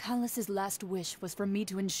 Mr. Callus's last wish was for me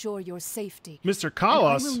to ensure your safety. Mr. And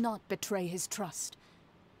Callas? I will not betray his trust.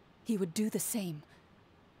 He would do the same,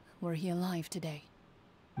 were he alive today.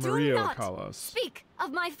 Maria Do not Callas. speak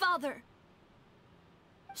of my father.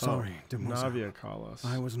 Sorry, Demoiselle. Navia Callas.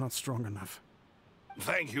 I was not strong enough.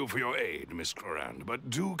 Thank you for your aid, Miss Clorand, but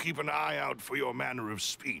do keep an eye out for your manner of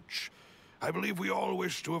speech. I believe we all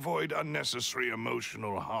wish to avoid unnecessary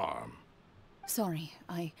emotional harm. Sorry,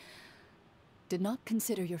 I did not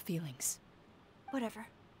consider your feelings. Whatever.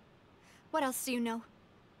 What else do you know?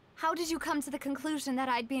 How did you come to the conclusion that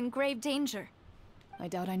I'd be in grave danger? I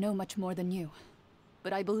doubt I know much more than you,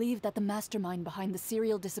 but I believe that the mastermind behind the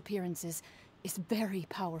serial disappearances is very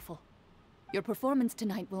powerful. Your performance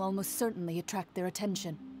tonight will almost certainly attract their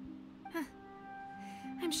attention.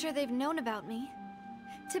 I'm sure they've known about me.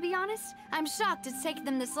 To be honest, I'm shocked it's taken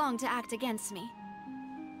them this long to act against me.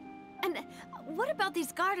 And what about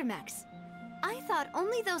these Gardamex? I thought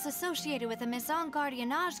only those associated with the Maison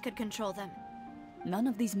Gardiennage could control them. None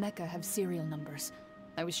of these mecha have serial numbers.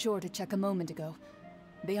 I was sure to check a moment ago.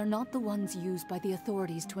 They are not the ones used by the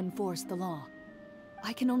authorities to enforce the law.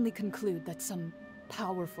 I can only conclude that some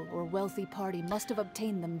powerful or wealthy party must have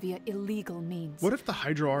obtained them via illegal means. What if the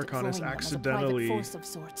Hydro Archon is deploying them as a private accidentally force of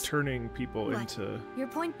sorts? turning people What? into... Your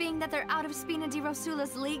point being that they're out of Spina di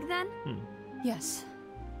Rosula's league, then? Yes.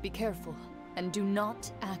 Be careful, and do not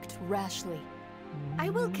act rashly. I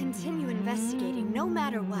will continue investigating no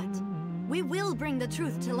matter what. We will bring the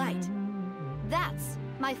truth to light. That's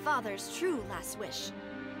my father's true last wish.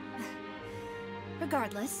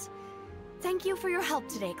 Regardless, thank you for your help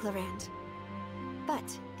today, Clorand.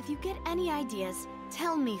 But if you get any ideas,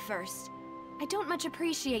 tell me first. I don't much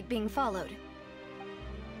appreciate being followed.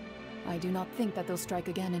 I do not think that they'll strike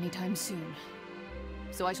again anytime soon.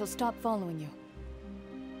 So I shall stop following you.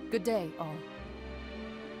 Good day, all.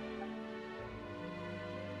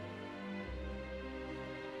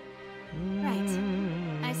 Right.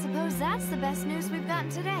 I suppose that's the best news we've gotten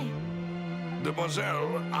today.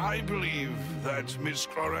 Demoiselle, I believe that Miss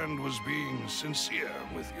Clorand was being sincere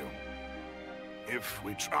with you. If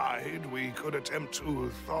we tried, we could attempt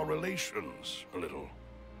to thaw relations a little.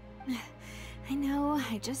 I know,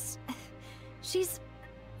 she's...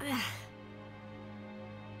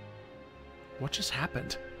 What just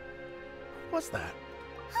happened? What's that?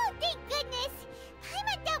 Oh, thank goodness!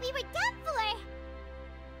 Paimon thought we were done for!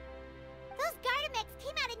 Those Gardamex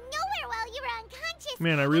came out of nowhere while you were unconscious!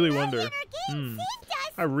 Man, I really and wonder. Mario and her gang saved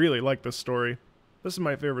us! I really like this story. This is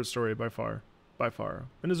my favorite story by far. By far.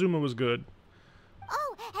 Inazuma was good.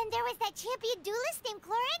 Oh, and there was that champion duelist named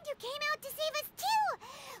Clorand who came out to save us too!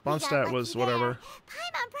 We got Mondstadt lucky was there. whatever.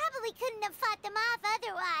 Paimon probably couldn't have fought them off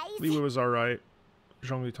otherwise. Liwa was alright.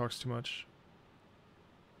 Zhongli talks too much.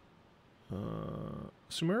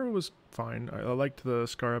 Sumeru was fine. I liked the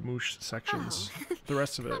Scaramouche sections. The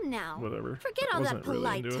rest of it, Come now. whatever. Forget all Wasn't that really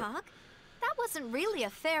polite into it. talk. That wasn't really a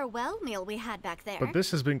farewell meal we had back there. But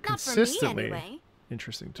this has been Not for me, consistently anyway.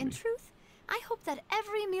 interesting to In me. truth, I hope that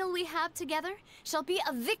every meal we have together shall be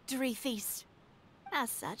a victory feast. As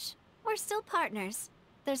such, we're still partners.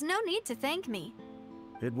 There's no need to thank me.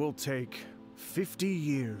 It will take 50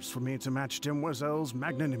 years for me to match Demoiselle's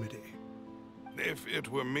magnanimity. If it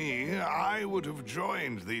were me, I would have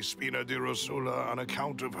joined the Spina di Rosula on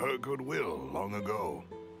account of her goodwill long ago.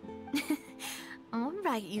 All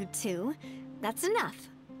right, you two. That's enough.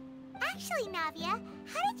 Actually, Navia,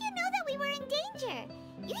 how did you know that we were in danger?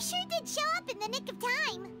 You sure did show up in the nick of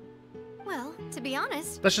time. Well, to be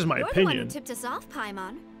honest, That's just my you're the one opinion. who tipped us off,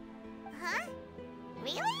 Paimon. Huh?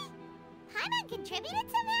 Really? Paimon contributed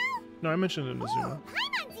somehow? No, I mentioned it in Azuma.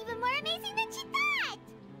 Paimon's even more amazing than she thought!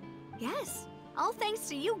 Yes, all thanks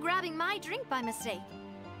to you grabbing my drink by mistake.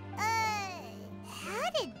 How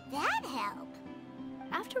did that help?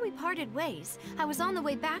 After we parted ways, I was on the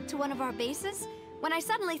way back to one of our bases when I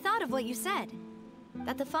suddenly thought of what you said.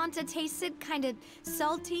 That the Fanta tasted kind of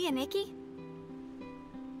salty and icky.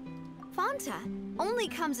 Fanta only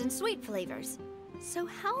comes in sweet flavors, so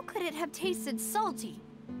how could it have tasted salty?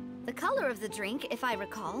 The color of the drink, if I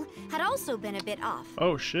recall, had also been a bit off.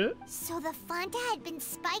 Oh shit. So the Fanta had been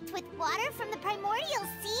spiked with water from the primordial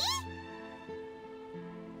sea?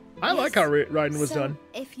 I like how Raiden was So, done.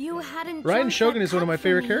 if you hadn't Raiden drunk Shogun that is one of my cup for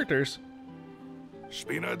favorite me- characters.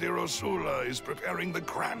 Spina di Rosula is preparing the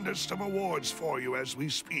grandest of awards for you as we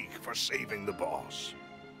speak for saving the boss.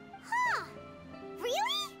 Huh.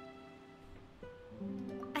 Really?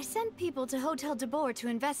 I sent people to Hotel de Boer to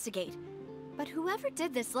investigate, but whoever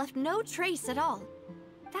did this left no trace at all.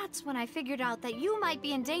 That's when I figured out that you might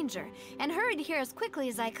be in danger and hurried here as quickly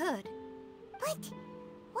as I could. But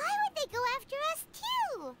why would they go after us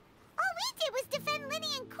too? All we did was defend Linny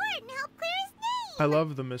in court and help clear his name. I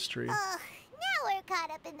love the mystery Ugh, now we're caught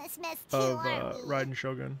up in this mess too, of aren't we? Raiden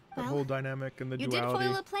Shogun. The whole dynamic and the You duality.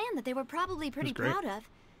 did foil a plan that they were probably pretty great. proud of,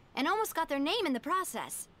 and almost got their name in the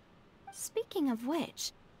process. Speaking of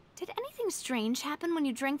which, did anything strange happen when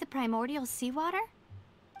you drank the primordial seawater?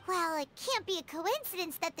 Well, it can't be a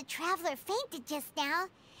coincidence that the Traveler fainted just now.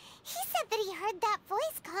 He said that he heard that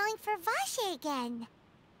voice calling for Vache again.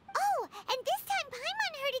 Oh, and this time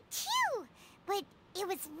Paimon heard it too, but it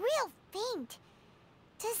was real faint.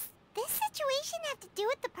 Does this situation have to do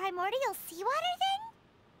with the primordial seawater then?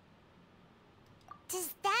 Does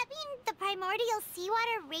that mean the primordial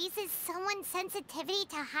seawater raises someone's sensitivity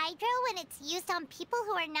to hydro when it's used on people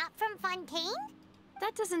who are not from Fontaine?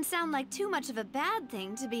 That doesn't sound like too much of a bad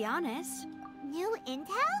thing, to be honest. New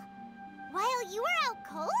intel? While you were out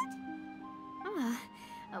cold?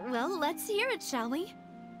 Well, let's hear it, shall we?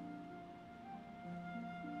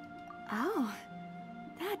 Oh,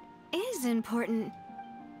 that is important.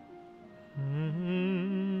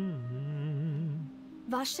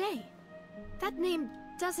 Vache. That name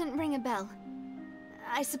doesn't ring a bell.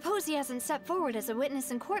 I suppose he hasn't stepped forward as a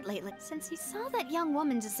witness in court lately. Since he saw that young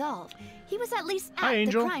woman dissolve, he was at least Hi, at the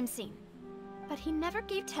Angel. crime scene. But he never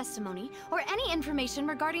gave testimony or any information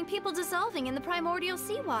regarding people dissolving in the primordial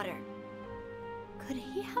seawater. Could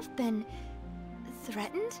he have been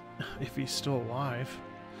threatened? If he's still alive.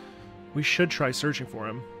 We should try searching for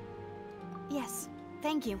him. Yes,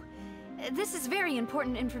 thank you. This is very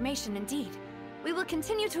important information indeed. We will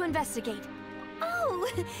continue to investigate. Oh,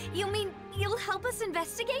 you mean you'll help us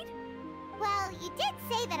investigate? Well, you did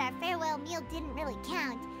say that our farewell meal didn't really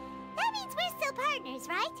count. That means we're still partners,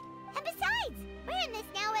 right? And besides, we're in this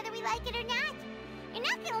now whether we like it or not. You're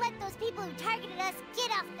not gonna let those people who targeted us get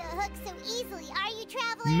off the hook so easily, are you,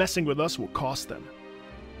 Traveler? Messing with us will cost them.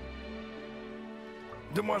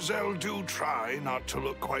 Demoiselle, do try not to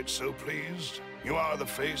look quite so pleased. You are the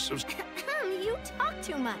face of... You talk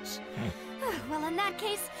too much. Well, in that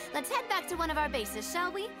case, let's head back to one of our bases,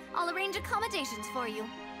 shall we? I'll arrange accommodations for you.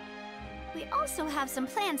 We also have some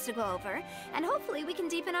plans to go over, and hopefully we can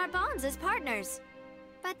deepen our bonds as partners.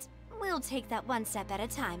 But we'll take that one step at a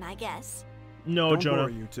time, I guess. No, Don't Jonah.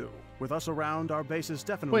 worry, you two. With us around, our base is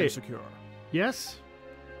definitely Wait. secure. Yes?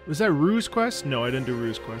 Was that Ruse Quest? No, I didn't do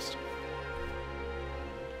Ruse Quest.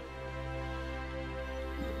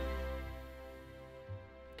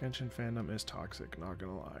 Genshin fandom is toxic, not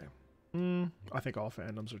gonna lie. I think all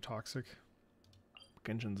fandoms are toxic.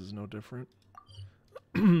 Genshin's is no different.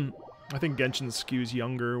 I think Genshin skews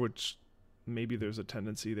younger, which maybe there's a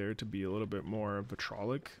tendency there to be a little bit more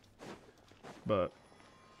vitrolic. But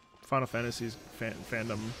Final Fantasy's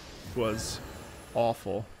fandom was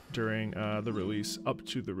awful during the release, up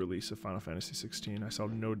to the release of Final Fantasy 16. I saw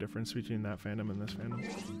no difference between that fandom and this fandom.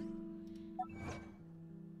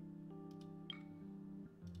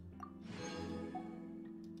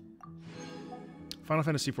 Final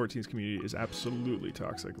Fantasy 14's community is absolutely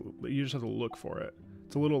toxic. You just have to look for it.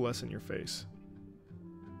 It's a little less in your face.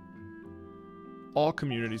 All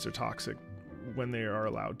communities are toxic when they are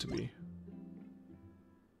allowed to be.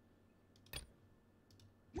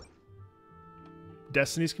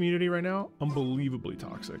 Destiny's community right now, unbelievably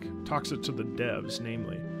toxic. Toxic to the devs,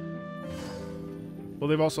 namely. Well,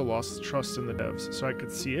 they've also lost trust in the devs, so I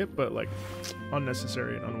could see it, but like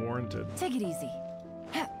unnecessary and unwarranted. Take it easy.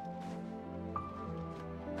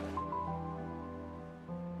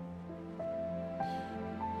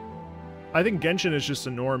 I think Genshin is just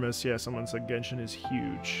enormous. Yeah, someone said Genshin is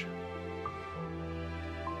huge.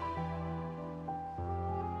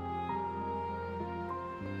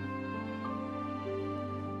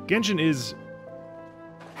 Genshin is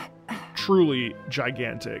truly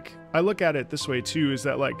gigantic. I look at it this way too, is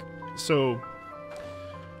that like, so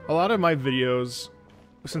a lot of my videos,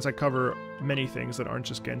 since I cover many things that aren't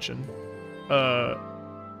just Genshin,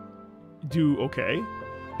 do okay.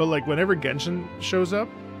 But like whenever Genshin shows up,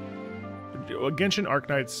 Genshin,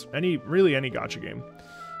 Arknights, really any gacha game,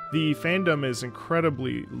 the fandom is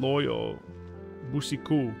incredibly loyal.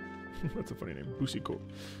 Busiku. That's a funny name. Busiku.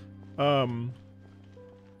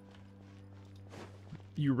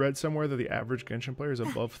 You read somewhere that the average Genshin player is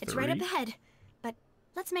above 30? It's right up ahead, but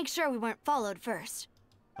let's make sure we weren't followed first.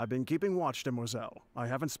 I've been keeping watch, Demoiselle. I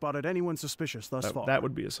haven't spotted anyone suspicious thus far. That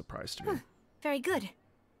would be a surprise to me. Very good.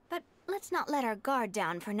 But let's not let our guard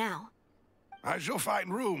down for now. I shall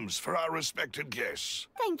find rooms for our respected guests.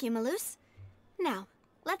 Thank you, Malus. Now,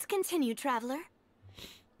 let's continue, Traveler.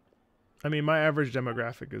 I mean, my average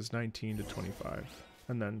demographic is 19 to 25,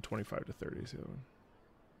 and then 25 to 30 is the other one.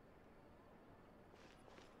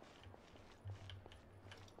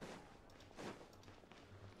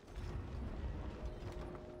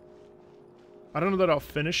 I don't know that I'll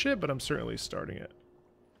finish it, but I'm certainly starting it.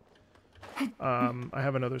 I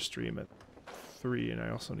have another stream at 3, and I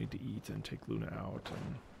also need to eat and take Luna out.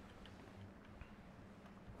 And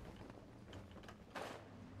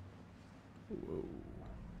whoa.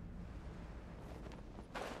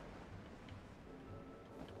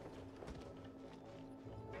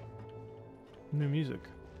 New music.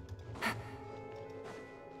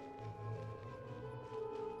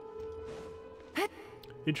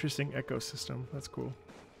 Interesting ecosystem. That's cool.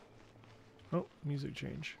 Oh, music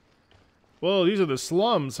change. Whoa, these are the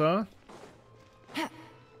slums, huh?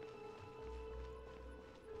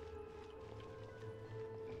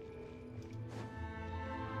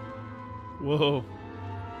 Whoa.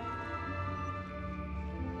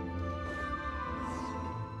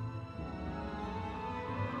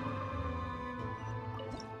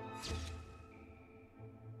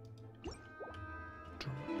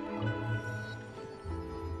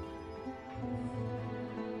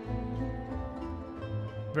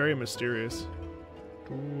 Very mysterious.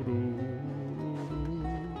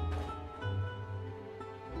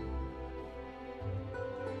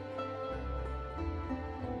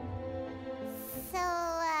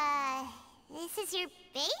 This is your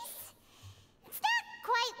base? It's not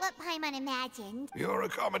quite what Paimon imagined. Your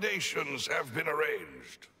accommodations have been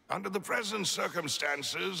arranged. Under the present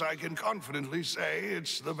circumstances, I can confidently say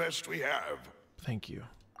it's the best we have. Thank you.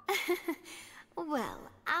 Well,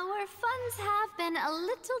 our funds have been a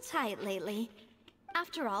little tight lately.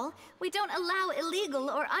 After all, we don't allow illegal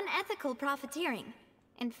or unethical profiteering.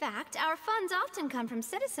 In fact, our funds often come from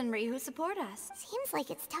citizenry who support us. Seems like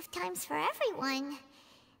it's tough times for everyone.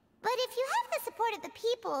 But if you have the support of the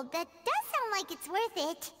people, that does sound like it's worth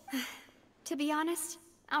it. To be honest,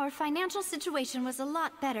 our financial situation was a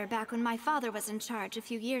lot better back when my father was in charge a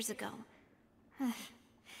few years ago.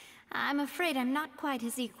 I'm afraid I'm not quite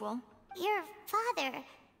his equal. Your father...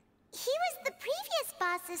 He was the previous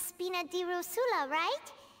boss of Spina di Rosula, right?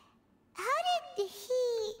 How did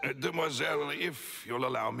he... Demoiselle, if you'll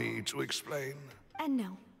allow me to explain.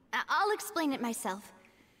 No. I'll explain it myself.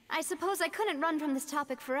 I suppose I couldn't run from this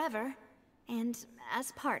topic forever. And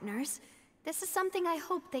as partners, this is something I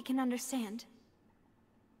hope they can understand.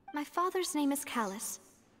 My father's name is Callus.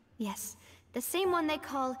 Yes, the same one they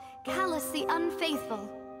call Callus the Unfaithful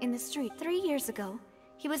in the street. 3 years ago,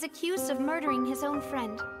 he was accused of murdering his own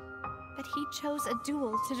friend. But he chose a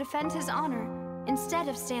duel to defend his honor instead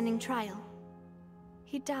of standing trial.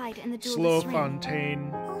 He died in the duelist's Slow ring.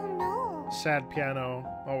 Fontaine. Oh no. Sad piano,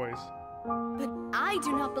 always. But I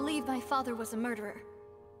do not believe my father was a murderer.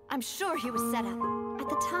 I'm sure he was set up. At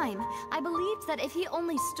the time, I believed that if he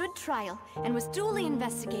only stood trial and was duly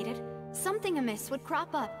investigated, something amiss would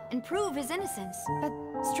crop up and prove his innocence. But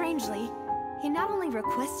strangely, he not only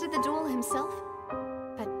requested the duel himself,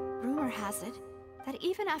 but rumor has it that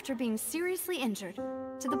even after being seriously injured,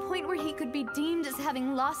 to the point where he could be deemed as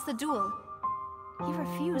having lost the duel, he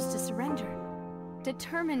refused to surrender,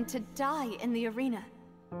 determined to die in the arena.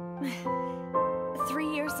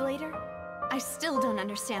 3 years later, I still don't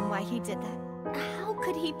understand why he did that. How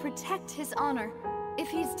could he protect his honor if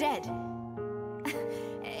he's dead?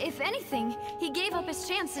 If anything, he gave up his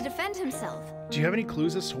chance to defend himself. Do you have any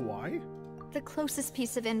clues as to why? The closest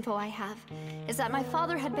piece of info I have is that my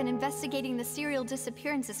father had been investigating the serial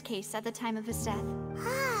disappearances case at the time of his death.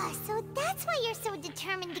 Ah, so that's why you're so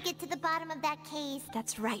determined to get to the bottom of that case.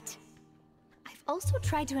 That's right. I've also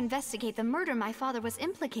tried to investigate the murder my father was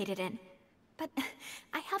implicated in, but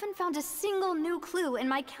I haven't found a single new clue in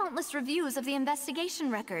my countless reviews of the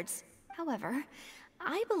investigation records. However,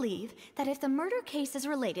 I believe that if the murder case is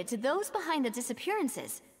related to those behind the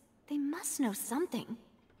disappearances, they must know something.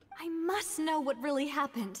 I must know what really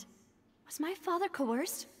happened. Was my father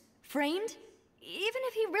coerced? Framed? Even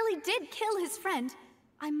if he really did kill his friend,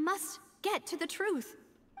 I must get to the truth.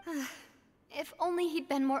 If only he'd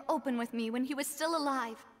been more open with me when he was still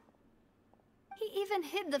alive. He even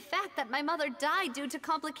hid the fact that my mother died due to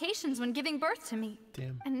complications when giving birth to me.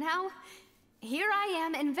 Damn. And now, here I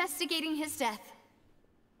am investigating his death.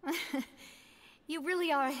 You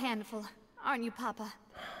really are a handful, aren't you, Papa?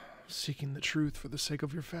 Seeking the truth for the sake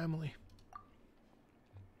of your family.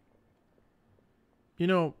 You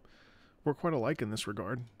know, we're quite alike in this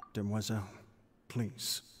regard. Demoiselle,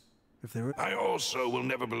 please. If there were... I also will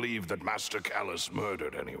never believe that Master Callus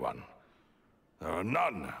murdered anyone. There are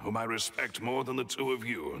none whom I respect more than the two of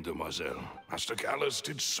you, Demoiselle. Master Callus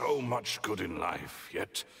did so much good in life,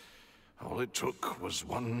 yet all it took was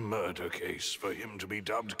one murder case for him to be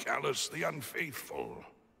dubbed Callus the Unfaithful.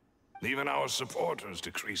 Even our supporters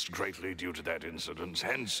decreased greatly due to that incident,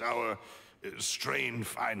 hence our strained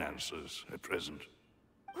finances at present.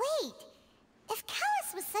 Wait, if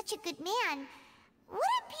Callus was such a good man,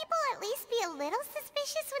 wouldn't people at least be a little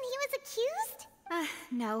suspicious when he was accused?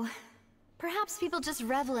 No. Perhaps people just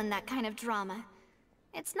revel in that kind of drama.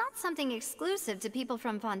 It's not something exclusive to people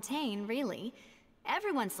from Fontaine, really.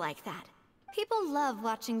 Everyone's like that. People love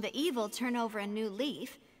watching the evil turn over a new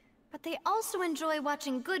leaf, but they also enjoy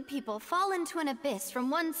watching good people fall into an abyss from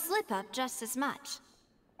one slip-up just as much.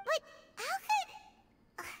 But how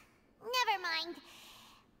could... never mind.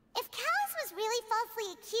 If Callus was really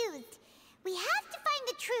falsely accused, we have to find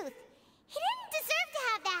the truth. He didn't deserve to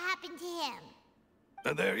have that happen to him.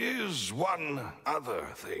 There is one other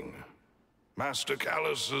thing. Master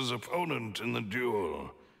Callus's opponent in the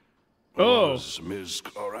duel was Ms.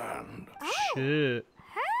 Clorand. Shit.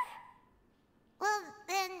 Well,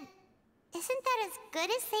 then, isn't that as good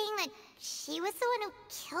as saying that she was the one who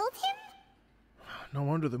killed him? No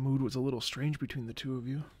wonder the mood was a little strange between the two of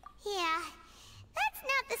you. Yeah, that's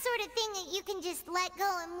not the sort of thing that you can just let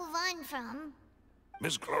go and move on from.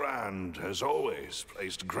 Ms. Clorand has always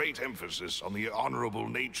placed great emphasis on the honorable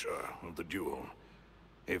nature of the duel.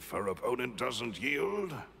 If her opponent doesn't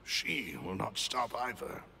yield, she will not stop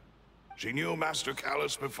either. She knew Master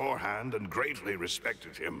Callus beforehand and greatly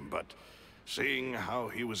respected him, but seeing how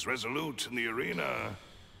he was resolute in the arena,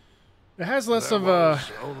 it has less there of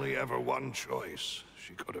was only ever one choice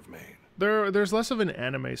she could have made. There's less of an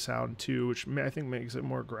anime sound too, which I think makes it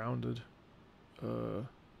more grounded.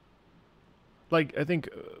 Like I think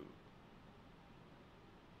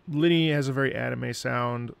Linny has a very anime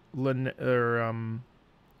sound.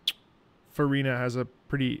 Farina has a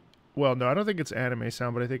pretty well. No, I don't think it's anime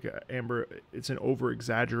sound, but I think Amber, it's an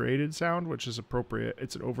over-exaggerated sound, which is appropriate.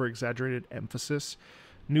 It's an over-exaggerated emphasis.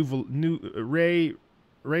 Ray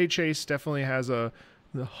Chase definitely has the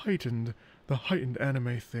heightened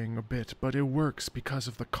anime thing a bit, but it works because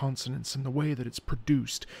of the consonants and the way that it's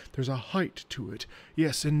produced. There's a height to it.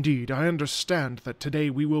 Yes, indeed, I understand that today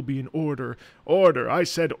we will be in order. Order, I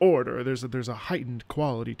said order. There's a heightened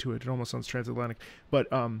quality to it. It almost sounds transatlantic, but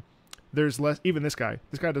there's less. Even this guy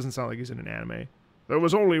doesn't sound like he's in an anime. There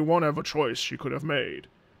was only one other choice she could have made.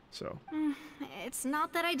 So It's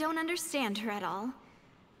not that I don't understand her at all,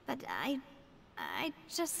 but I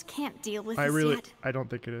just can't deal with this yet. I don't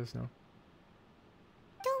think it is, no.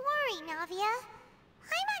 Don't worry, Navia.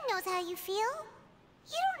 Paimon knows how you feel.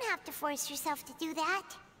 You don't have to force yourself to do that.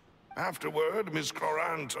 Afterward, Ms.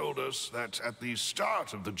 Clorand told us that at the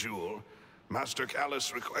start of the duel, Master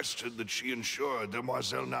Callus requested that she ensure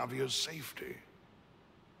Demoiselle Navia's safety.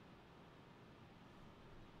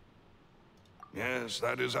 Yes,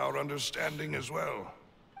 that is our understanding as well.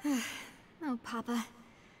 Oh, Papa.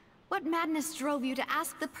 What madness drove you to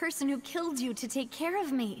ask the person who killed you to take care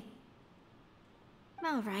of me?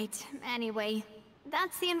 All right, anyway,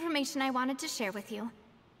 that's the information I wanted to share with you.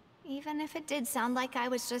 Even if it did sound like I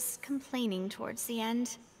was just complaining towards the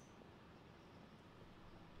end.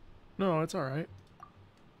 No, it's alright.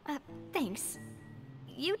 Thanks.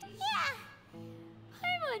 You... Yeah!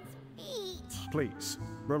 Paimon's beat. Please,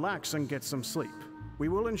 relax and get some sleep. We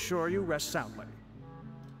will ensure you rest soundly.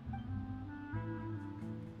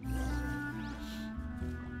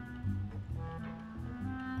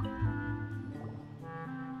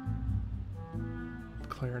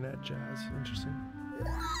 that jazz. Interesting.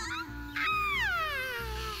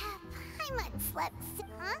 Paimon slept,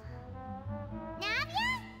 huh?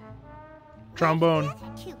 Navia? Trombone. Where did the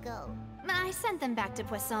other two go? I sent them back to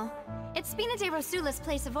Poisson. It's Spina de Rosula's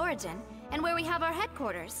place of origin, and where we have our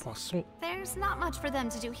headquarters. Poisson. There's not much for them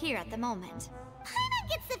to do here at the moment. Paimon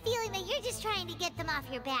gets the feeling that you're just trying to get them off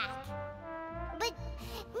your back. But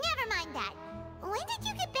never mind that. When did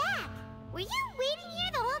you get back? Were you waiting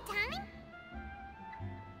here the whole time?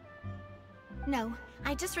 No,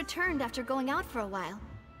 I just returned after going out for a while.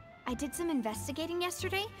 I did some investigating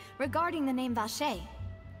yesterday regarding the name Vacher.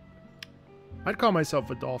 I'd call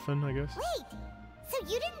myself a dolphin, I guess. Wait, so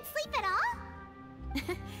you didn't sleep at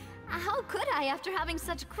all? How could I after having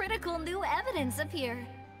such critical new evidence appear?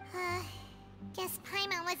 Guess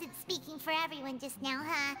Paimon wasn't speaking for everyone just now,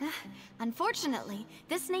 huh? Unfortunately,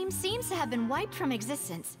 this name seems to have been wiped from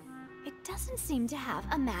existence. It doesn't seem to have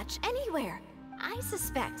a match anywhere. I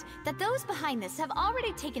suspect that those behind this have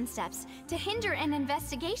already taken steps to hinder an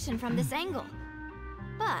investigation from this angle.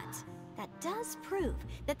 But that does prove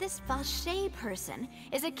that this Vacher person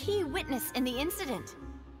is a key witness in the incident.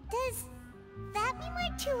 Does that mean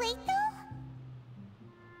we're too late, though?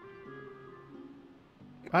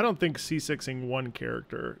 I don't think C6ing one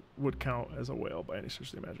character would count as a whale by any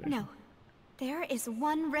stretch of the imagination. No. There is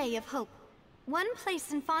one ray of hope. One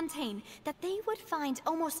place in Fontaine that they would find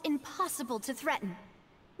almost impossible to threaten,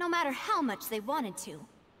 no matter how much they wanted to.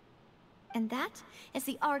 And that is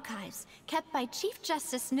the archives kept by Chief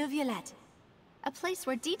Justice Neuvillette, a place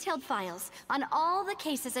where detailed files on all the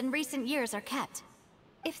cases in recent years are kept.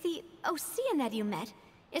 If the Oceanette you met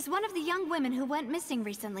is one of the young women who went missing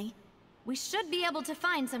recently, we should be able to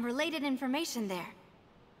find some related information there.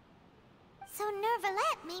 So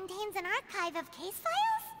Neuvillette maintains an archive of case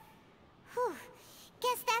files? Whew.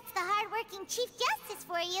 Guess that's the hard-working Chief Justice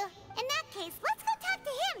for you. In that case, let's go talk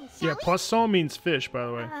to him, shall Yeah, poisson means fish, by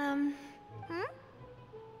the way.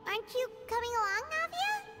 Aren't you coming along,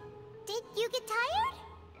 Navia? Did you get tired?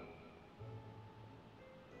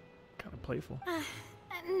 Kind of playful.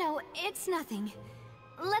 No, it's nothing.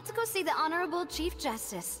 Let's go see the Honorable Chief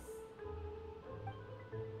Justice.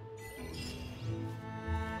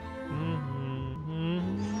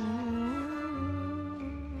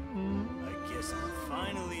 I guess I'm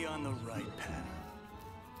finally on the right path.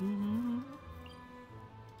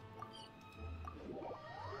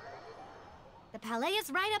 The Palais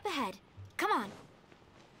is right up ahead. Come on.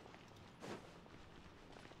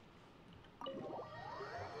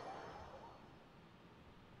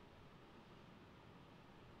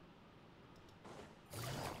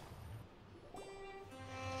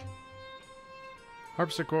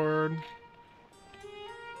 Harpsichord.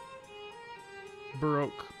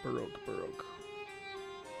 Baroque, Baroque, Baroque.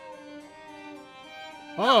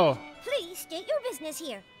 Oh! Please state your business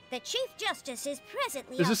here. The Chief Justice is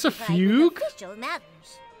presently Is this a occupied with fugue? official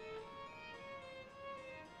matters.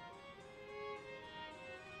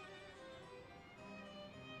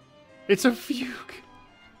 It's a fugue.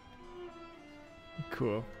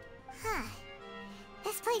 Cool. Huh.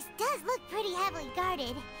 This place does look pretty heavily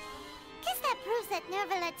guarded. Guess that proves that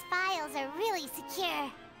Neuvillette's files are really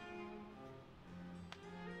secure.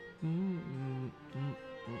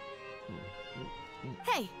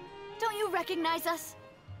 Hey, don't you recognize us?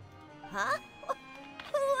 Huh?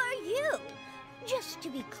 Who are you? Just to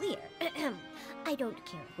be clear, I don't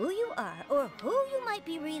care who you are or who you might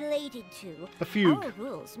be related to. A fugue. Our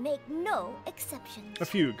rules make no exceptions. A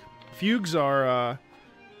fugue. Fugues are,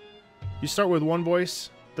 you start with one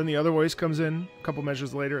voice, then the other voice comes in a couple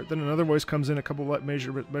measures later, then another voice comes in a couple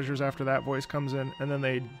measures after that voice comes in, and then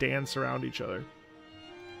they dance around each other.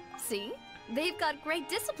 See? They've got great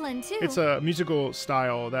discipline, too. It's a musical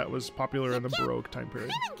style that was popular in the Baroque time period.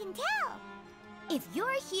 Paimon can tell. If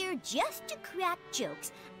you're here just to crack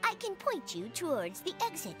jokes, I can point you towards the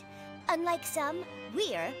exit. Unlike some,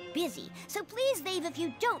 we're busy, so please leave if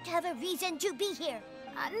you don't have a reason to be here.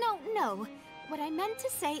 No. What I meant to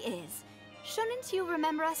say is, shouldn't you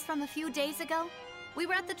remember us from a few days ago? We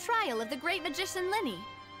were at the trial of the great magician Linny.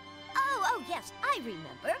 Oh, yes, I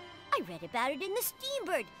remember. I read about it in the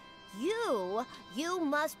Steambird. You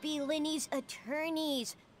must be Linny's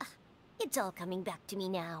attorneys. It's all coming back to me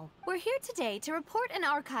now. We're here today to report and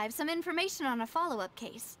archive some information on a follow-up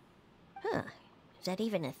case. Huh. Is that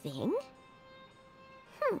even a thing?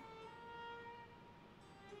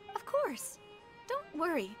 Of course. Don't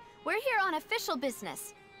worry. We're here on official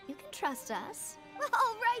business. You can trust us.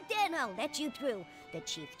 All right then, I'll let you through. The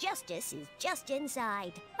Chief Justice is just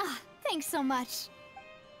inside. Thanks so much.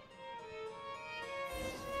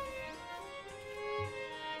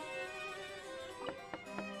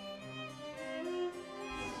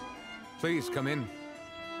 Please come in.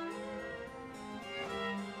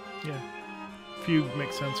 Yeah. Fugue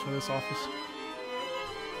makes sense for this office.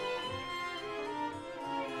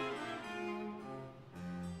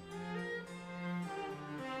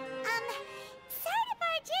 Sorry to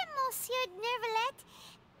barge in, Monsieur Nervalet.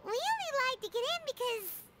 We only lied to get in because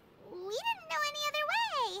we didn't know any other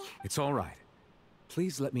way. It's all right.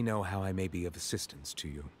 Please let me know how I may be of assistance to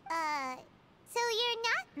you. So you're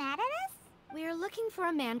not mad at us? We're looking for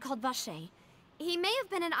a man called Vacher. He may have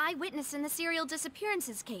been an eyewitness in the serial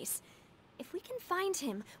disappearances case. If we can find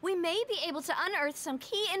him, we may be able to unearth some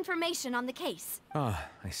key information on the case. Ah,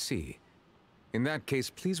 I see. In that case,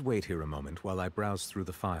 please wait here a moment while I browse through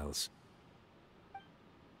the files.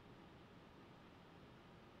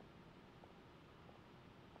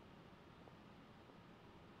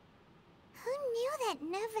 Who knew that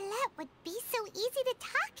Nervalet would be so easy to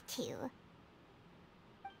talk to?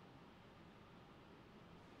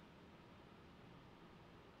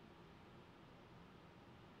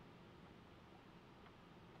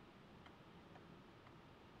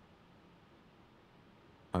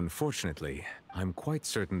 Unfortunately, I'm quite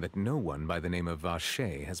certain that no one by the name of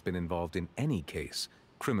Vacher has been involved in any case,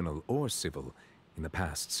 criminal or civil, in the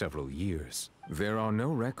past several years. There are no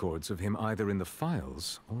records of him either in the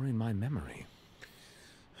files or in my memory.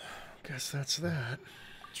 Guess that's that.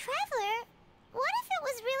 Traveler, what if it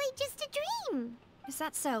was really just a dream? Is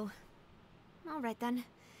that so? All right then.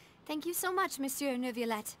 Thank you so much, Monsieur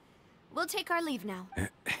Neuvillette. We'll take our leave now.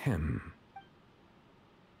 Ahem.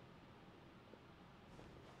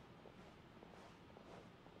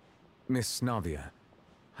 Miss Navia,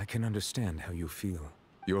 I can understand how you feel.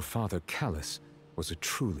 Your father, Callus, was a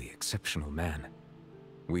truly exceptional man.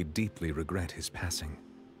 We deeply regret his passing.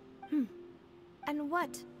 And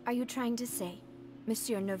what are you trying to say,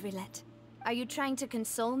 Monsieur Neuvillette? Are you trying to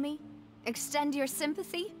console me? Extend your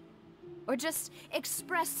sympathy? Or just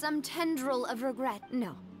express some tendril of regret?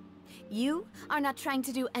 No. You are not trying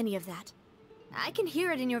to do any of that. I can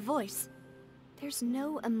hear it in your voice. There's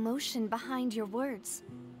no emotion behind your words.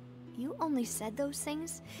 You only said those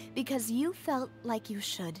things because you felt like you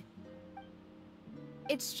should.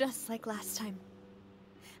 It's just like last time.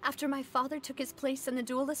 After my father took his place in the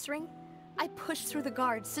duelist ring, I pushed through the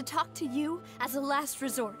guards to talk to you as a last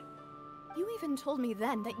resort. You even told me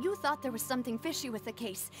then that you thought there was something fishy with the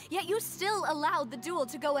case, yet you still allowed the duel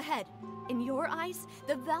to go ahead. In your eyes,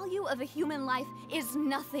 the value of a human life is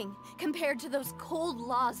nothing compared to those cold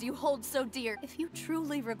laws you hold so dear. If you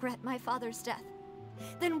truly regret my father's death,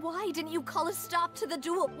 then why didn't you call a stop to the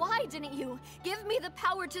duel? Why didn't you give me the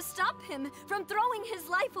power to stop him from throwing his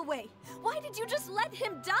life away? Why did you just let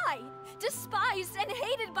him die? Despised and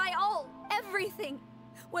hated by all. Everything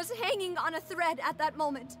was hanging on a thread at that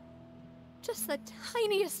moment. Just the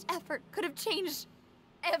tiniest effort could have changed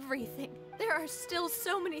everything. There are still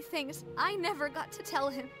so many things I never got to tell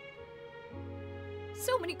him.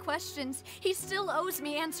 So many questions he still owes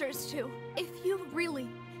me answers to. If you really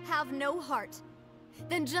have no heart,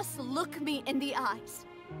 then just look me in the eyes.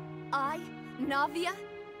 I, Navia,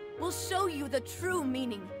 will show you the true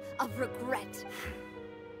meaning of regret.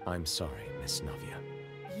 I'm sorry, Miss Navia.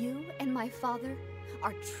 You and my father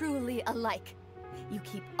are truly alike. You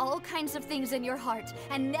keep all kinds of things in your heart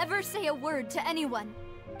and never say a word to anyone.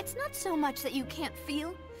 It's not so much that you can't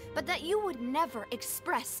feel, but that you would never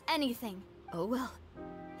express anything. Oh well.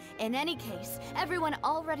 In any case, everyone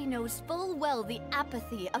already knows full well the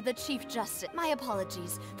apathy of the Chief Justice. My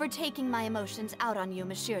apologies for taking my emotions out on you,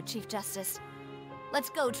 Monsieur Chief Justice. Let's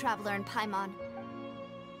go, Traveler and Paimon.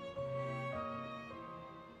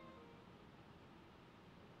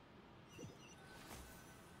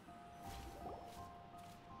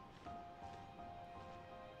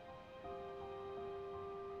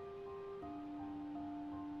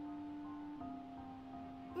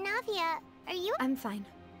 Navia, are you— I'm fine.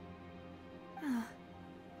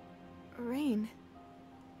 Rain.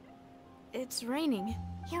 It's raining.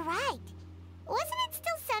 You're right. Wasn't it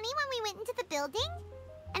still sunny when we went into the building?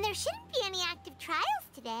 And there shouldn't be any active trials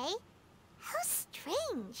today. How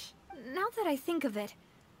strange. Now that I think of it,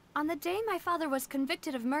 on the day my father was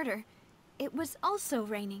convicted of murder, it was also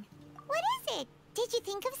raining. What is it? Did you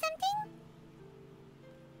think of something?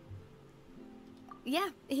 Yeah,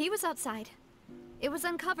 he was outside. It was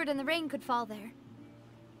uncovered and the rain could fall there.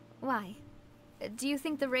 Why? Do you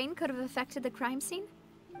think the rain could have affected the crime scene?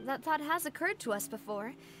 That thought has occurred to us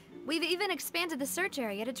before. We've even expanded the search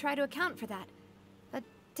area to try to account for that, but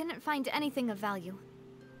didn't find anything of value.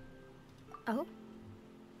 Oh?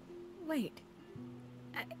 Wait.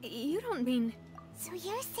 You don't mean... So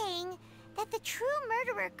you're saying that the true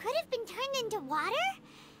murderer could have been turned into water?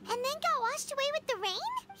 and then got washed away with the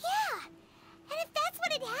rain? Yeah. And if that's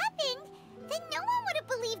what had happened, then no one would have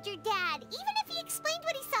believed your dad, even if he explained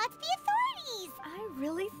what he saw to the authorities. I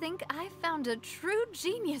really think I found a true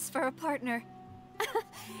genius for a partner.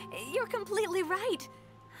 You're completely right.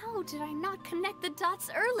 How did I not connect the dots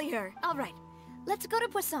earlier? All right, let's go to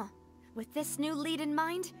Poisson. With this new lead in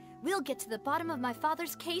mind, we'll get to the bottom of my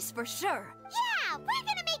father's case for sure. Yeah, we're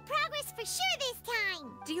gonna make progress for sure this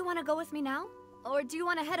time. Do you want to go with me now? Or do you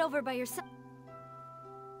want to head over by yourself?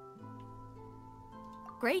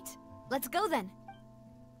 Great, let's go then.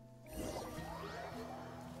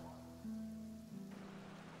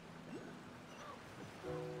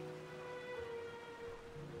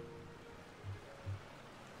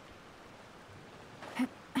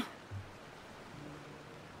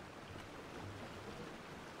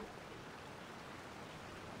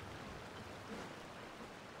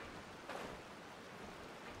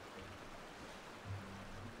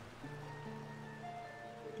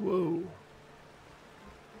 Whoa.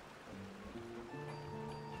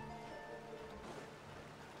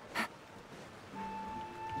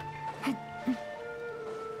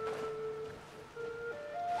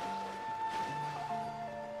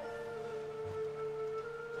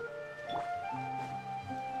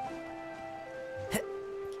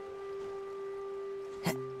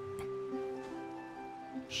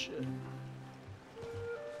 Shit.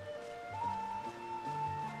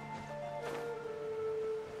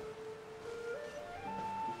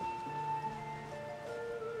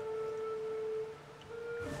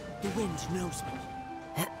 The wind knows me.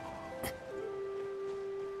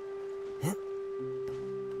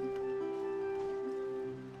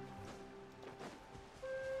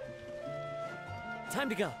 Time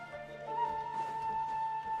to go.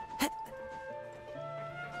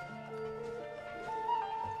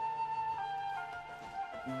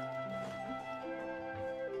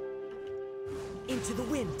 Into the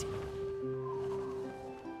wind.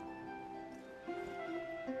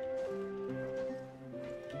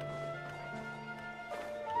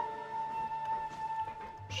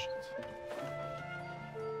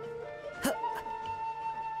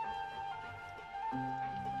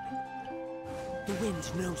 The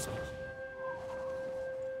wind knows me.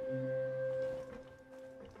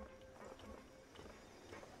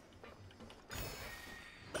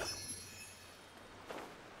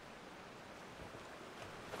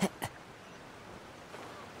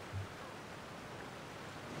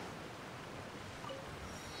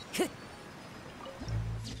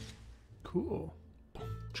 Cool.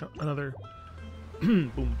 Another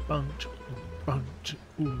boom bang chuck bang chuck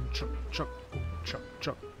boom chuck chuck boom chuck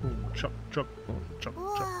chuck boom chuck chuck boom chuck chuck.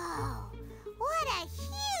 Whoa! What a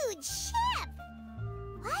huge ship!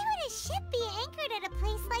 Why would a ship be anchored at a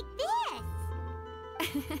place like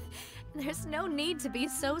this? There's no need to be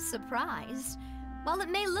so surprised. While it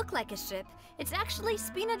may look like a ship, it's actually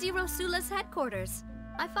Spina di Rosula's headquarters.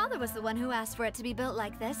 My father was the one who asked for it to be built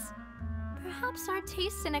like this. Perhaps our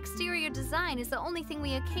taste in exterior design is the only thing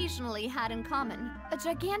we occasionally had in common. A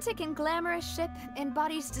gigantic and glamorous ship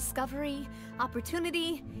embodies discovery,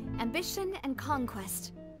 opportunity, ambition, and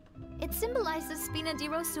conquest. It symbolizes Spina di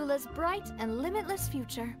Rosula's bright and limitless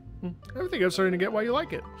future. I think I'm starting to get why you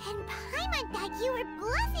like it. And Paimon thought you were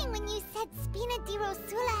bluffing when you said Spina di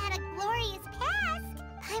Rosula had a glorious past.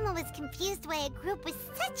 Paimon was confused why a group with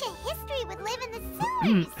such a history would live in the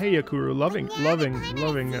sewers. Hey Yakuru, loving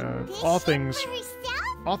all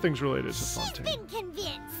things related to Fontaine. Been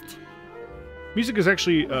convinced. Music is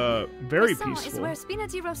actually very Poisson peaceful. is where Spina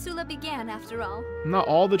di Rosula began, after all. Not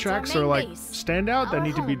all the tracks are like base, standout that our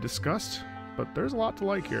need to be home. discussed, but there's a lot to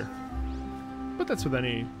like here. But that's with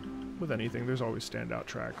anything. There's always standout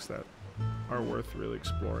tracks that are worth really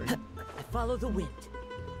exploring. I follow the wind.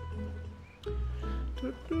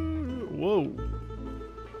 Whoa.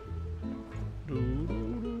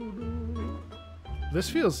 This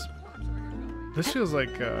feels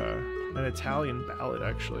like an Italian ballad,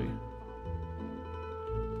 actually.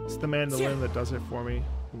 It's the mandolin that does it for me.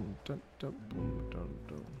 Dun, dun, boom, dun,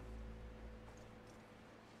 dun.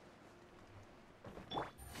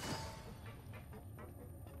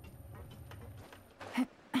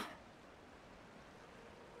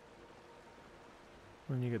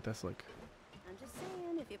 When you get this, like, I'm just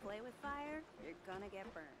saying, if you play with fire, you're gonna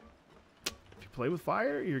get burned. if you play with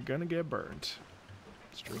fire, you're gonna get burned.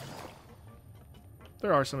 It's true.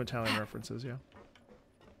 There are some Italian references, yeah.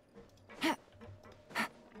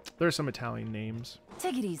 There are some Italian names.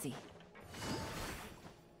 Take it easy.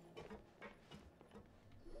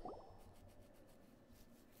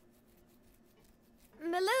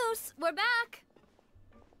 Melus, we're back.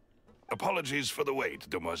 Apologies for the wait,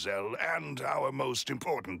 demoiselle, and our most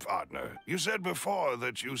important partner. You said before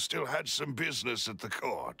that you still had some business at the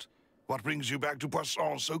court. What brings you back to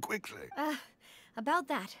Poisson so quickly? About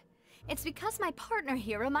that. It's because my partner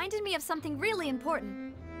here reminded me of something really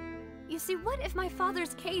important. You see, what if my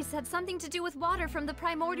father's case had something to do with water from the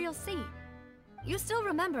primordial sea? You still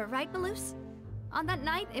remember, right, Balus? On that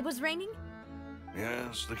night, it was raining?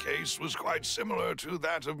 Yes, the case was quite similar to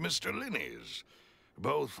that of Mr. Linney's.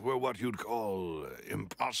 Both were what you'd call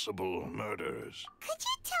impossible murders. Could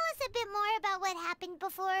you tell us a bit more about what happened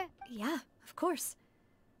before? Yeah, of course.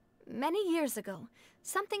 Many years ago,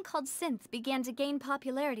 something called synth began to gain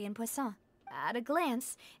popularity in Poisson. At a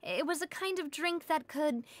glance, it was a kind of drink that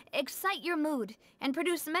could excite your mood and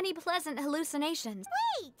produce many pleasant hallucinations.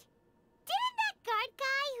 Wait! Didn't that guard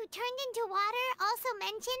guy who turned into water also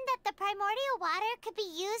mention that the primordial water could be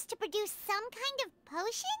used to produce some kind of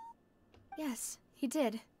potion? Yes, he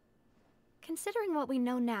did. Considering what we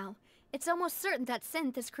know now, it's almost certain that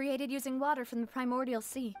synth is created using water from the primordial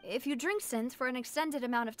sea. If you drink synth for an extended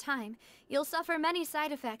amount of time, you'll suffer many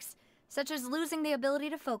side effects, such as losing the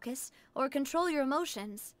ability to focus or control your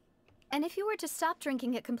emotions. And if you were to stop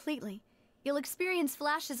drinking it completely, you'll experience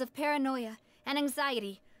flashes of paranoia and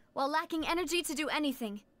anxiety while lacking energy to do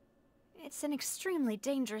anything. It's an extremely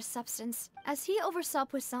dangerous substance. As he oversaw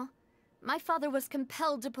Poisson, my father was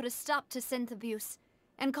compelled to put a stop to synth abuse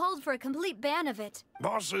and called for a complete ban of it.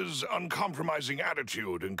 Boss's uncompromising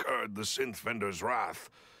attitude incurred the synth vendor's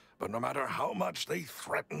wrath, but no matter how much they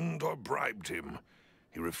threatened or bribed him,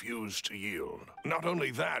 he refused to yield. Not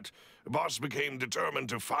only that, Boss became determined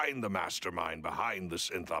to find the mastermind behind the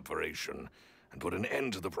synth operation and put an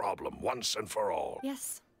end to the problem once and for all.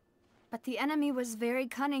 Yes, but the enemy was very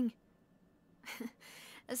cunning.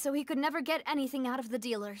 So he could never get anything out of the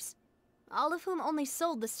dealers, all of whom only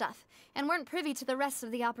sold the stuff and weren't privy to the rest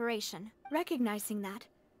of the operation. Recognizing that,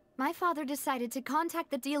 my father decided to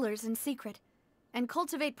contact the dealers in secret and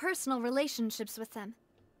cultivate personal relationships with them.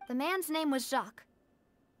 The man's name was Jacques.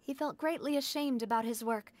 He felt greatly ashamed about his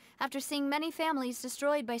work after seeing many families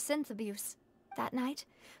destroyed by synth abuse. That night,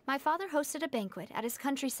 my father hosted a banquet at his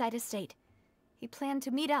countryside estate. He planned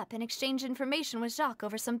to meet up and exchange information with Jacques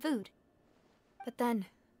over some food. But then,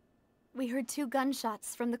 we heard 2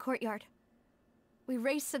 gunshots from the courtyard. We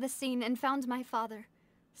raced to the scene and found my father,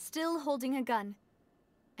 still holding a gun,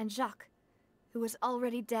 and Jacques, who was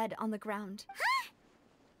already dead on the ground. Huh?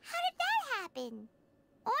 How did that happen?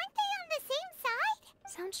 Aren't they on the same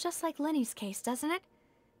side? Sounds just like Lenny's case, doesn't it?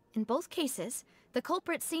 In both cases, the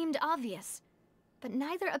culprit seemed obvious, but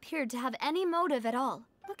neither appeared to have any motive at all.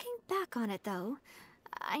 Looking back on it, though,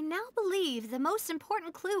 I now believe the most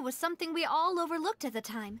important clue was something we all overlooked at the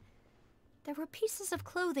time. There were pieces of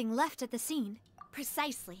clothing left at the scene.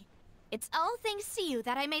 Precisely. It's all thanks to you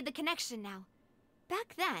that I made the connection now.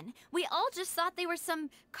 Back then, we all just thought they were some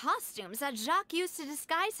costumes that Jacques used to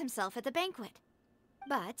disguise himself at the banquet.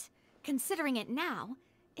 But, considering it now,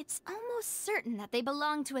 it's almost certain that they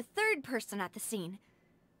belong to a third person at the scene.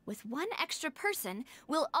 With one extra person,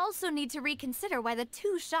 we'll also need to reconsider why the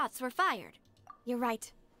 2 shots were fired. You're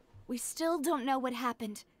right. We still don't know what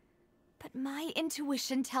happened. But my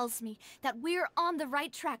intuition tells me that we're on the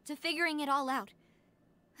right track to figuring it all out.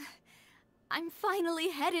 I'm finally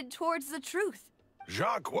headed towards the truth.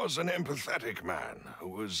 Jacques was an empathetic man who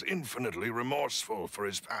was infinitely remorseful for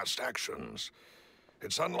his past actions.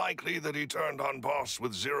 It's unlikely that he turned on Boss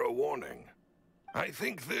with 0 warning. I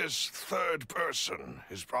think this third person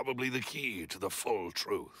is probably the key to the full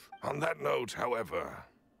truth. On that note, however,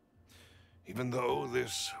 even though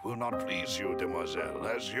this will not please you, demoiselle,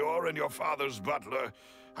 as your and your father's butler,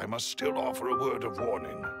 I must still offer a word of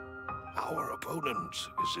warning. Our opponent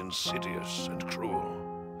is insidious and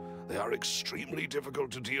cruel. They are extremely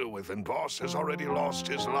difficult to deal with, and Boss has already lost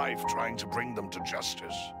his life trying to bring them to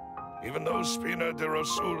justice. Even though Spina de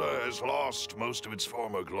Rosula has lost most of its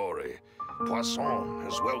former glory, Poisson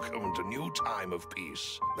has welcomed a new time of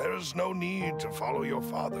peace. There is no need to follow your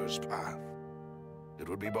father's path. It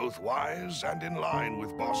would be both wise and in line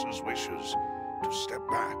with Boss's wishes to step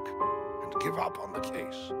back and give up on the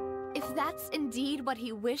case. If that's indeed what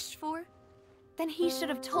he wished for, then he should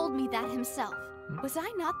have told me that himself. Was I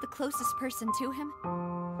not the closest person to him?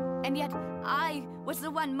 And yet, I was the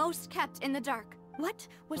one most kept in the dark. What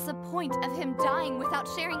was the point of him dying without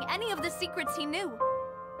sharing any of the secrets he knew?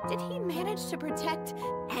 Did he manage to protect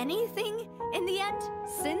anything in the end?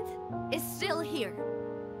 Synth is still here.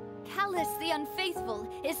 Callus the Unfaithful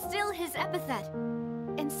is still his epithet.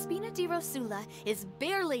 And Spina di Rosula is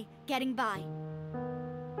barely getting by.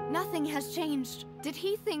 Nothing has changed. Did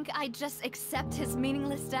he think I'd just accept his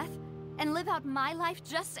meaningless death? and live out my life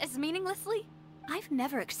just as meaninglessly? I've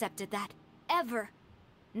never accepted that. Ever.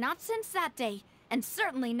 Not since that day, and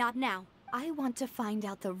certainly not now. I want to find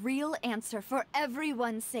out the real answer for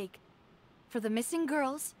everyone's sake. For the missing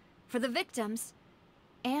girls, for the victims,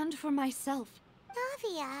 and for myself.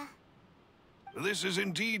 Navia. This is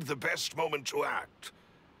indeed the best moment to act.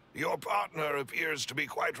 Your partner appears to be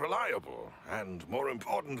quite reliable, and more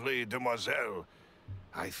importantly, Demoiselle,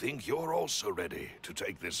 I think you're also ready to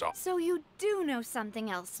take this on. So you do know something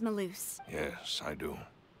else, Malus? Yes, I do.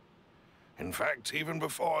 In fact, even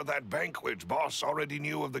before that banquet, Boss already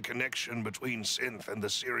knew of the connection between Synth and the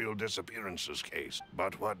serial disappearances case.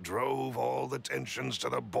 But what drove all the tensions to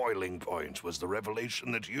the boiling point was the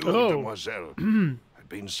revelation that you, Demoiselle, had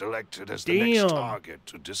been selected as the next target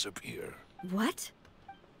to disappear. What?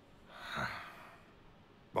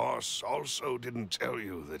 Boss also didn't tell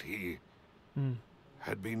you that he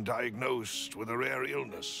had been diagnosed with a rare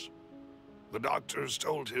illness. The doctors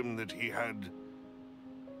told him that he had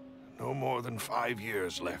no more than 5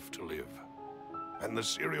 years left to live. And the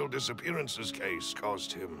serial disappearances case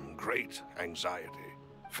caused him great anxiety.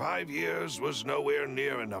 5 years was nowhere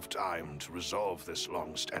near enough time to resolve this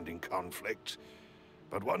long-standing conflict.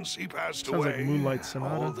 But once he passed away, like Moonlight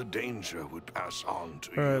Sonata. all the danger would pass on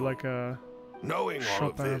to Or you. like a Knowing all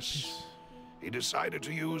of Chopin this, piece. he decided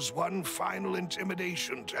to use one final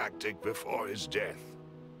intimidation tactic before his death.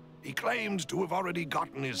 He claimed to have already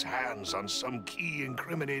gotten his hands on some key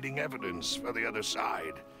incriminating evidence for the other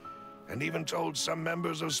side, and even told some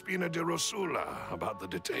members of Spina di Rosula about the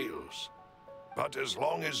details. But as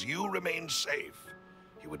long as you remained safe,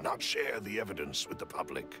 he would not share the evidence with the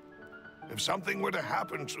public. If something were to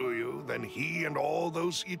happen to you, then he and all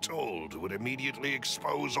those he told would immediately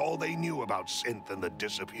expose all they knew about Synth and the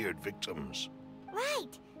disappeared victims.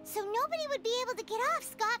 Right. So nobody would be able to get off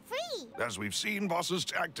scot-free. As we've seen, Boss's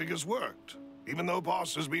tactic has worked. Even though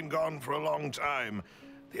Boss has been gone for a long time,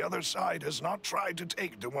 the other side has not tried to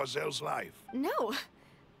take Demoiselle's life. No,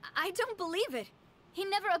 I don't believe it. He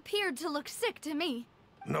never appeared to look sick to me.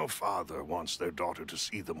 No father wants their daughter to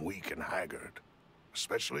see them weak and haggard,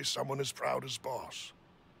 especially someone as proud as Boss.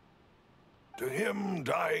 To him,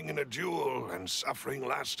 dying in a duel and suffering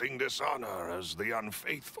lasting dishonor as the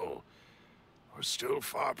unfaithful was still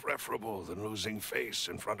far preferable than losing face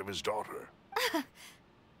in front of his daughter.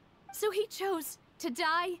 So he chose to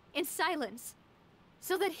die in silence,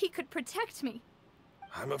 so that he could protect me.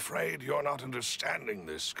 I'm afraid you're not understanding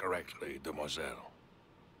this correctly, Demoiselle.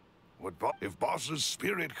 If Boss's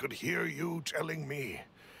spirit could hear you telling me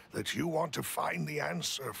that you want to find the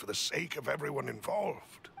answer for the sake of everyone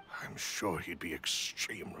involved, I'm sure he'd be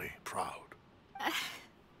extremely proud.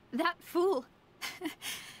 That fool.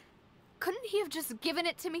 Couldn't he have just given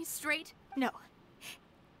it to me straight? No.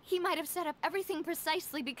 He might have set up everything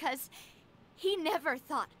precisely because he never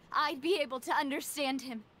thought I'd be able to understand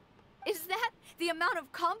him. Is that the amount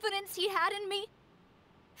of confidence he had in me?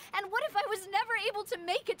 And what if I was never able to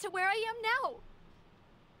make it to where I am now?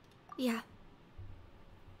 Yeah.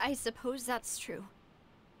 I suppose that's true.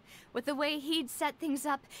 With the way he'd set things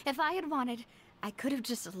up, if I had wanted, I could have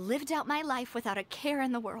just lived out my life without a care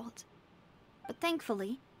in the world. But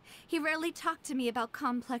thankfully, he rarely talked to me about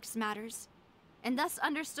complex matters, and thus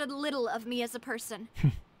understood little of me as a person.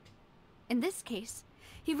 In this case,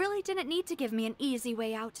 he really didn't need to give me an easy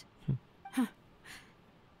way out.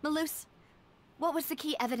 Malus, what was the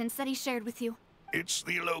key evidence that he shared with you? It's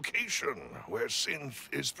the location where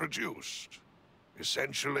Synth is produced.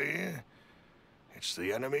 Essentially, it's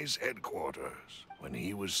the enemy's headquarters. When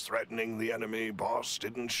he was threatening the enemy, Boss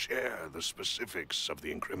didn't share the specifics of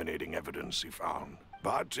the incriminating evidence he found.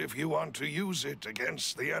 But if you want to use it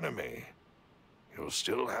against the enemy, you'll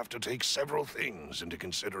still have to take several things into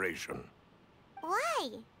consideration. Why?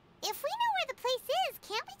 If we know where the place is,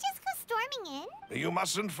 can't we just go storming in? You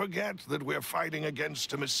mustn't forget that we're fighting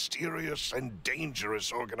against a mysterious and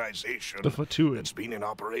dangerous organization that's been in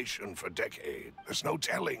operation for decades. There's no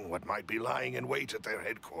telling what might be lying in wait at their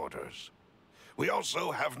headquarters. We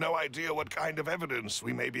also have no idea what kind of evidence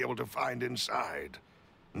we may be able to find inside,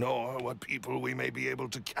 nor what people we may be able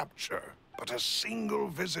to capture. But a single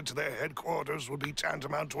visit to their headquarters would be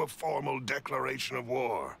tantamount to a formal declaration of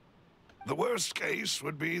war. The worst case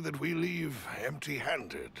would be that we leave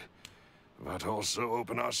empty-handed, but also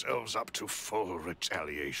open ourselves up to full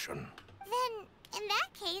retaliation. Then, in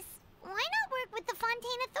that case, why not work with the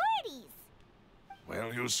Fontaine authorities?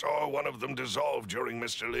 Well, you saw one of them dissolve during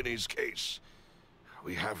Mr. Linney's case.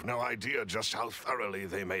 We have no idea just how thoroughly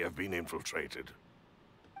they may have been infiltrated.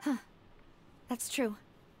 Huh. That's true.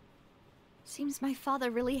 Seems my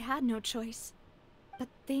father really had no choice. But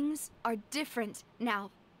things are different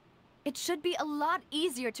now. It should be a lot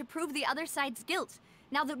easier to prove the other side's guilt,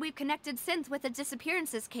 now that we've connected Synth with the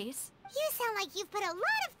disappearances case. You sound like you've put a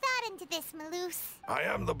lot of thought into this, Maloose. I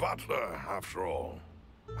am the butler, after all.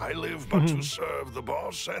 I live but to serve the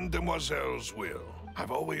boss and Demoiselle's will.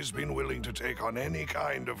 I've always been willing to take on any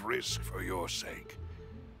kind of risk for your sake.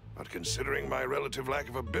 But considering my relative lack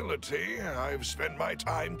of ability, I've spent my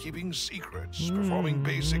time keeping secrets, performing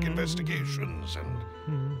basic investigations,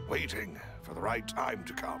 and waiting for the right time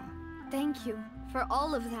to come. Thank you for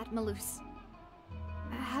all of that, Maloose.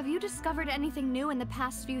 Have you discovered anything new in the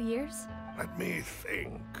past few years? Let me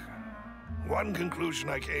think. One conclusion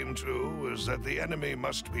I came to is that the enemy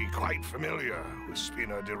must be quite familiar with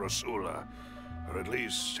Spina di Rosula, or at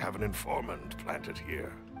least have an informant planted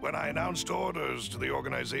here. When I announced orders to the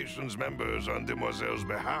organization's members on Demoiselle's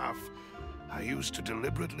behalf, I used to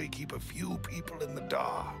deliberately keep a few people in the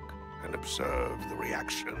dark and observe the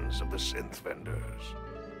reactions of the synth vendors.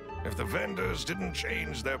 If the vendors didn't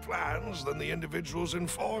change their plans, then the individuals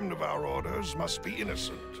informed of our orders must be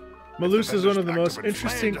innocent. Maloose is one of the most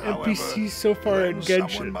interesting NPCs so far in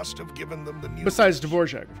Genshin. Must have given them the news. Besides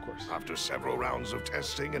Dvorak, of course. After several rounds of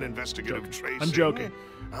testing and investigative tracing, I'm joking.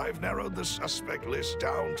 I've narrowed the suspect list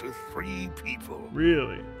down to 3 people.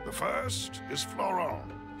 Really? The first is Florent,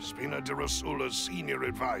 Spina di Rosula's senior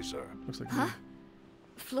advisor. Looks like Huh?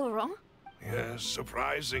 Florent? Yes,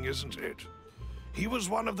 surprising, isn't it? He was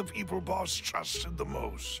one of the people Boss trusted the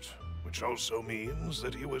most, which also means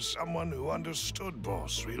that he was someone who understood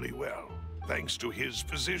Boss really well. Thanks to his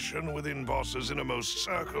position within Boss's innermost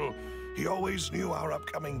circle, he always knew our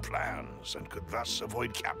upcoming plans and could thus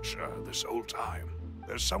avoid capture this whole time.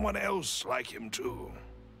 There's someone else like him too.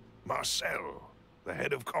 Marcel, the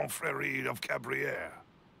head of Confrérie of Cabrières.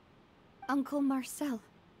 Uncle Marcel.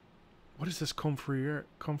 What is this confrérie?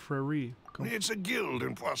 It's a guild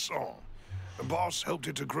in Poisson. The boss helped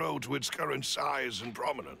it to grow to its current size and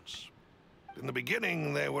prominence. In the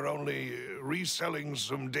beginning, they were only reselling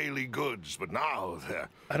some daily goods, but now they're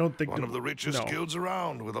one of the richest guilds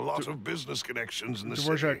around, with a lot of business connections in the city.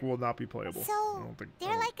 Dvorak will not be playable. So,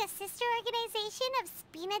 they're like a sister organization of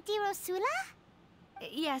Spina di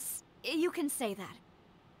Rosula? Yes, you can say that.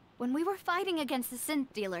 When we were fighting against the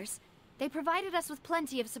synth dealers, they provided us with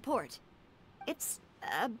plenty of support. It's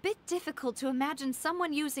a bit difficult to imagine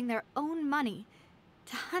someone using their own money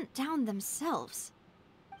to hunt down themselves.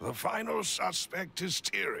 The final suspect is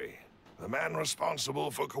Thierry, the man responsible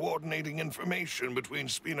for coordinating information between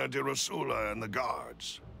Spina di Rosula and the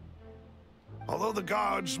guards. Although the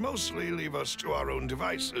guards mostly leave us to our own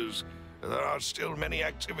devices, there are still many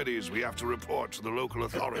activities we have to report to the local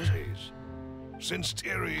authorities. Since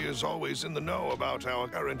Thierry is always in the know about our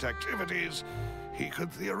current activities, he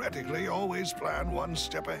could theoretically always plan one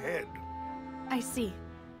step ahead. I see.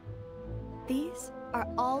 These are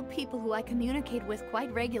all people who I communicate with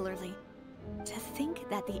quite regularly. To think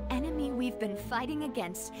that the enemy we've been fighting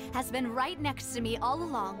against has been right next to me all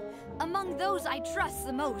along, among those I trust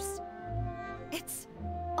the most. It's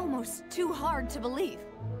almost too hard to believe.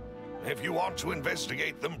 If you want to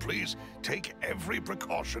investigate them, please take every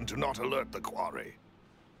precaution to not alert the quarry.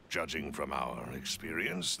 Judging from our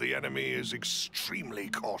experience, the enemy is extremely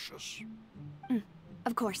cautious.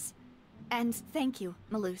 Of course. And thank you,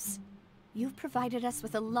 Maloose. You've provided us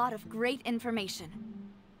with a lot of great information.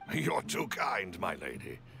 You're too kind, my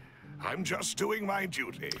lady. I'm just doing my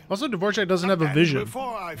duty. Also, Dvorak doesn't have a vision.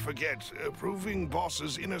 Before I forget, proving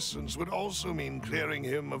Boss's innocence would also mean clearing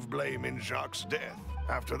him of blame in Jacques' death.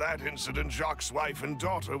 After that incident, Jacques' wife and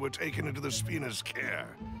daughter were taken into the Spina's care.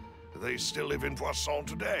 They still live in Poisson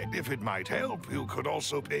today. If it might help, you could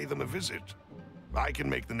also pay them a visit. I can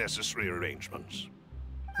make the necessary arrangements.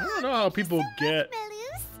 I don't know how people get...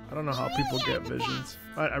 I don't know how people get visions.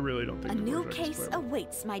 I really don't think a new Dvorak is case playable.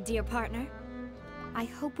 awaits, my dear partner. I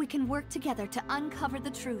hope we can work together to uncover the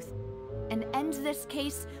truth and end this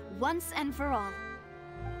case once and for all.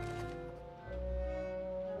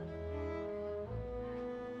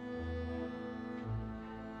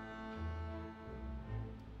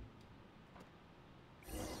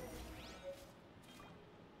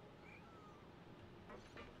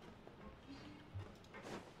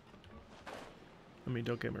 I mean,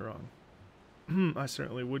 don't get me wrong. I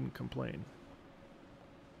certainly wouldn't complain.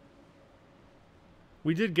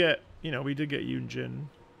 We did get, we did get Yunjin.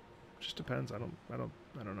 Just depends. I don't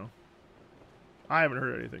know. I haven't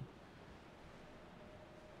heard anything.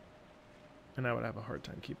 And I would have a hard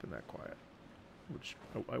time keeping that quiet. Which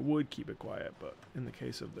I would keep it quiet, but in the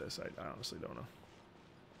case of this, I honestly don't know.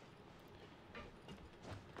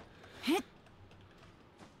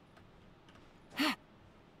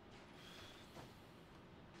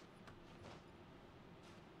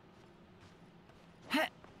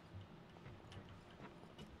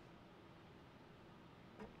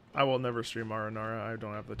 I will never stream Aranara. I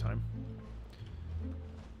don't have the time.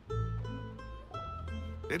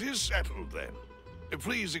 It is settled then.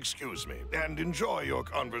 Please excuse me and enjoy your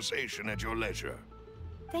conversation at your leisure.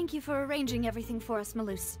 Thank you for arranging everything for us,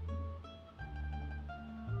 Malus.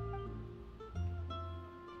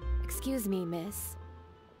 Excuse me, miss.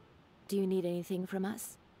 Do you need anything from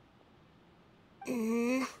us?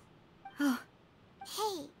 Oh,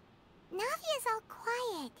 Hey, Navia's all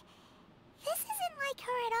quiet. This isn't like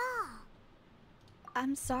her at all.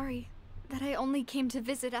 I'm sorry that I only came to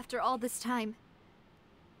visit after all this time.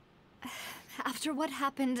 After what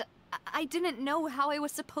happened, I didn't know how I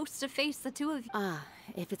was supposed to face the two of you. Ah,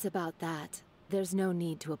 if it's about that, there's no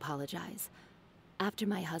need to apologize. After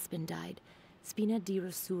my husband died, Spina di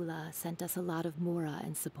Rosula sent us a lot of mura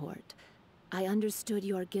and support. I understood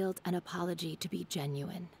your guilt and apology to be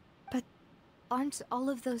genuine. But aren't all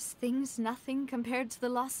of those things nothing compared to the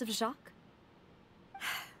loss of Jacques?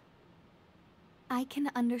 I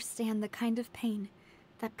can understand the kind of pain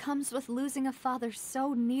that comes with losing a father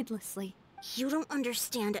so needlessly. You don't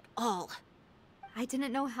understand at all. I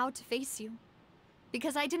didn't know how to face you,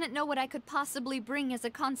 because I didn't know what I could possibly bring as a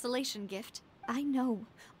consolation gift. I know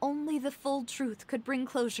only the full truth could bring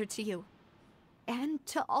closure to you. And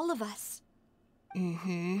to all of us.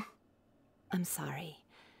 I'm sorry.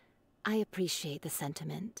 I appreciate the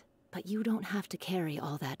sentiment, but you don't have to carry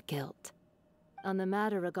all that guilt. On the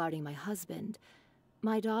matter regarding my husband,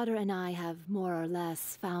 my daughter and I have more or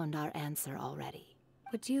less found our answer already.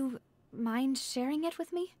 Would you mind sharing it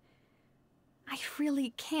with me? I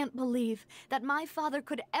really can't believe that my father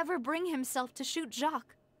could ever bring himself to shoot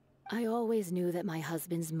Jacques. I always knew that my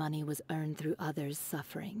husband's money was earned through others'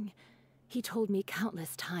 suffering. He told me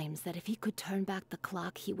countless times that if he could turn back the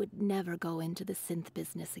clock, he would never go into the synth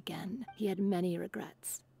business again. He had many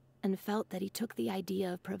regrets, and felt that he took the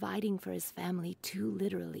idea of providing for his family too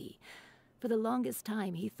literally. For the longest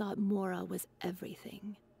time, he thought Mora was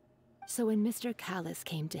everything. So when Mr. Callis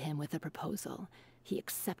came to him with a proposal, he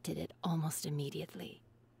accepted it almost immediately.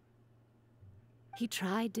 He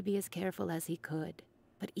tried to be as careful as he could,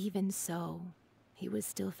 but even so, he was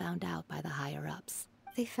still found out by the higher-ups.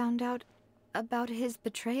 They found out about his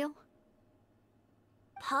betrayal?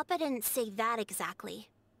 Papa didn't say that exactly,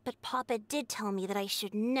 but Papa did tell me that I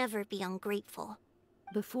should never be ungrateful.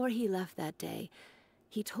 Before he left that day,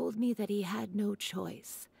 he told me that he had no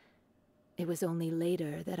choice. It was only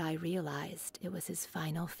later that I realized it was his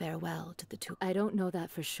final farewell to the two. I don't know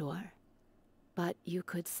that for sure, but you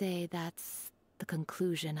could say that's the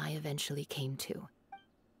conclusion I eventually came to.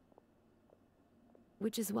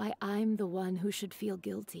 Which is why I'm the one who should feel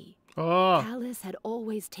guilty. Callis had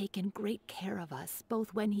always taken great care of us,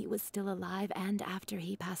 both when he was still alive and after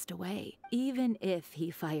he passed away. Even if he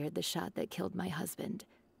fired the shot that killed my husband,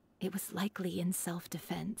 it was likely in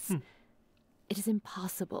self-defense. It is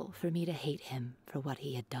impossible for me to hate him for what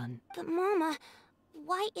he had done. But Mama,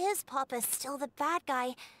 why is Papa still the bad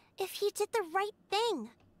guy if he did the right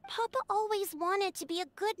thing? Papa always wanted to be a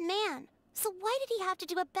good man, so why did he have to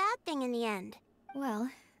do a bad thing in the end? Well,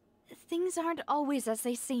 things aren't always as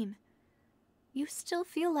they seem. You still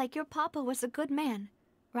feel like your papa was a good man,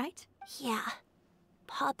 right? Yeah.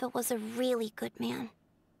 Papa was a really good man.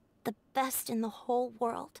 The best in the whole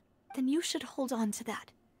world. Then you should hold on to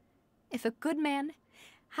that. If a good man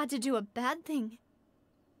had to do a bad thing,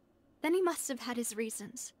 then he must have had his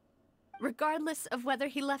reasons. Regardless of whether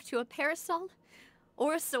he left you a parasol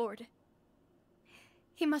or a sword.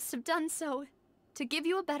 He must have done so to give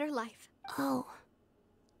you a better life. Oh.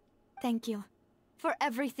 Thank you for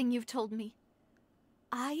everything you've told me.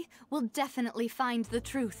 I will definitely find the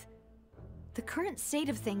truth. The current state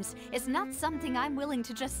of things is not something I'm willing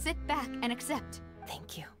to just sit back and accept.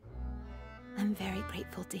 Thank you. I'm very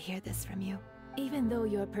grateful to hear this from you. Even though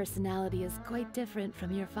your personality is quite different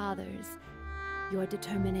from your father's, your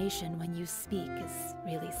determination when you speak is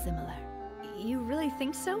really similar. You really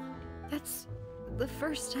think so? That's the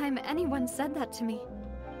first time anyone said that to me.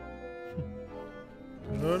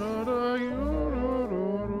 Are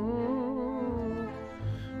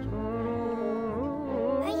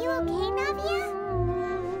you okay, Navia?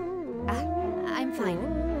 I'm fine.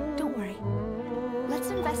 Don't worry. Let's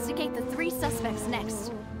investigate the 3 suspects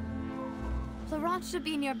next. Florent should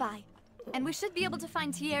be nearby, and we should be able to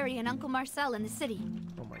find Thierry and Uncle Marcel in the city.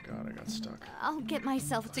 Oh my god, I got stuck. I'll get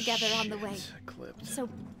myself together on the way. I clipped. So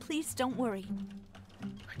please don't worry.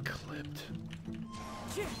 I clipped.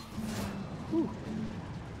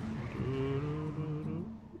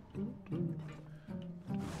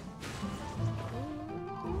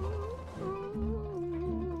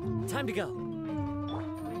 Time to go.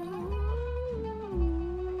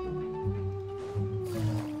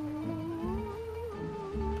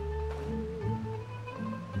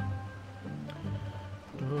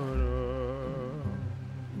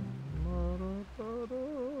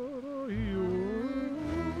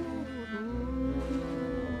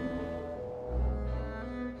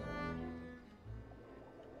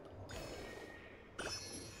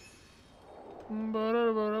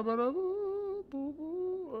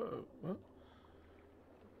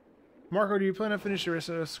 Marco, do you plan to finish the rest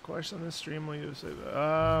of this question on this stream? Will you say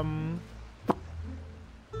that?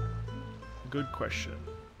 Good question.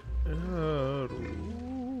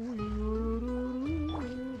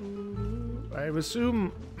 I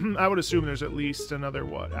would assume there's at least another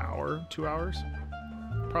what, hour, 2 hours?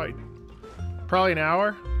 Probably an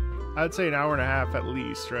hour. I'd say an hour and a half at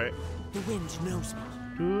least, right? The wind knows me.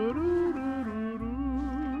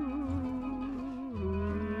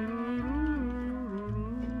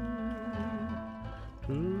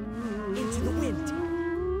 Into the wind.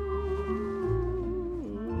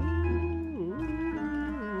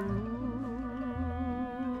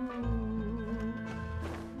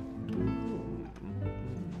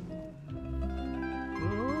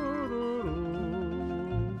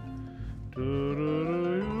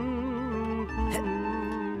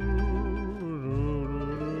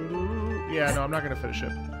 Yeah, no, I'm not gonna finish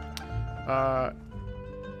it.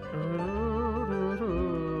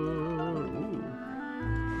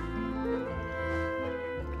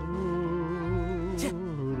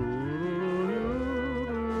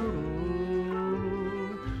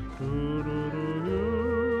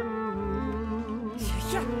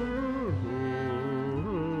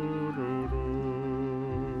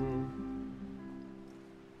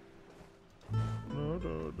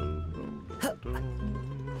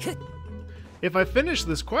 If I finish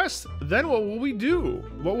this quest, then what will we do?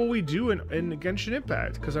 What will we do in Genshin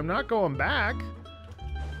Impact? Because I'm not going back.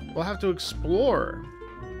 We'll have to explore.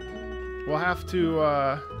 We'll have to,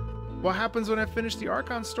 what happens when I finish the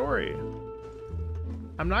Archon story?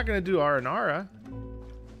 I'm not going to do Aranara.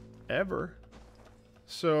 Ever.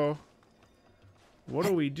 So, what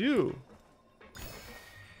do we do?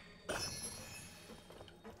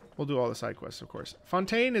 We'll do all the side quests, of course.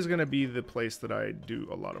 Fontaine is going to be the place that I do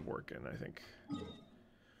a lot of work in, I think.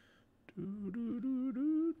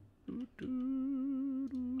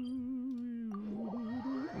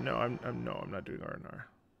 No, I'm not doing R&R.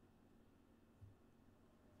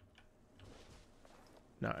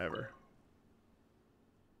 Not ever.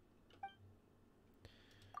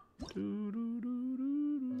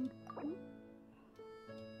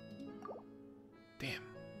 Damn.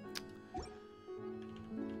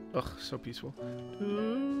 Ugh, so peaceful.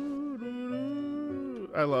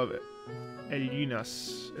 I love it.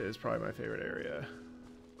 Elinas is probably my favorite area.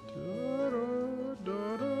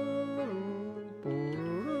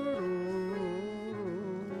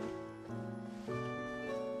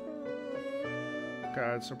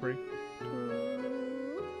 God, it's so pretty.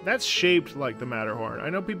 That's shaped like the Matterhorn. I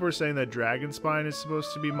know people are saying that Dragonspine is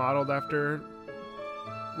supposed to be modeled after,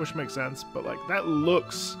 which makes sense, but like that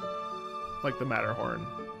looks like the Matterhorn.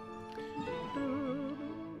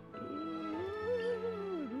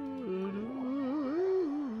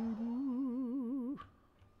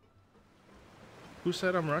 Who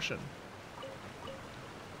said I'm Russian?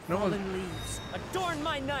 No one. Leaves adorn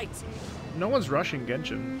my night. No one's rushing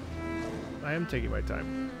Genshin. I am taking my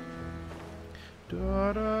time.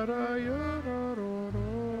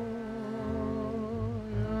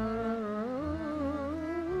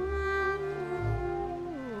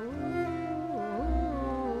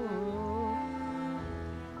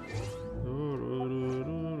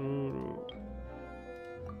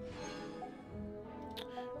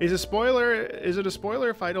 Is it a spoiler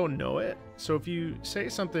if I don't know it? So if you say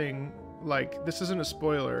something like, this isn't a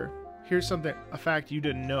spoiler, here's something, a fact you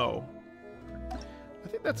didn't know, I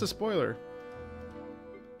think that's a spoiler.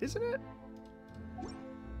 Isn't it?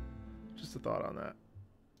 Just a thought on that.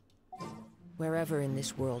 Wherever in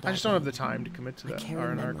this world I just don't have the time to commit to that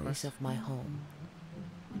R&R memories quest. Of my home.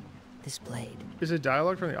 This blade. Is it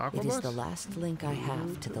dialogue from the Aqua It Bus? is the last link I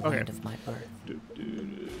have to the land of my birth.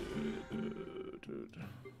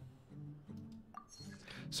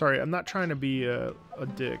 Sorry, I'm not trying to be a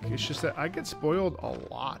dick. It's just that I get spoiled a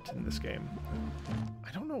lot in this game.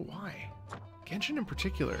 I don't know why. Genshin in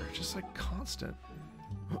particular, just like constant.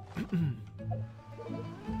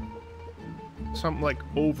 So I'm like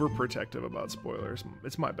overprotective about spoilers.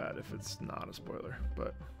 It's my bad if it's not a spoiler,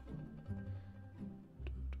 but...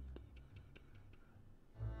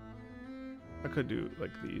 I could do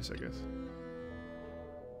like these, I guess.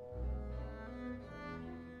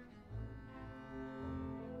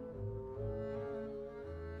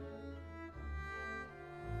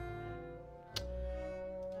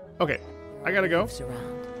 Okay, I gotta go.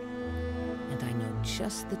 Around, and I know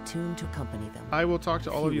just the tune to accompany them. I will talk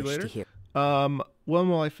to all of you later. When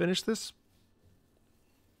will I finish this?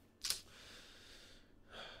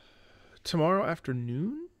 Tomorrow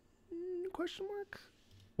afternoon? Question mark?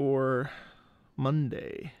 Or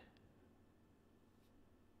Monday?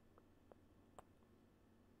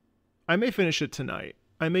 I may finish it tonight.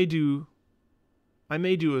 I may do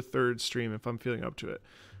a third stream if I'm feeling up to it.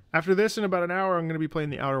 After this, in about an hour, I'm going to be playing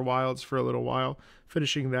the Outer Wilds for a little while.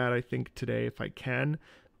 Finishing that, I think, today if I can.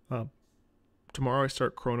 Tomorrow I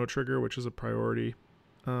start Chrono Trigger, which is a priority.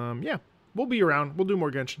 Yeah, we'll be around. We'll do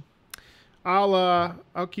more Genshin.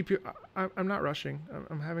 I'll keep you. I'm not rushing.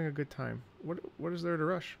 I'm having a good time. What is there to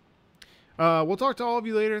rush? We'll talk to all of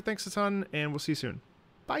you later. Thanks a ton, and we'll see you soon.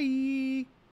 Bye.